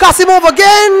block. Kasimov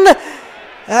again,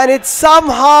 and it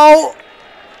somehow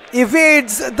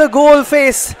evades the goal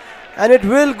face, and it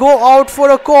will go out for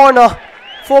a corner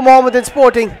for Mohammedan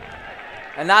Sporting.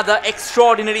 Another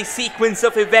extraordinary sequence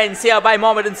of events here by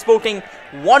Mohammedan Sporting.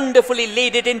 Wonderfully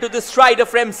laid it into the stride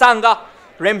of Remsanga.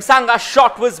 Remsanga's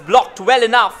shot was blocked well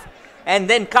enough, and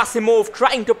then Kasimov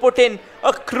trying to put in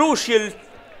a crucial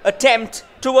attempt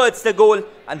towards the goal.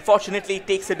 Unfortunately, it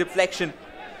takes a deflection.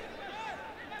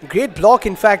 Great block,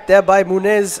 in fact, there by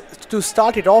Munez to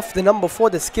start it off. The number 4,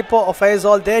 the skipper of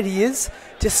Aizawl, there he is.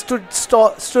 Just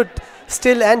stood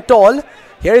still and tall.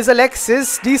 Here is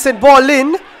Alexis. Decent ball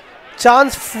in.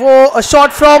 Chance for a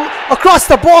shot from across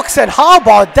the box. And how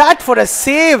about that for a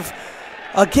save?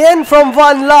 Again from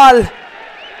Van Lal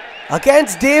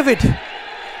against David.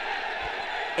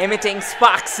 Emitting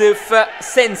sparks of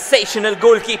sensational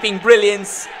goalkeeping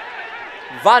brilliance.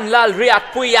 Van Lal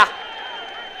Riyadpuya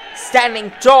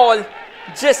standing tall,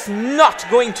 just not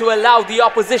going to allow the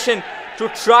opposition to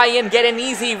try and get an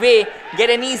easy way, get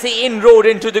an easy inroad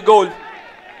into the goal.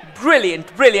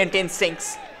 Brilliant, brilliant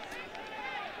instincts.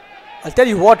 I'll tell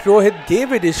you what, Rohit,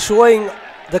 David is showing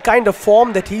the kind of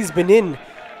form that he's been in.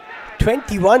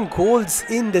 21 goals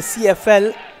in the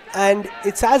CFL, and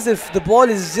it's as if the ball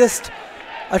is just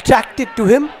attracted to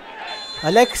him.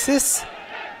 Alexis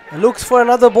looks for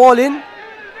another ball in.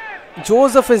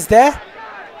 Joseph is there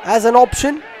as an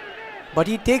option, but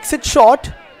he takes it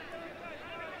short.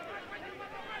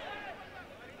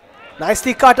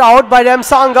 Nicely cut out by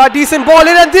Remsanga. Decent ball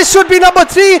in, and this should be number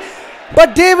 3.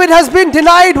 But David has been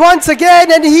denied once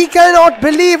again, and he cannot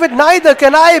believe it. Neither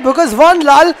can I, because Van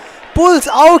Lal pulls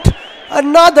out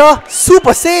another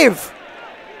super save.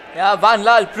 Yeah, Van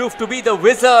Lal proved to be the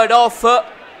wizard of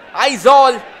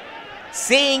Aizawl,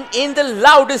 saying in the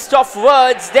loudest of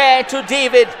words there to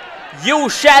David, "You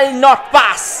shall not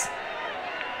pass."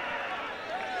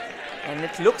 And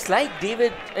it looks like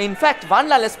David, in fact, Van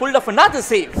Lal has pulled off another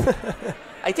save.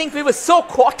 I think we were so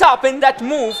caught up in that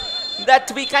move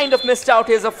that we kind of missed out.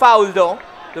 Here's a foul though.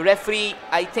 The referee,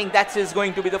 I think that is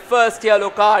going to be the first yellow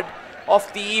card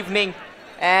of the evening.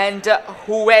 And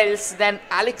who else than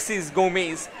Alexis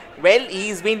Gomez? Well,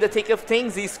 he's been the thick of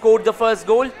things. He scored the first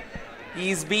goal.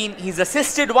 He's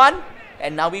assisted one,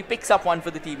 and now he picks up one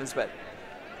for the team as well.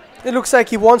 It looks like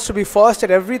he wants to be first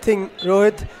at everything,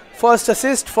 Rohit. First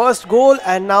assist, first goal,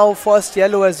 and now first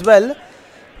yellow as well.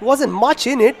 Wasn't much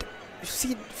in it. You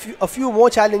see a few more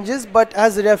challenges, but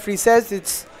as the referee says,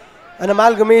 it's an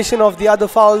amalgamation of the other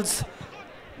fouls,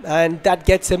 and that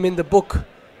gets him in the book.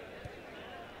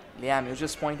 Liam, you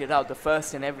just pointed out the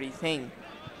first in everything.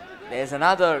 There's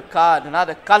another card,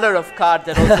 another color of card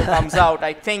that also comes out.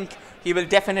 I think he will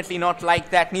definitely not like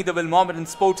that. Neither will Mohammedan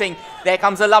Sporting. There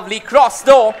comes a lovely cross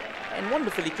though, and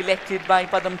wonderfully collected by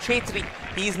Padam Chetri.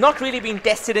 He's not really been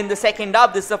tested in the second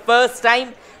half. This is the first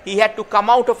time he had to come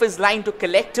out of his line to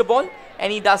collect a ball,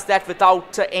 and he does that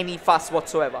without any fuss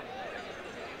whatsoever.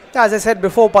 As I said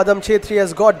before, Padam Chetri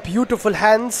has got beautiful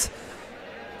hands.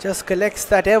 Just collects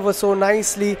that ever so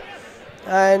nicely.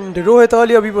 And Rohit,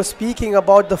 earlier we were speaking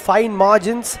about the fine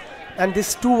margins and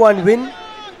this 2-1 win,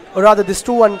 or rather this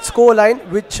 2-1 scoreline,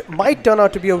 which might turn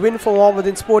out to be a win for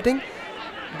Mohammedan Sporting.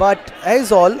 But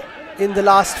Aizawl in the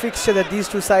last fixture that these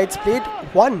two sides played,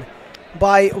 won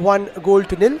by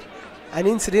 1-0. And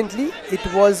incidentally, it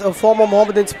was a former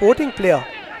Mohammedan Sporting player.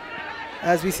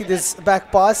 As we see this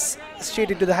back pass straight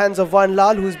into the hands of Van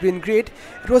Lal, who's been great.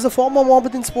 It was a former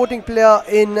Mohammedan Sporting player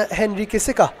in Henry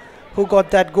Kisika who got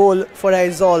that goal for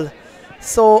Aizawl.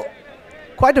 So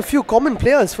quite a few common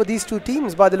players for these two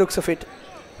teams by the looks of it.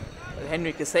 Well,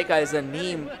 Henry Kiseka is a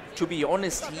name, to be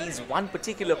honest. He's one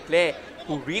particular player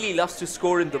who really loves to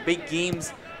score in the big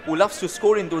games, who loves to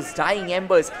score in those dying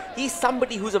embers. He's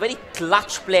somebody who's a very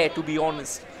clutch player, to be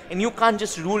honest. And you can't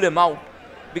just rule him out.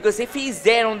 Because if he's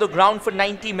there on the ground for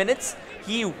 90 minutes,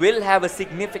 he will have a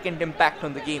significant impact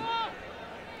on the game.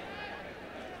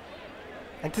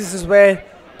 And this is where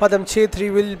Padam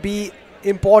Chetri will be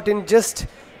important, just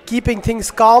keeping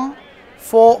things calm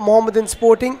for Mohammedan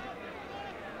Sporting.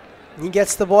 He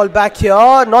gets the ball back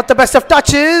here, not the best of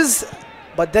touches,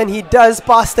 but then he does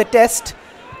pass the test.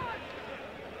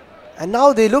 And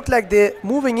now they look like they're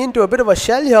moving into a bit of a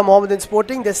shell here, Mohammedan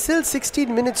Sporting. There's still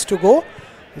 16 minutes to go.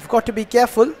 You've got to be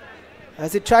careful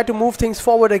as they try to move things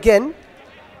forward again.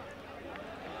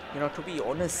 You know, to be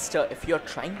honest, if you're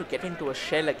trying to get into a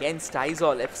shell against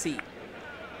Aizawl FC,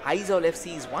 Aizawl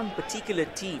FC is one particular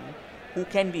team who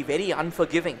can be very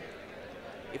unforgiving.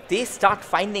 If they start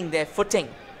finding their footing,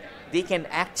 they can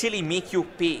actually make you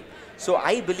pay. So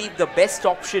I believe the best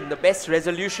option, the best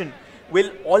resolution will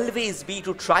always be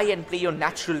to try and play your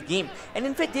natural game. And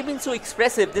in fact, they've been so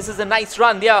expressive. This is a nice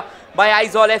run there by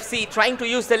Aizawl FC, trying to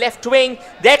use the left wing.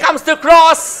 There comes the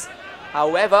cross.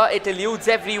 However, it eludes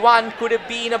everyone. Could have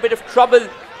been a bit of trouble.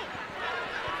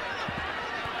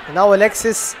 Now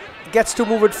Alexis gets to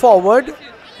move it forward.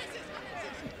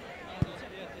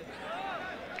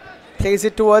 Plays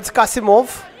it towards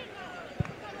Kasimov.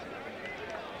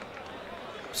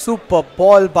 Super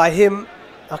ball by him.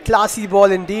 A classy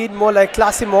ball indeed, more like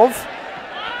Klasimov.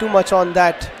 Too much on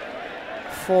that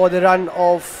for the run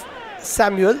of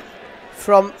Samuel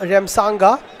from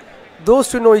Remsanga. Those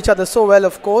two know each other so well,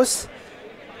 of course.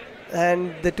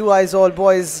 And the two Aizawl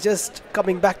boys just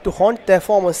coming back to haunt their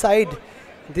former side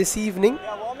this evening.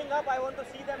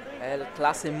 Well,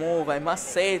 Klasimov, I must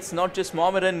say, it's not just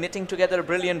Mohammedan knitting together a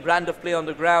brilliant brand of play on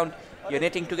the ground. You're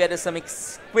knitting together some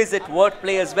exquisite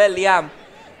wordplay as well, Liam.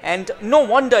 And no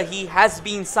wonder he has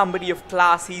been somebody of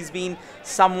class. He's been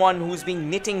someone who's been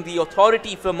knitting the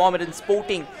authority for Mohammedan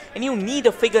Sporting. And you need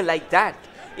a figure like that.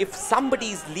 If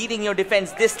somebody's leading your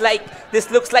defense, this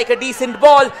looks like a decent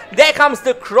ball. There comes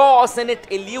the cross and it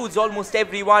eludes almost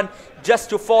everyone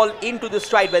just to fall into the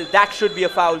stride. Well, that should be a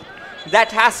foul.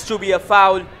 That has to be a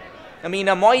foul. I mean,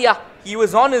 Amoya, he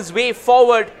was on his way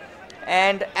forward.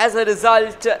 And as a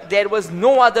result, there was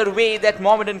no other way that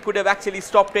Mohammedan could have actually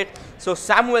stopped it. So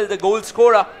Samuel, the goal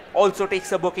scorer, also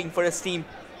takes a booking for his team.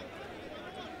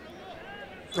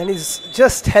 And he's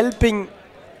just helping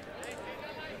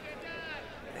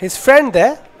his friend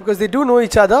there, because they do know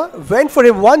each other. Went for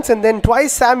him once and then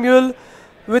twice. Samuel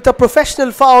with a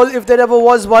professional foul, if there ever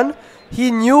was one.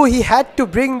 He knew he had to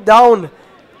bring down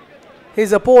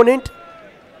his opponent.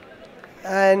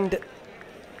 And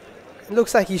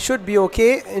looks like he should be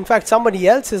okay. In fact, somebody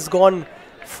else has gone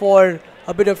for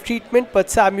a bit of treatment, but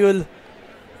Samuel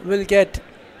will get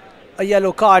a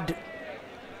yellow card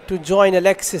to join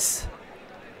Alexis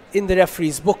in the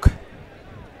referee's book.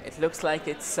 It looks like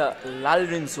it's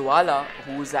Lalrin Zuala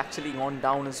who's actually gone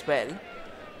down as well.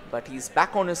 But he's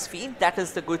back on his feet. That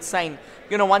is the good sign.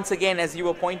 You know, once again, as you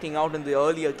were pointing out in the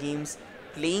earlier games,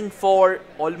 playing for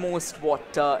almost,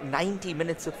 90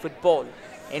 minutes of football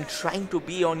and trying to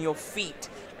be on your feet,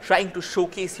 trying to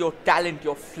showcase your talent,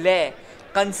 your flair,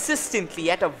 consistently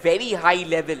at a very high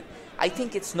level. I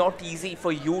think it's not easy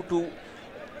for you to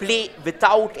play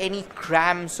without any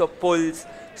cramps or pulls.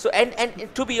 So,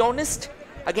 and to be honest,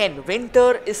 again,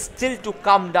 winter is still to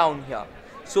come down here.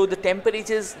 So the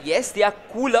temperatures, yes, they are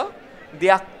cooler, they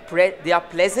are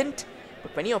pleasant,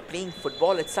 but when you're playing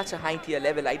football at such a high tier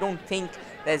level, I don't think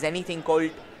there's anything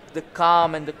called the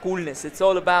calm and the coolness. It's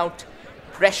all about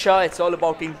pressure, it's all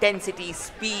about intensity,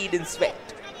 speed and sweat.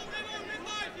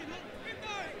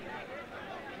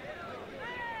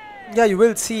 Yeah, you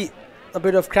will see a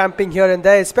bit of cramping here and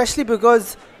there, especially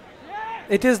because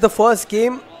it is the first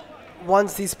game.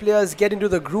 Once these players get into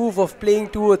the groove of playing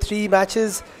 2 or 3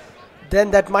 matches,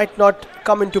 then that might not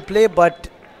come into play, but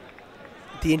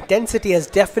the intensity has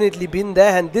definitely been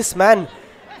there, and this man,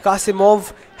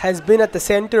 Kasimov, has been at the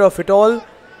center of it all.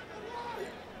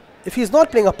 If he's not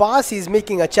playing a pass, he's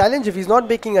making a challenge. If he's not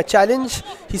making a challenge,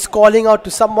 he's calling out to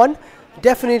someone.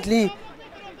 Definitely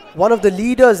one of the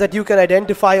leaders that you can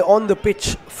identify on the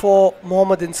pitch for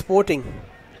Mohammedan Sporting.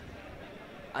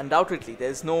 Undoubtedly,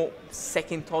 there's no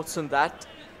second thoughts on that.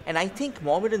 And I think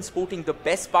Mohammedan Sporting, the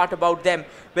best part about them,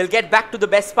 we'll get back to the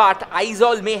best part.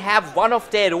 Aizawl may have one of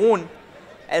their own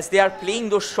as they are playing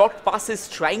those short passes,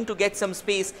 trying to get some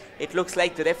space. It looks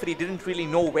like the referee didn't really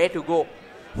know where to go.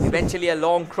 Eventually a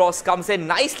long cross comes in,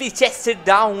 nicely chested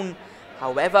down.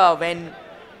 However, when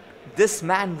this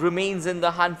man remains in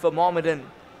the hunt for Mohammedan,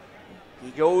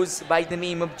 he goes by the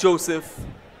name of Joseph.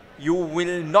 You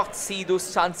will not see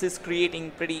those chances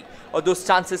creating those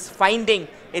chances finding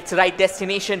its right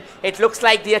destination. It looks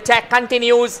like the attack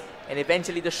continues and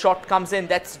eventually the shot comes in.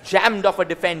 That's jammed off a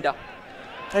defender.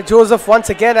 And Joseph, once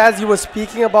again, as you were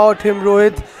speaking about him,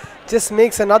 Rohit, just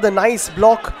makes another nice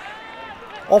block.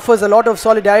 Offers a lot of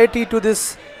solidarity to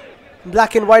this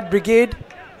black and white brigade.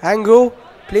 Angro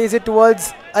plays it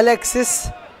towards Alexis.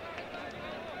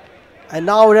 And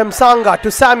now Remsanga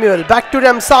to Samuel. Back to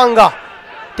Remsanga.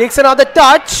 Takes another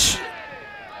touch.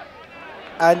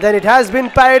 And then it has been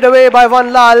parried away by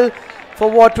Van Lal for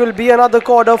what will be another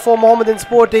corner for Mohammedan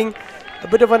Sporting. A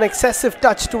bit of an excessive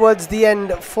touch towards the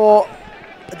end for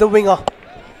the winger.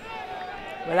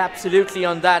 Well, absolutely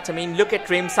on that. I mean, look at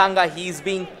Remsanga. He's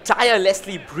being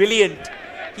tirelessly brilliant.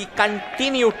 He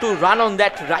continued to run on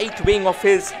that right wing of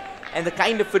his, and the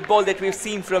kind of football that we've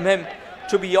seen from him,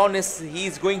 to be honest,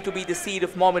 he's going to be the seed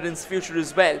of Mohammedan's future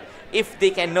as well, if they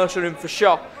can nurture him for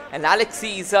sure. And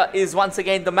Alexis is once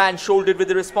again the man shouldered with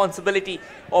the responsibility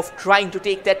of trying to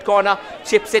take that corner.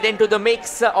 Chips it into the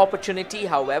mix. Opportunity,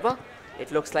 however,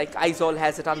 it looks like Aizawl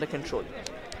has it under control.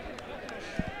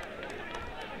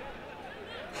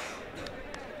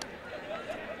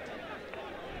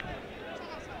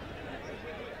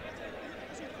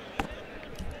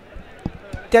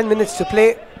 Ten minutes to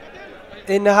play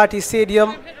in Nahati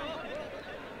Stadium.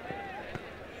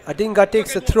 Adinga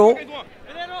takes a throw.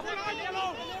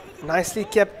 Nicely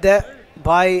kept there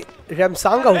by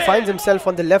Remsanga, who finds himself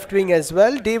on the left wing as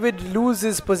well. David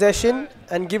loses possession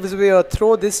and gives away a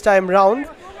throw this time round.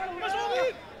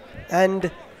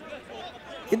 And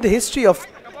in the history of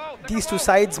these two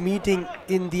sides meeting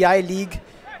in the I-League,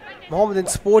 Mohammedan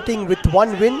Sporting with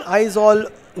one win,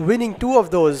 Aizawl winning two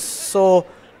of those. So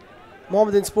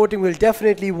Mohammedan Sporting will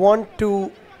definitely want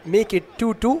to make it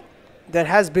 2-2. There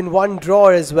has been one draw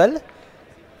as well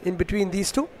in between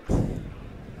these two.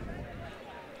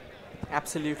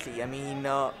 Absolutely. I mean,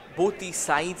 both these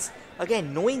sides,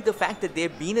 again, knowing the fact that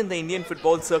they've been in the Indian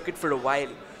football circuit for a while,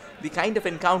 the kind of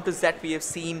encounters that we have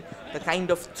seen, the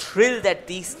kind of thrill that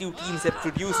these two teams have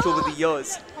produced over the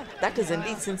years, that is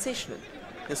indeed sensational.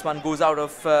 This one goes out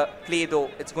of play though.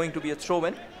 It's going to be a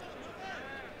throw-in.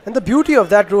 And the beauty of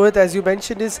that, Rohit, as you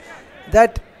mentioned, is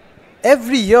that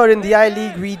every year in the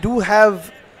I-League we do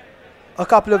have a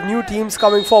couple of new teams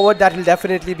coming forward. That will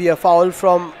definitely be a foul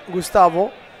from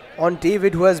Gustavo on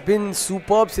David, who has been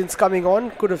superb since coming on.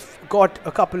 Could have got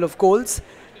a couple of goals.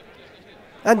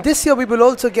 And this year we will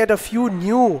also get a few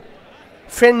new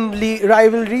friendly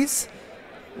rivalries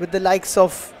with the likes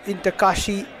of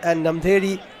Interkashi and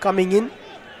Namdheri coming in.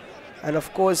 And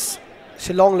of course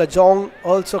Shillong Lajong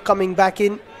also coming back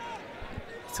in.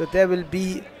 So there will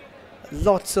be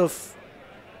lots of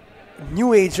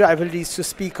new age rivalries to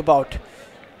speak about.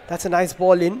 That's a nice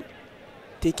ball in,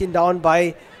 taken down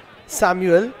by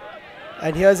Samuel.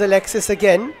 And here's Alexis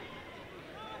again.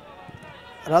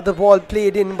 Another ball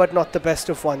played in, but not the best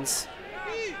of ones.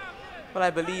 Well, I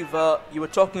believe you were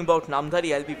talking about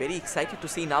Namdhari. I'll be very excited to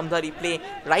see Namdhari play.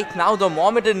 Right now, the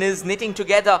Mohammedan is knitting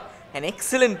together an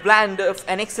excellent brand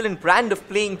of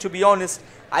playing, to be honest.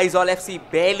 Aizawl FC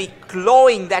barely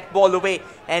clawing that ball away,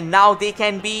 and now they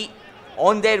can be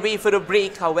on their way for a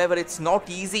break. However, it's not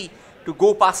easy to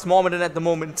go past Mohammedan at the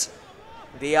moment.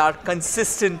 They are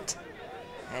consistent.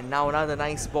 And now another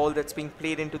nice ball that's being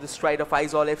played into the stride of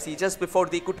Aizawl FC. Just before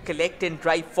they could collect and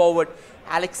drive forward,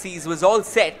 Alexis was all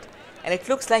set. And it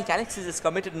looks like Alexis has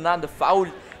committed another foul.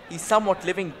 He's somewhat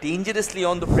living dangerously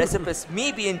on the precipice.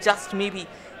 Maybe and just maybe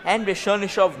Andrei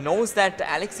Chernyshev knows that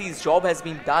Alexis' job has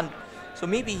been done. So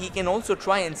maybe he can also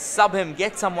try and sub him,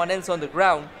 get someone else on the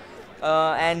ground.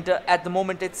 At the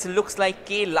moment it looks like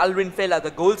K. Lalrinfella,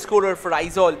 the goal scorer for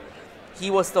Aizawl,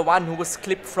 he was the one who was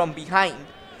clipped from behind.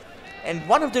 And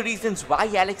one of the reasons why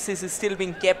Alexis is still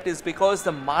being kept is because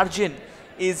the margin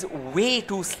is way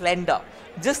too slender.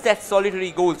 Just that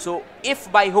solitary goal. So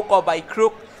if by hook or by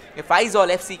crook, if Aizawl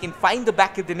FC can find the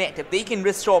back of the net, if they can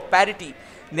restore parity,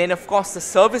 then of course the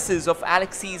services of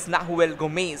Alexis Nahuel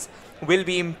Gomez will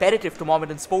be imperative to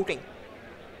Mohammedan Sporting.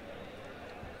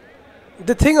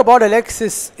 The thing about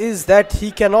Alexis is that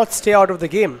he cannot stay out of the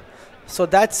game. So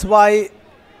that's why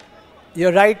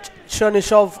you're right,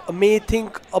 Chernyshev may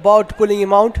think about pulling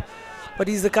him out. but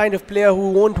he's the kind of player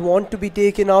who won't want to be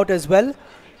taken out as well.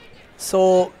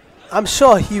 So I'm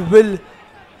sure he will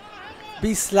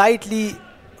be slightly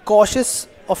cautious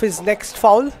of his next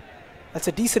foul. That's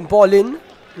a decent ball in,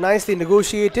 nicely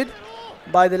negotiated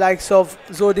by the likes of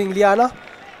Zoding Liana,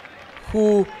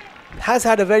 who has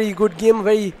had a very good game, a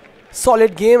very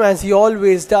solid game, as he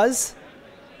always does.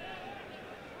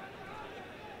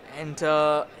 And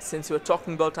since we're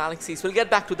talking about Alexis, we'll get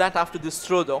back to that after this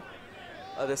throw though.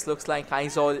 This looks like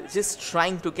Aizawl just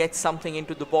trying to get something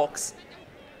into the box.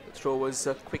 The throw was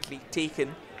quickly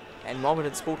taken, and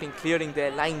Mohammedan Sporting clearing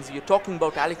their lines. We were talking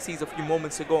about Alexis a few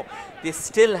moments ago. They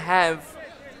still have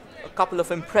a couple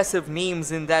of impressive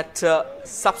names in that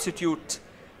substitute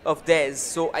of theirs.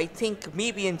 So I think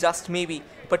maybe and just maybe,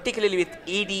 particularly with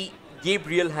AD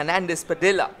Gabriel Hernandez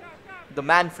Padilla, the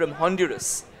man from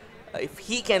Honduras, if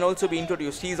he can also be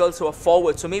introduced, he's also a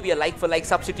forward, so maybe a like-for-like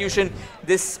substitution.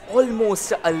 This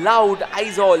almost allowed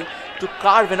Aizawl to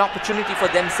carve an opportunity for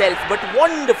themselves, but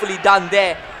wonderfully done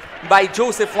there by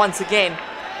Joseph once again.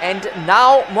 And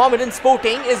now Mohammedan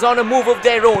Sporting is on a move of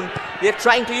their own. They're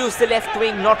trying to use the left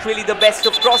wing, not really the best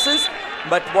of crosses,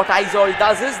 but what Aizawl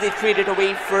does is they trade it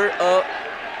away for a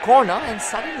corner, and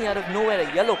suddenly out of nowhere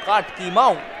a yellow card came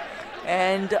out.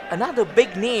 And another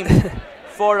big name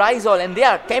for Aizawl, and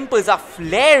their tempers are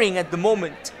flaring at the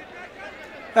moment.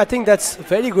 I think that's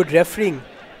very good refereeing,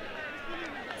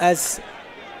 as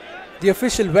the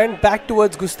official went back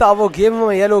towards Gustavo, gave him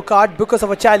a yellow card because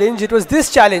of a challenge. It was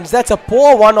this challenge. That's a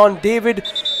poor one on David,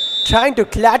 trying to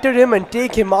clatter him and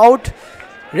take him out.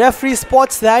 Referee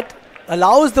spots that,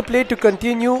 allows the play to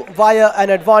continue via an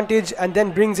advantage, and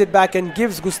then brings it back and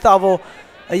gives Gustavo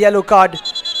a yellow card.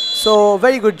 So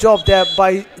very good job there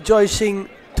by Joy Singh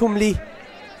Thumli.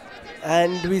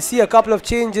 And we see a couple of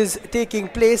changes taking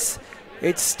place.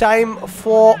 It's time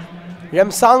for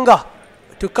Remsanga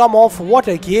to come off. What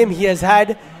a game he has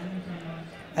had.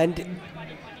 And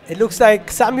it looks like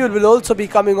Samuel will also be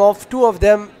coming off. Two of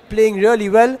them playing really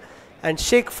well. And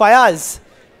Sheikh Fayaz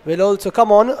will also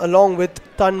come on along with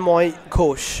Tanmoy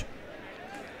Ghosh.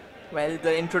 Well,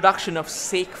 the introduction of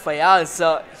Sheikh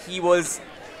Fayaz, he was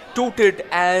touted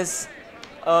as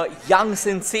a young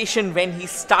sensation when he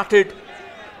started.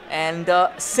 And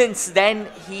since then,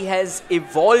 he has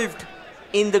evolved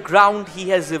in the ground, he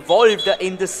has evolved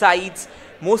in the sides.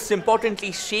 Most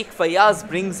importantly, Sheikh Fayaz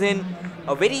brings in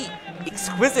a very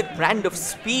exquisite brand of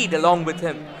speed along with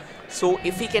him. So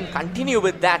if he can continue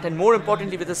with that, and more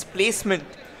importantly with his placement,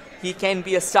 he can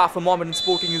be a star for Mohammedan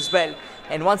Sporting as well.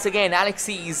 And once again,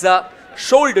 Alexis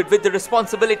shouldered with the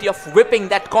responsibility of whipping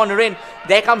that corner in.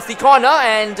 There comes the corner,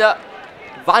 and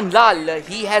Van Lal,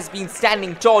 he has been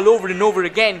standing tall over and over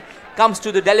again, comes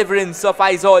to the deliverance of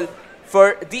Aizawl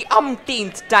for the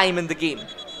umpteenth time in the game.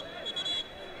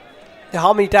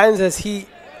 How many times has he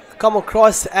come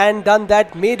across and done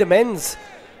that, made amends,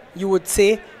 you would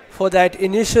say, for that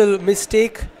initial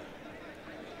mistake,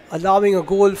 allowing a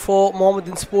goal for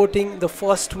Mohammedan Sporting, the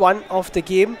first one of the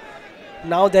game.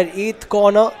 Now that 8th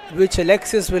corner, which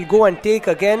Alexis will go and take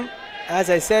again. As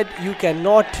I said, you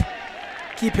cannot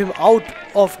keep him out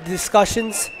of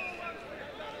discussions.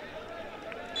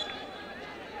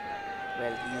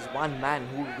 Well, he's one man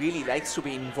who really likes to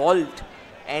be involved,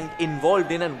 and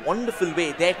involved in a wonderful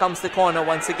way. There comes the corner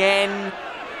once again.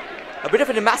 A bit of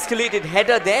an emasculated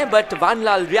header there, but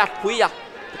Vanlal Riatpuya,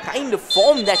 the kind of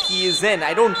form that he is in,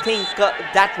 I don't think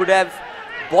that would have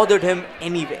bothered him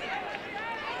anyway.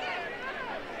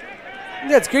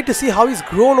 Yeah, it's great to see how he's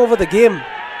grown over the game.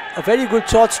 A very good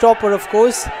shot stopper, of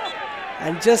course,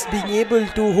 and just being able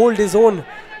to hold his own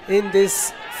in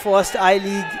this first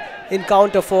I-League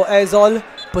encounter for Aizawl.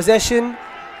 Possession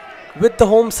with the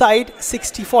home side,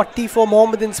 60-40 for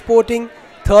Mohammedan Sporting.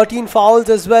 13 fouls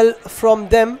as well from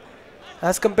them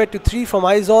as compared to 3 from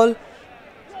Aizawl.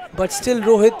 But still,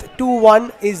 Rohit,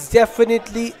 2-1 is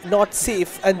definitely not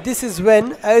safe, and this is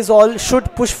when Aizawl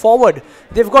should push forward.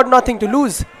 They've got nothing to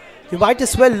lose. You might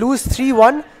as well lose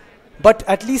 3-1, but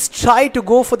at least try to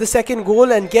go for the second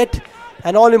goal and get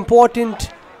an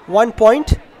all-important 1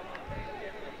 point.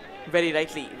 Very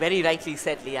rightly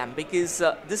said, Liam, because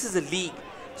this is a league.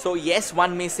 So yes,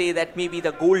 one may say that maybe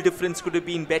the goal difference could have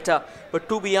been better, but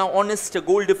to be honest, a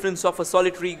goal difference of a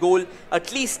solitary goal,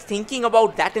 at least thinking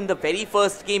about that in the very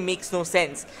first game makes no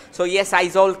sense. So yes,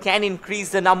 Aizawl can increase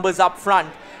the numbers up front,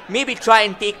 maybe try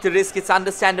and take the risk. It's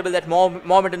understandable that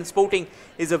Mohammedan Sporting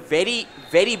is a very,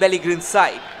 very belligerent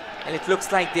side, and it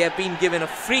looks like they have been given a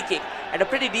free kick at a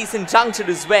pretty decent juncture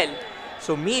as well.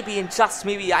 So maybe and just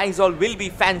maybe Aizawl will be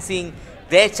fancying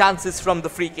their chances from the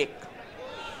free kick.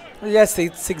 Yes,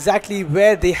 it's exactly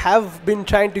where they have been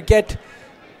trying to get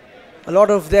a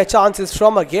lot of their chances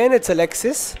from. Again, it's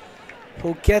Alexis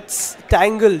who gets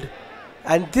tangled.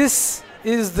 And this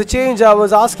is the change I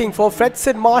was asking for.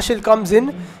 Fredson Marshall comes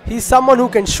in. He's someone who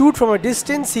can shoot from a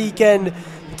distance. He can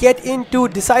get into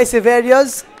decisive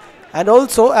areas. And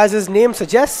also, as his name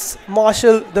suggests,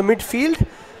 Marshall the midfield.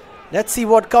 Let's see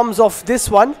what comes of this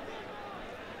one.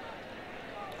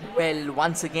 Well,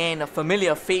 once again, a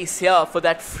familiar face here for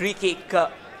that free kick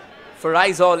for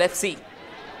Aizawl FC.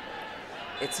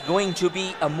 It's going to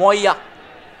be Amoya.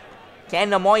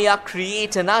 Can Amoya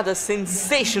create another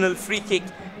sensational free kick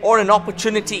or an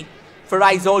opportunity for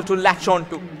Aizawl to latch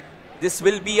onto? This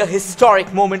will be a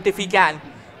historic moment if he can.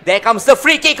 There comes the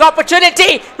free kick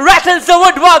opportunity. Rattles the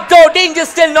woodwork though. Danger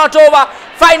still not over.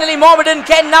 Finally, Mohammedan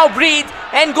can now breathe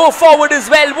and go forward as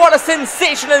well. What a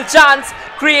sensational chance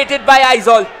created by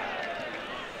Aizawl.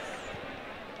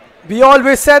 We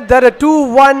always said that a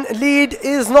 2-1 lead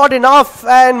is not enough,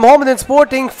 and Mohammedan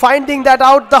Sporting finding that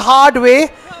out the hard way.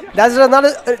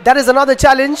 That is another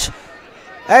challenge.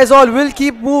 Aizawl will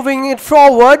keep moving it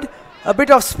forward. A bit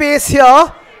of space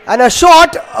here. And a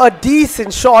shot, a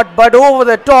decent shot, but over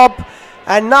the top.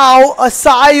 And now a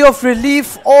sigh of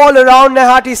relief all around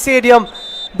Nehati Stadium,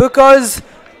 because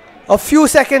a few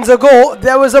seconds ago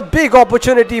there was a big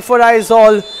opportunity for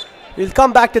Aizawl. We'll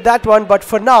come back to that one, but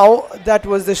for now that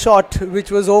was the shot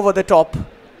which was over the top.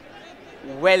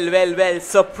 Well,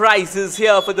 surprises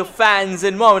here for the fans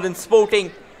in Mohammedan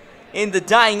Sporting in the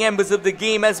dying embers of the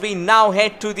game as we now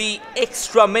head to the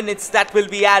extra minutes that will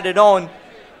be added on.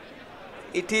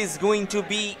 It is going to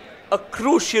be a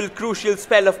crucial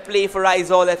spell of play for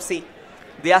Aizawl FC.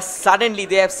 They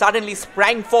have suddenly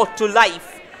sprang forth to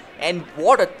life, and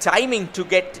what a timing to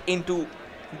get into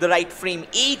the right frame.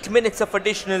 8 minutes of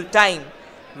additional time,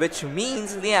 which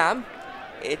means, Liam,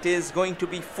 it is going to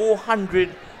be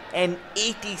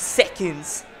 480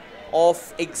 seconds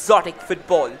of exotic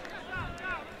football.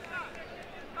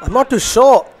 I'm not too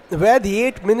sure where the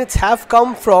 8 minutes have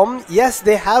come from. Yes,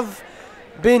 they have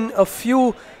been a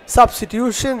few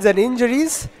substitutions and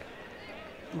injuries,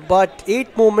 but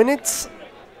 8 more minutes,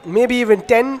 maybe even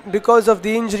 10 because of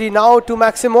the injury now to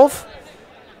Maximov,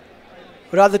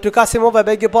 rather to Kasimov, I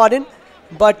beg your pardon.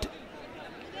 But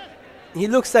he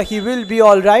looks like he will be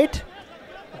all right.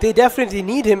 They definitely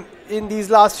need him in these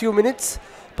last few minutes.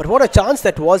 But what a chance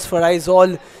that was for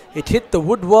Aizawl. It hit the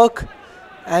woodwork,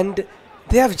 and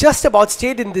they have just about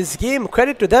stayed in this game.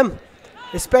 Credit to them,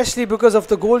 especially because of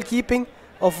the goalkeeping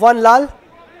of Van Lal.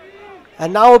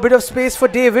 And now a bit of space for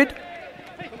David.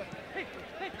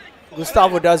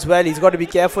 Gustavo does well. He's got to be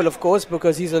careful, of course,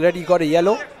 because he's already got a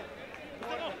yellow.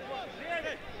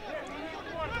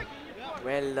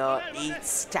 Well, 8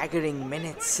 staggering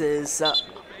minutes is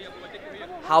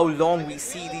how long we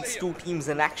see these two teams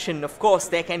in action. Of course,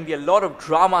 there can be a lot of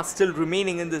drama still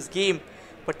remaining in this game,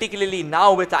 particularly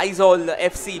now with Aizawl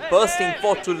FC bursting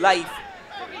forth to life.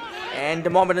 And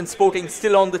Mohammedan Sporting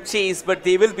still on the chase, but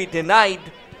they will be denied.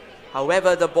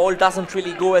 However, the ball doesn't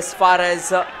really go as far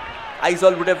as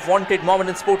Aizawl would have wanted.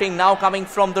 Mohammedan Sporting now coming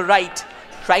from the right,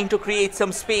 trying to create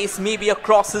some space, maybe a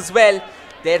cross as well.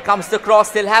 There comes the cross,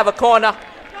 they'll have a corner.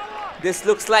 This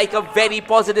looks like a very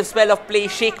positive spell of play.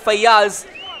 Sheikh Fayaz,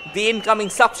 the incoming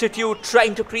substitute,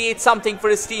 trying to create something for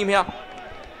his team here.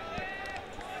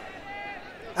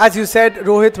 As you said,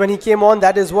 Rohit, when he came on,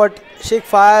 that is what Sheikh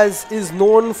Fayaz is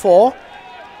known for.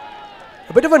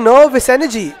 A bit of a nervous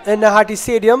energy in Nehati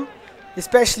Stadium,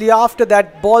 especially after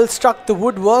that ball struck the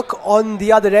woodwork on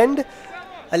the other end.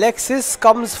 Alexis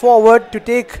comes forward to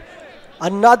take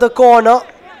another corner.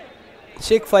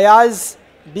 Sheikh Fayaz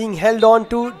being held on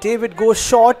to. David goes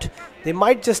short. They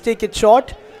might just take it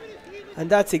short. And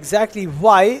that's exactly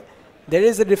why there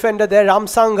is a defender there,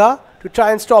 Ramsanga, to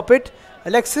try and stop it.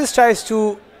 Alexis tries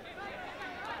to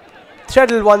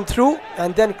treadle one through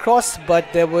and then cross, but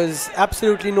there was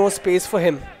absolutely no space for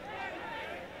him.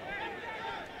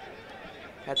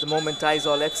 At the moment,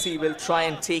 Aizawl FC will try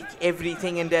and take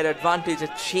everything in their advantage. A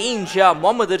change here.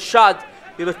 Mohammad Irshad,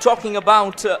 we were talking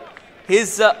about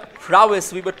his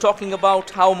prowess. We were talking about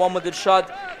how Mohammad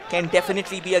Irshad can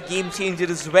definitely be a game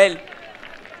changer as well.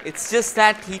 It's just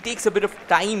that he takes a bit of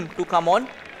time to come on,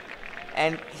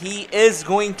 and he is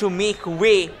going to make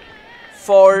way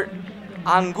for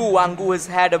Angu. Angu has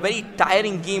had a very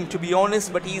tiring game, to be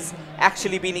honest, but he's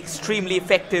actually been extremely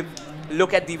effective.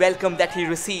 Look at the welcome that he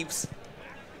receives.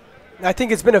 I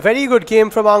think it's been a very good game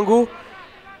from Angu.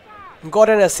 Got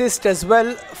an assist as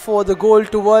well for the goal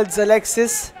towards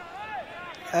Alexis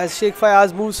as Sheikh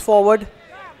Fayaz moves forward.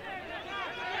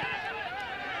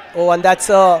 Oh, and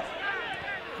that's a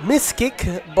miss kick,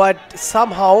 but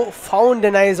somehow found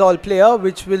an Aizawl player,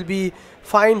 which will be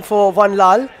fine for Van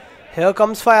Lal. Here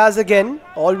comes Fayaz again,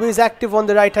 always active on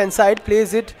the right hand side,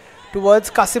 plays it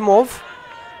towards Kasimov.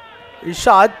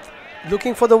 Irshad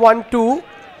looking for the 1-2,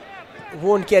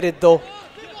 won't get it though.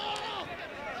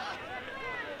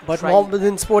 But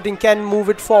Mohammedan Sporting can move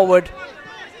it forward.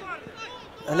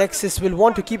 Alexis will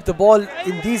want to keep the ball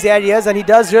in these areas and he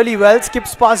does really well.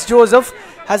 Skips past Joseph,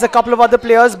 has a couple of other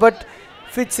players but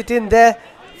fits it in there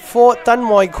for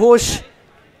Tanmoy Ghosh.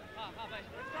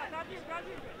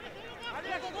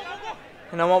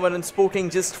 And Mohammedan Sporting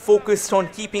just focused on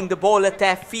keeping the ball at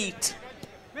their feet.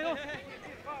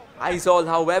 Aizawl,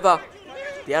 however,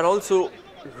 they are also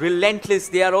relentless.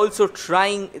 They are also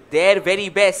trying their very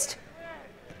best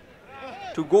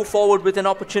to go forward with an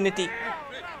opportunity.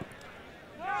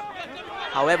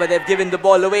 However, they've given the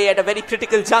ball away at a very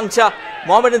critical juncture.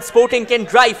 Mohammedan Sporting can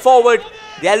drive forward.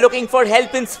 They are looking for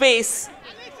help in space.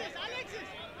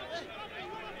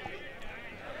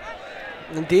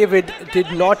 David did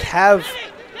not have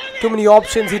too many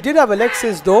options. He did have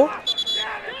Alexis though,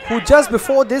 who just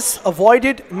before this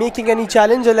avoided making any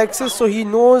challenge. Alexis, so he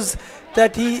knows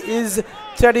that he is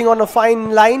treading on a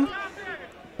fine line.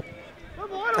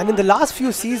 And in the last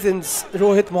few seasons,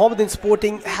 Rohit, Mohammedan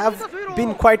Sporting have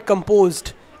been quite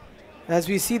composed. As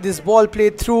we see this ball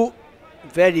played through,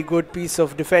 very good piece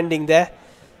of defending there.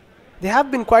 They have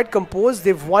been quite composed.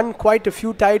 They've won quite a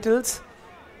few titles,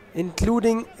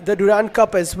 including the Durand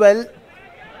Cup as well.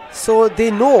 So they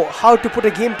know how to put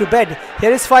a game to bed.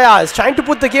 Here is Fayaz trying to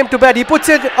put the game to bed. He puts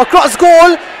it across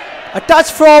goal. A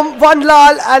touch from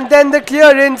Vanlal and then the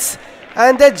clearance.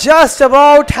 And they're just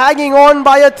about hanging on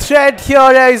by a thread here,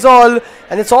 Aizawl.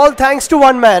 And it's all thanks to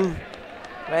one man.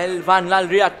 Well, Vanlal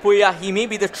Riyadpuya, he may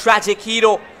be the tragic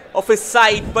hero of his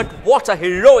side, but what a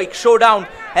heroic showdown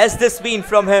has this been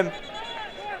from him.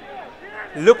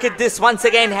 Look at this once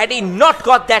again. Had he not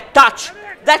got that touch,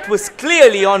 that was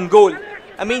clearly on goal.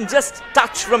 I mean, just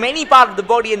touch from any part of the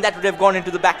body and that would have gone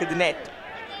into the back of the net.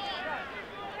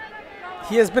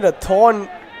 He has been a thorn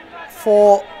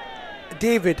for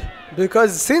David,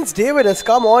 because since David has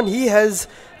come on, he has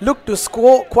looked to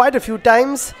score quite a few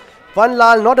times.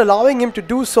 Vanlal not allowing him to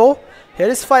do so. Here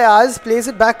is Fayaz, plays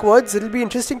it backwards. It'll be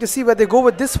interesting to see where they go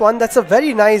with this one. That's a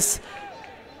very nice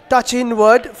touch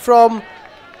inward from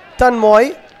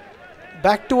Tanmoy.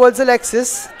 Back towards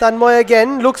Alexis. Tanmoy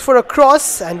again looks for a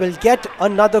cross and will get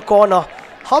another corner.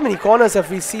 How many corners have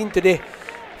we seen today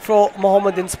for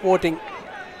Mohammedan Sporting?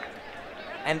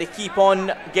 And they keep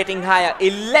on getting higher.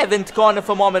 11th corner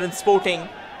for Mohammedan Sporting.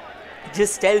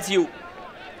 Just tells you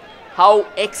how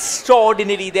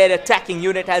extraordinary their attacking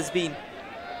unit has been.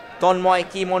 Tanmoy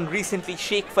came on recently.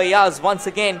 Sheikh Fayaz once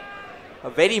again a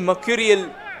very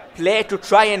mercurial player to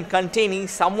try and contain.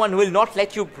 He's someone who will not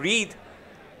let you breathe.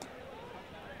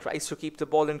 Tries to keep the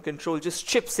ball in control. Just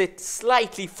chips it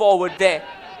slightly forward there.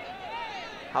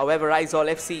 However, Aizawl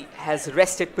FC has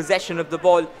wrested possession of the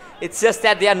ball. It's just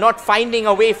that they are not finding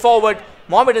a way forward.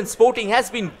 Mohammedan Sporting has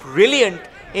been brilliant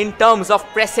in terms of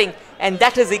pressing, and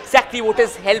that is exactly what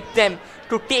has helped them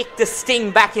to take the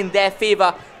sting back in their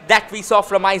favour that we saw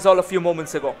from Aizawl a few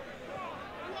moments ago.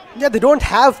 Yeah, they don't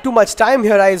have too much time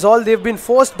here, Aizawl. They've been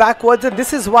forced backwards, and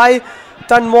this is why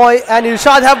Tanmoy and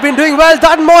Irshad have been doing well.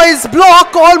 Tanmoy's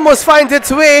block almost finds its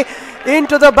way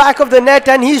into the back of the net,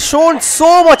 and he's shown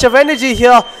so much of energy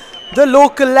here. The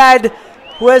local lad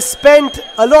who has spent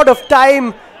a lot of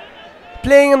time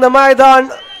playing in the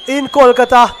Mohammedan in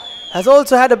Kolkata has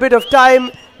also had a bit of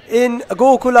time in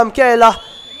Gokulam, Kerala.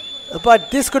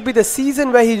 But this could be the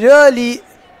season where he really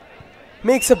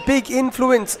makes a big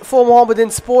influence for Mohammedan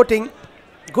Sporting.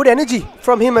 Good energy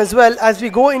from him as well as we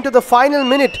go into the final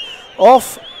minute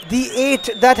of the 8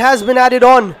 that has been added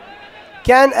on.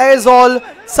 Can Aizawl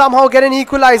somehow get an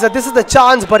equalizer? This is the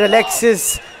chance, but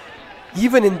Alexis,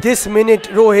 even in this minute,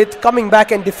 Rohit coming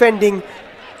back and defending.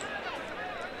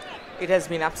 It has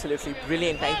been absolutely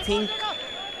brilliant. I think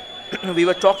we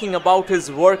were talking about his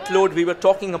workload. We were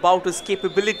talking about his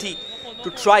capability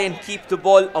to try and keep the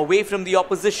ball away from the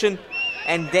opposition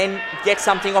and then get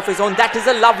something of his own. That is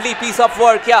a lovely piece of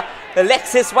work here.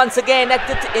 Alexis once again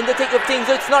in the thick of things.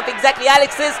 So it's not exactly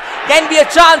Alexis. Can be a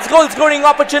chance. Goal scoring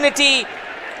opportunity.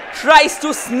 Tries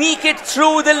to sneak it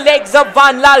through the legs of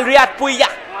Vanlal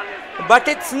Riyadpuya. But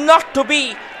it's not to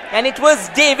be. And it was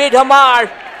David Hamar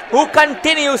who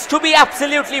continues to be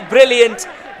absolutely brilliant.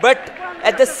 But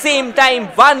at the same time,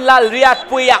 Vanlal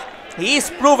Riyadpuya, he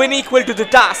is proven equal to the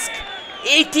task.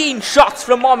 18 shots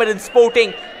from Mohammedan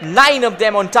Sporting, 9 of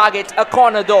them on target, a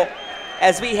corner though,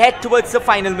 as we head towards the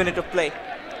final minute of play.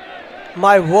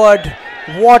 My word,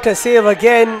 what a save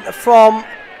again from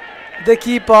the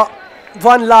keeper,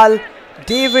 Vanlal.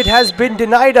 David has been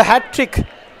denied a hat-trick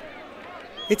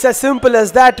It's as simple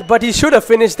as that, but he should have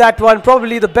finished that one.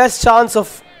 Probably the best chance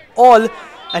of all,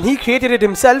 and he created it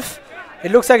himself.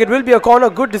 It looks like it will be a corner.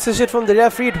 Good decision from the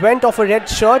referee. It went off a red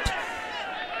shirt.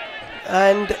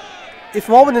 And if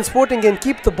Mohammedan Sporting can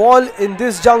keep the ball in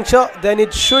this juncture, then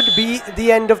it should be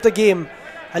the end of the game.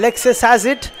 Alexis has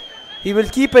it. He will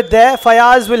keep it there.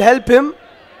 Fayaz will help him.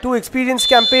 Two experienced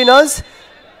campaigners.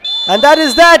 And that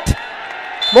is that.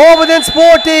 Mohammedan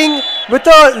Sporting, with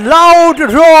a loud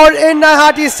roar in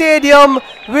Nihati Stadium,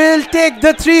 will take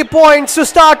the 3 points to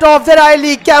start off their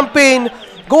I-League campaign.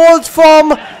 Goals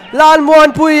from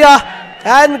Lalmohan Puya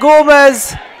and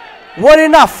Gomez were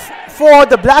enough for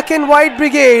the Black and White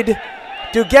Brigade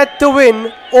to get the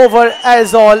win over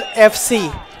Aizawl FC.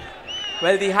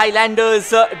 Well, the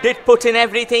Highlanders did put in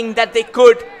everything that they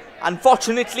could.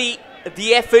 Unfortunately,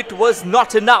 the effort was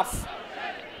not enough.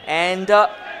 And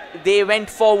they went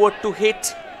forward to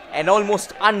hit an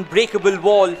almost unbreakable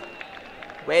wall.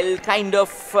 Well, kind of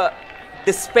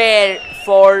despair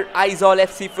for Aizawl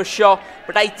FC for sure.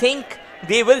 But I think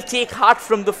they will take heart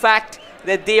from the fact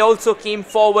that they also came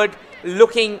forward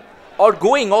looking or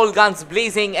going all guns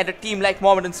blazing at a team like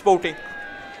Mohammedan Sporting.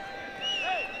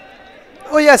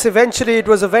 Oh yes, eventually it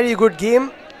was a very good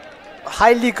game.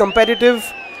 Highly competitive.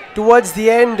 Towards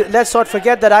the end, let's not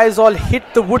forget that Aizawl hit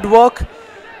the woodwork.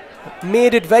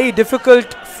 Made it very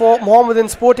difficult for Mohammedan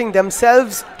Sporting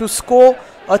themselves to score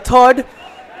a third.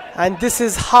 And this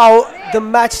is how the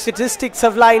match statistics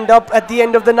have lined up at the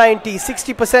end of the 90.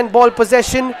 60% ball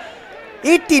possession,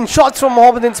 18 shots from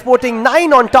Mohammedan Sporting,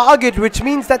 9 on target, which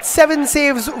means that 7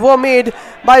 saves were made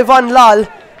by Van Lal.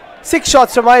 6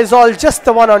 shots from Aizawl, just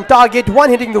the 1 on target, 1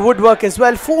 hitting the woodwork as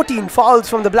well. 14 fouls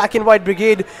from the Black and White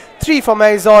Brigade, 3 from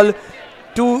Aizawl,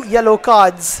 2 yellow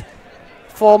cards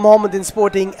for Mohammedan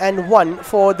Sporting and 1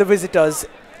 for the visitors.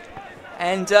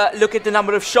 And look at the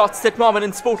number of shots that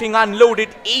Mohammedan Sporting unloaded,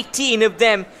 18 of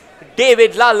them.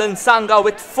 David Lalan Sanga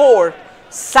with 4.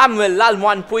 Samuel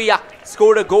Lalmohan Puya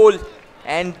scored a goal.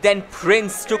 And then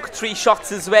Prince took 3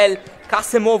 shots as well.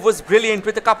 Kasimov was brilliant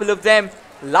with a couple of them.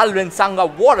 Lalran Sanga,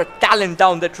 what a talent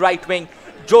down that right wing.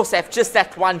 Joseph, just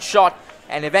that 1 shot.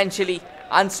 And eventually,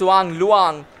 Ansuang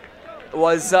Luang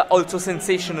was also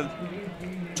sensational.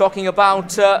 Talking about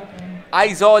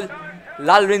Aizawl,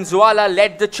 Lalrin Zuala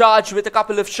led the charge with a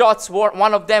couple of shots.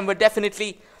 One of them were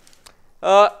definitely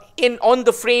in on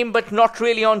the frame, but not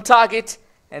really on target.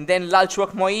 And then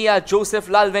Lalchwak Moia, Joseph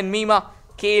Lalven Mima,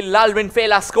 K. Lalvin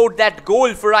Fela scored that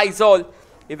goal for Aizawl.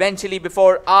 Eventually,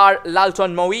 before R.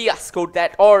 Lalton Moia scored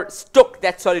that or took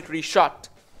that solitary shot.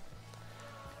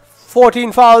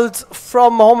 14 fouls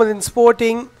from Mohammedan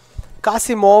Sporting.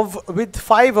 Kasimov with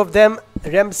 5 of them.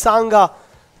 Remsanga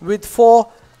with 4.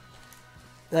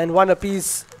 And 1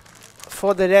 apiece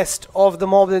for the rest of the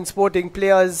Mohammedan Sporting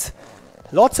players.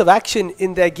 Lots of action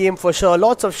in their game for sure.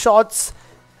 Lots of shots,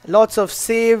 lots of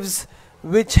saves,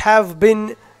 which have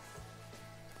been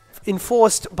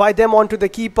enforced by them onto the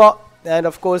keeper. And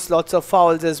of course, lots of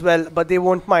fouls as well. But they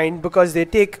won't mind because they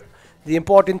take the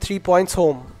important 3 points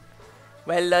home.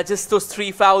 Well, just those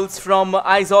 3 fouls from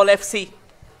Aizawl FC.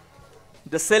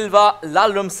 De Silva,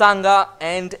 Lalrum Sanga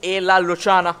and A. Lal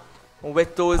Rochana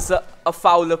with those a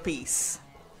foul apiece.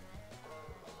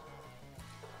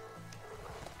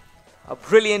 A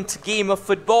brilliant game of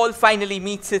football finally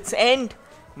meets its end,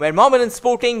 where Mohammedan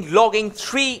Sporting, logging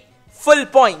 3 full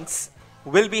points,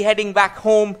 will be heading back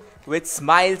home with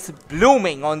smiles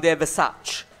blooming on their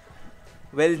visage.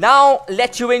 We'll now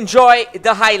let you enjoy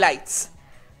the highlights.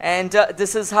 And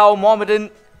this is how Mohammedan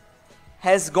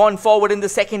has gone forward in the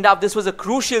second half. This was a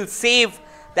crucial save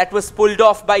that was pulled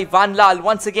off by Van Lal.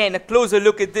 Once again, a closer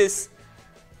look at this.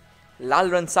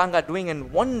 Lalran Sanga doing a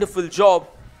wonderful job.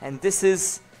 And this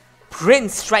is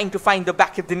Prince trying to find the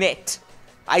back of the net.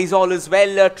 Aizawl as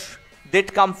well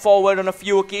did come forward on a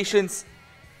few occasions.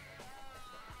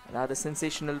 Another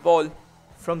sensational ball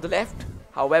from the left.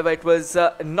 However, it was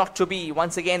not to be.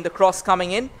 Once again, the cross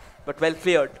coming in, but well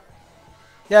cleared.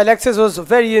 Yeah, Alexis was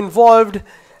very involved.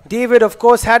 David, of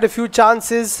course, had a few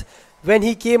chances when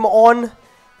he came on.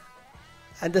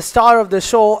 And the star of the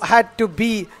show had to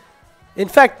be, in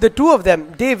fact, the two of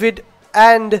them, David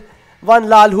and Van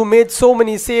Lal, who made so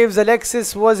many saves.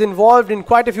 Alexis was involved in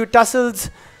quite a few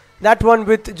tussles. That one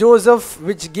with Joseph,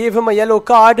 which gave him a yellow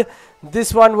card.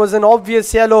 This one was an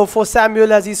obvious yellow for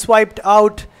Samuel as he swiped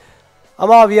out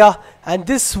Amavia. And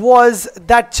this was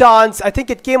that chance. I think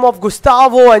it came off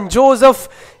Gustavo and Joseph.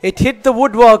 It hit the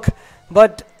woodwork,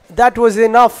 but that was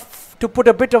enough to put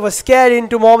a bit of a scare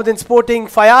into Mohammedan Sporting.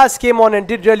 Fayaz came on and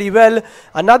did really well.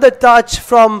 Another touch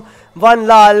from Van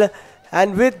Lal.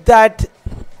 And with that,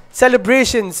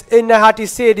 celebrations in Nehati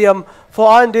Stadium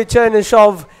for Andrei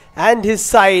Chernyshov and his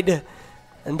side.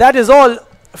 And that is all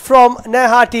from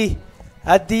Nehati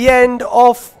at the end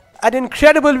of an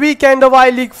incredible weekend of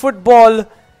I-League football.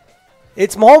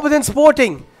 It's Mohammedan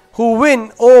Sporting who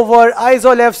win over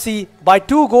Aizawl FC by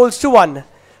 2-1.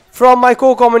 From my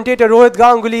co-commentator Rohit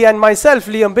Ganguly and myself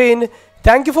Liam Bain,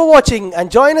 thank you for watching and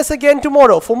join us again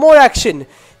tomorrow for more action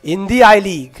in the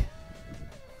I-League.